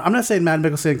 I'm not saying Mads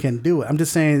Mikkelsen can do it. I'm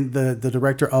just saying the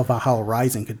director of Valhalla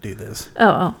Rising could do this.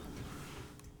 Oh.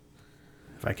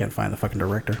 If I can't find the fucking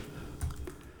director.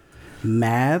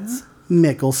 Mads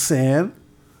Mikkelsen.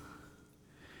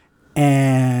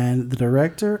 And the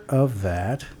director of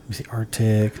that, let me see,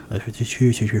 Arctic.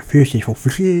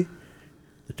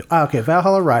 Okay,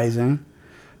 Valhalla Rising.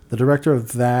 The director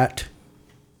of that,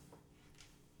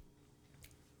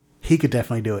 he could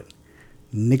definitely do it.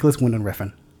 Nicholas Winding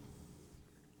Refn.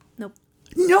 Nope.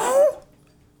 No?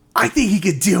 I think he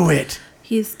could do it.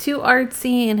 He's too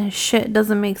artsy and his shit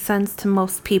doesn't make sense to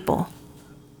most people.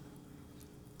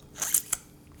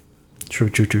 True.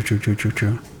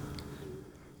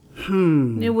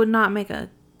 It would not make a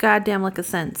goddamn lick of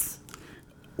sense.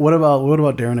 What about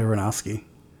Darren Aronofsky?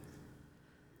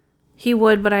 He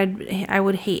would, but I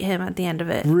would hate him at the end of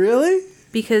it. Really?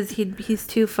 Because he's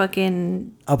too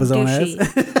fucking up his own douchey.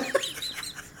 ass.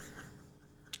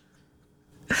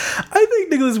 I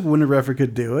think Nicholas Winding Refn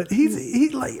could do it.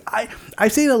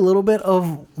 I've seen a little bit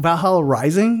of Valhalla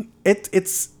Rising.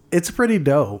 It's pretty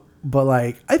dope, but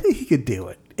like I think he could do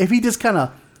it if he just kind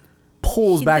of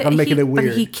pulls back on making it weird.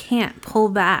 But he can't pull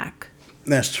back.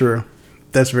 That's true.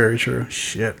 That's very true.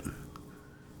 Shit.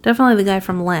 Definitely the guy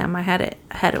from Lamb. I had it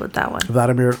with that one.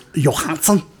 Vladimir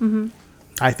Johansson. Mm-hmm.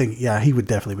 I think he would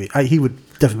definitely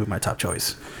be my top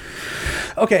choice.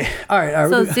 Okay. All right.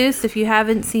 So Zeus, if you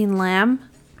haven't seen Lamb,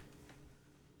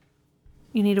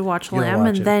 you need to watch Lamb,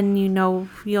 and then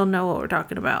you'll know what we're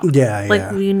talking about.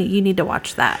 Yeah. You need to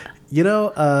watch that. You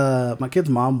know, my kid's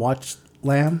mom watched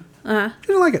Lamb. She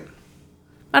didn't like it.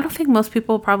 I don't think most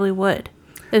people probably would.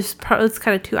 It's kind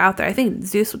of too out there. I think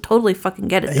Zeus would totally fucking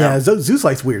get it, though. Yeah, Zeus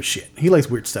likes weird shit. He likes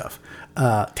weird stuff.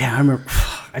 Damn,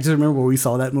 I just remember when we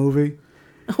saw that movie.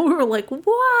 We were like,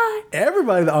 what?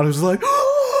 Everybody in the audience was like,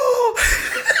 oh,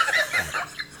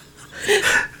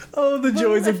 the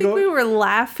joys of going. We were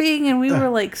laughing and we were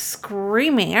like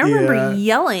screaming. I remember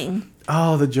yelling.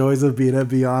 Oh, the joys of being at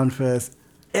Beyond Fest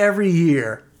every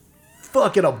year.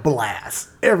 Fucking a blast.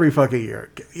 Every fucking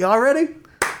year. Y'all ready?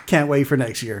 Can't wait for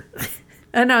next year.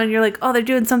 I know, and you're like, oh, they're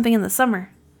doing something in the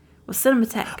summer with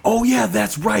Cinematheque. Oh, yeah,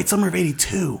 that's right. Summer of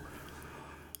 82.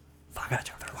 Fuck, I gotta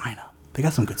check their lineup. They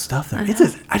got some good stuff there. I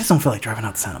just don't feel like driving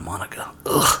out to Santa Monica.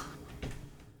 Ugh.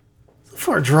 It's a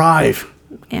far drive.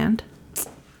 And?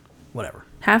 Whatever.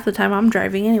 Half the time I'm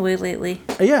driving anyway lately.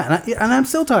 Yeah, and I'm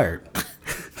still tired.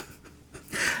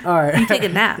 All right. You take a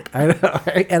nap. I know,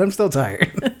 right? And I'm still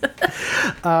tired.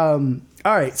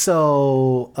 All right,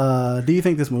 so do you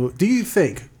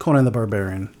think Conan the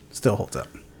Barbarian still holds up?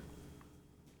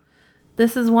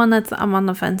 This is one I'm on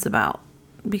the fence about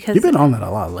because you've been on that a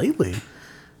lot lately.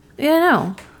 Yeah, I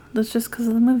know. That's just because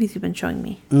of the movies you've been showing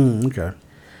me. Okay.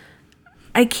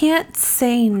 I can't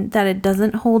say that it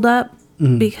doesn't hold up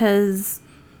because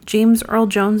James Earl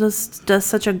Jones does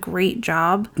such a great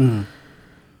job,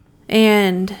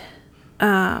 and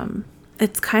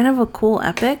it's kind of a cool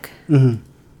epic.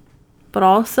 But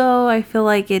also, I feel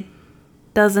like it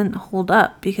doesn't hold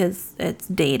up because it's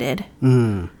dated.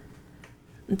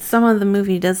 Some of the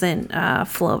movie doesn't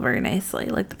flow very nicely.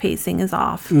 Like, the pacing is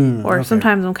off.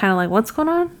 Sometimes I'm kind of like, what's going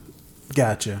on?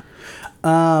 Gotcha.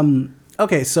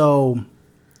 Okay, so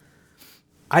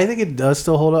I think it does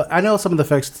still hold up. I know some of the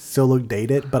effects still look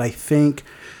dated, but I think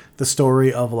the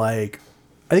story of, like,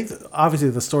 I think obviously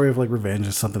the story of like revenge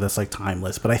is something that's like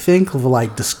timeless, but I think of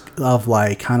like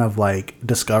kind of like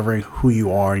discovering who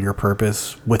you are and your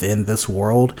purpose within this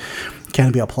world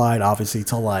can be applied obviously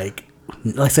to like,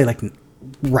 let's say like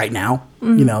right now,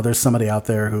 you know, there's somebody out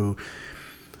there who,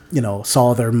 you know,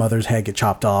 saw their mother's head get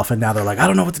chopped off and now they're like, I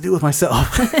don't know what to do with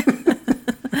myself.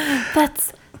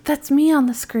 That's me on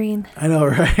the screen. I know,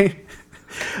 right?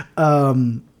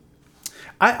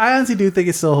 I honestly do think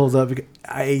it still holds up.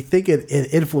 I think it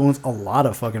influenced a lot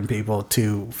of fucking people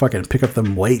to fucking pick up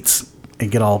them weights and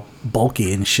get all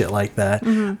bulky and shit like that.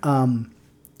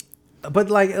 But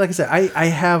like I said, I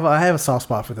have a soft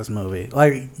spot for this movie.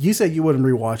 Like you said, you wouldn't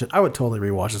rewatch it. I would totally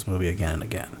rewatch this movie again and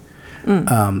again.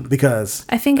 Because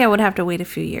I think I would have to wait a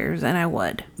few years, and I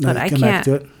would, but I come back can't.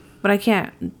 to it. But I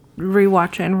can't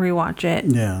rewatch it and rewatch it.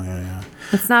 Yeah.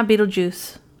 It's not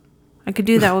Beetlejuice. I could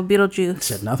do that with Beetlejuice.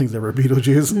 Said nothing's ever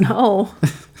Beetlejuice. No.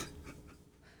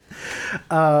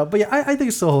 But yeah, I think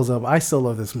it still holds up. I still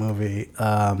love this movie.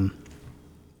 Like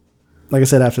I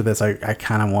said, after this, I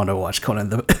kind of want to watch Conan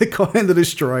the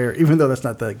Destroyer, even though that's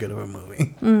not that good of a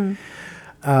movie.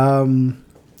 All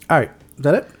right, is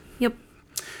that it? Yep.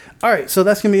 All right, so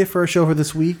that's gonna be it for our show for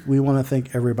this week. We want to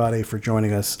thank everybody for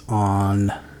joining us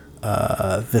on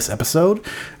this episode.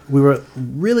 We would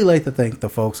really like to thank the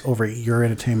folks over at Your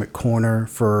Entertainment Corner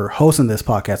for hosting this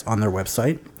podcast on their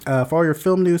website. For all your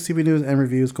film news, TV news, and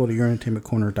reviews, go to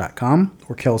yourentertainmentcorner.com,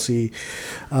 where Kelsey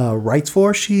writes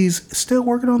for. She's still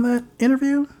working on that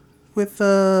interview with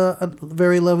a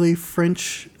very lovely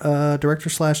French director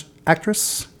slash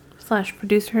actress Slash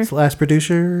producer slash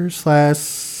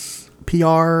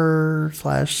PR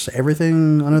slash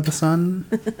everything under the sun.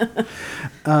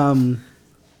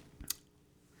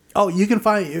 Oh, you can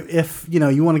find, if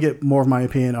you want to get more of my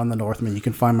opinion on The Northman, you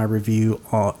can find my review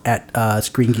at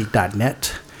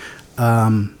screengeek.net.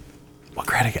 Well,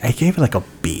 great, I gave it like a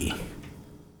B.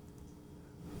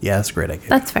 Yeah, that's great.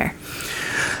 That's fair.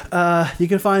 You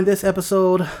can find this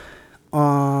episode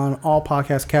on all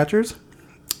podcast catchers.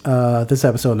 This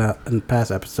episode and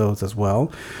past episodes as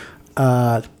well.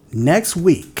 Next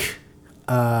week,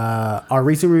 our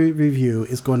recent review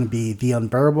is going to be The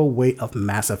Unbearable Weight of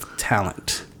Massive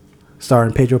Talent,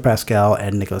 starring Pedro Pascal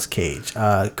and Nicolas Cage.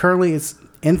 Currently, it's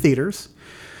in theaters.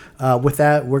 With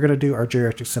that, we're going to do our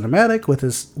geriatric cinematic, which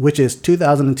is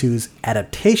 2002's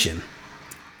adaptation.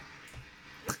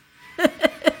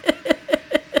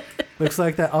 Looks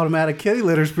like that automatic kitty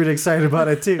litter is pretty excited about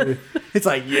it, too. It's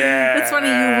like, yeah. It's funny,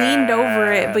 you leaned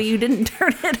over it, but you didn't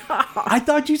turn it off. I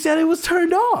thought you said it was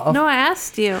turned off. No, I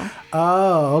asked you.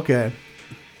 Oh, okay.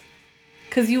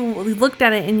 Because you looked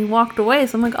at it and you walked away,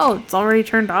 so I'm like, oh, it's already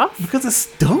turned off? Because it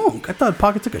stunk. I thought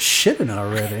Pocket took a shit in it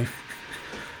already.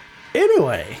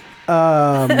 Anyway.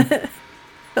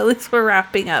 At least we're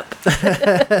wrapping up.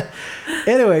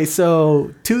 Anyway,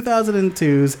 so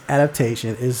 2002's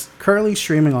adaptation is currently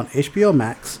streaming on HBO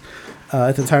Max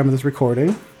at the time of this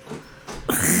recording.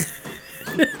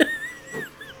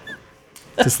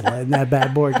 Just letting that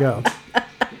bad boy go.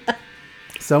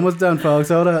 It's almost done, folks.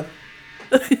 Hold up.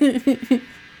 Do they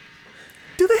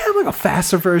have like a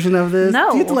faster version of this? No.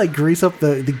 Do you have to like grease up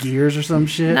the gears or some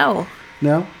shit? No.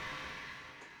 No?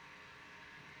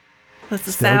 That's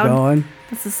the Still sound. going?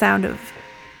 That's the sound of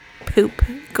poop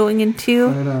going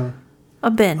into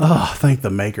a bin. Oh, thank the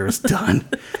maker. It's done.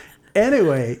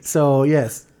 Anyway, so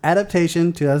yes,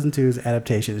 adaptation, 2002's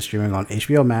adaptation is streaming on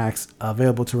HBO Max,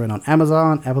 available to rent on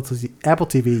Amazon, Apple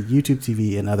TV, YouTube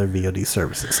TV, and other VOD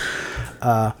services.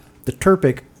 The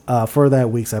topic for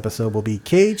that week's episode will be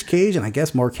Cage, and I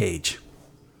guess more Cage.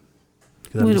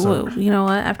 You know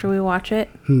what? After we watch it,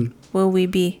 will we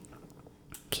be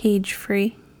cage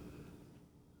free?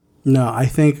 No, I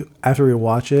think after we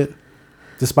watch it,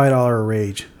 despite all our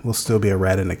rage, we'll still be a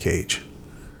rat in a cage.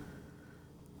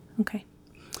 Okay.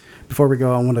 Before we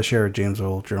go, I want to share a James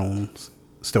Earl Jones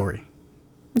story.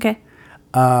 Okay.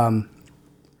 About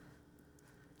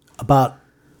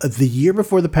the year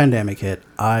before the pandemic hit,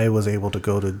 I was able to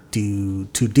go to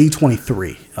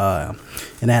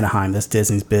D23 in Anaheim. That's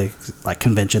Disney's big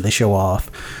convention. They show off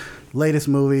latest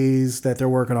movies that they're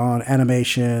working on,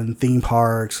 animation, theme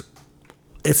parks.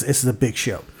 It's a big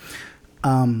show.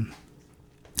 And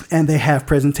they have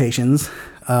presentations.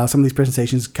 Some of these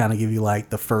presentations kind of give you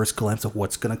the first glimpse of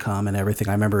what's going to come and everything.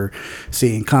 I remember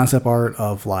seeing concept art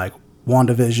of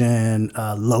WandaVision,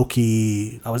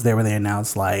 Loki. I was there when they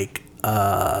announced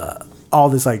all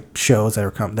this shows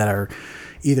that are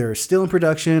either still in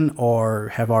production or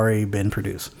have already been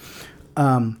produced.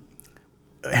 And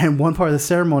one part of the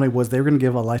ceremony was they were going to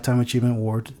give a Lifetime Achievement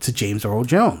Award to James Earl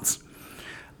Jones.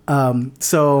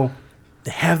 So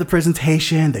they have the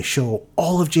presentation. They show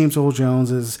all of James Earl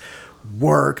Jones's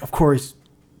work. Of course,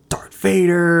 Darth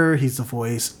Vader. He's the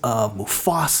voice of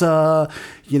Mufasa.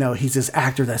 You know, he's this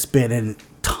actor that's been in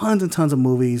tons and tons of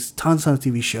movies, tons of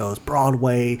TV shows,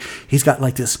 Broadway. He's got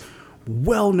like this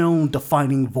well-known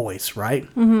defining voice, right?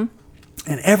 Mm-hmm.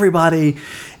 And everybody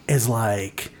is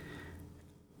like,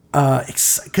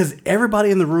 because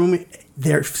everybody in the room,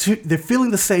 they're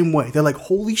feeling the same way. They're like,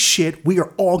 holy shit, we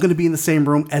are all going to be in the same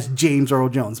room as James Earl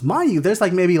Jones. Mind you, there's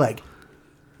like maybe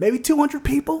 200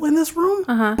 people in this room,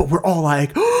 but we're all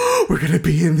like, oh, we're gonna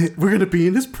be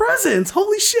in his presence.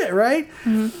 Holy shit, right?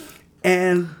 Mm-hmm.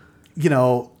 And you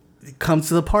know, it comes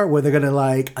to the part where they're gonna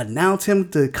like announce him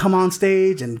to come on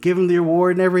stage and give him the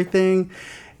award and everything.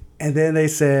 And then they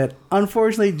said,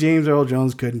 unfortunately, James Earl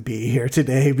Jones couldn't be here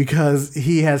today because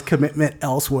he has commitment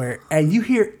elsewhere. And you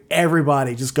hear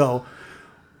everybody just go,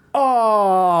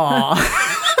 oh.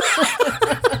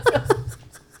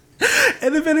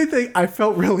 And if anything, I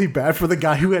felt really bad for the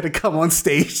guy who had to come on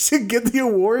stage to get the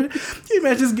award. Can you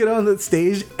imagine just get on the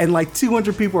stage and like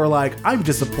 200 people are like, I'm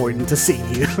disappointed to see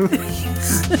you.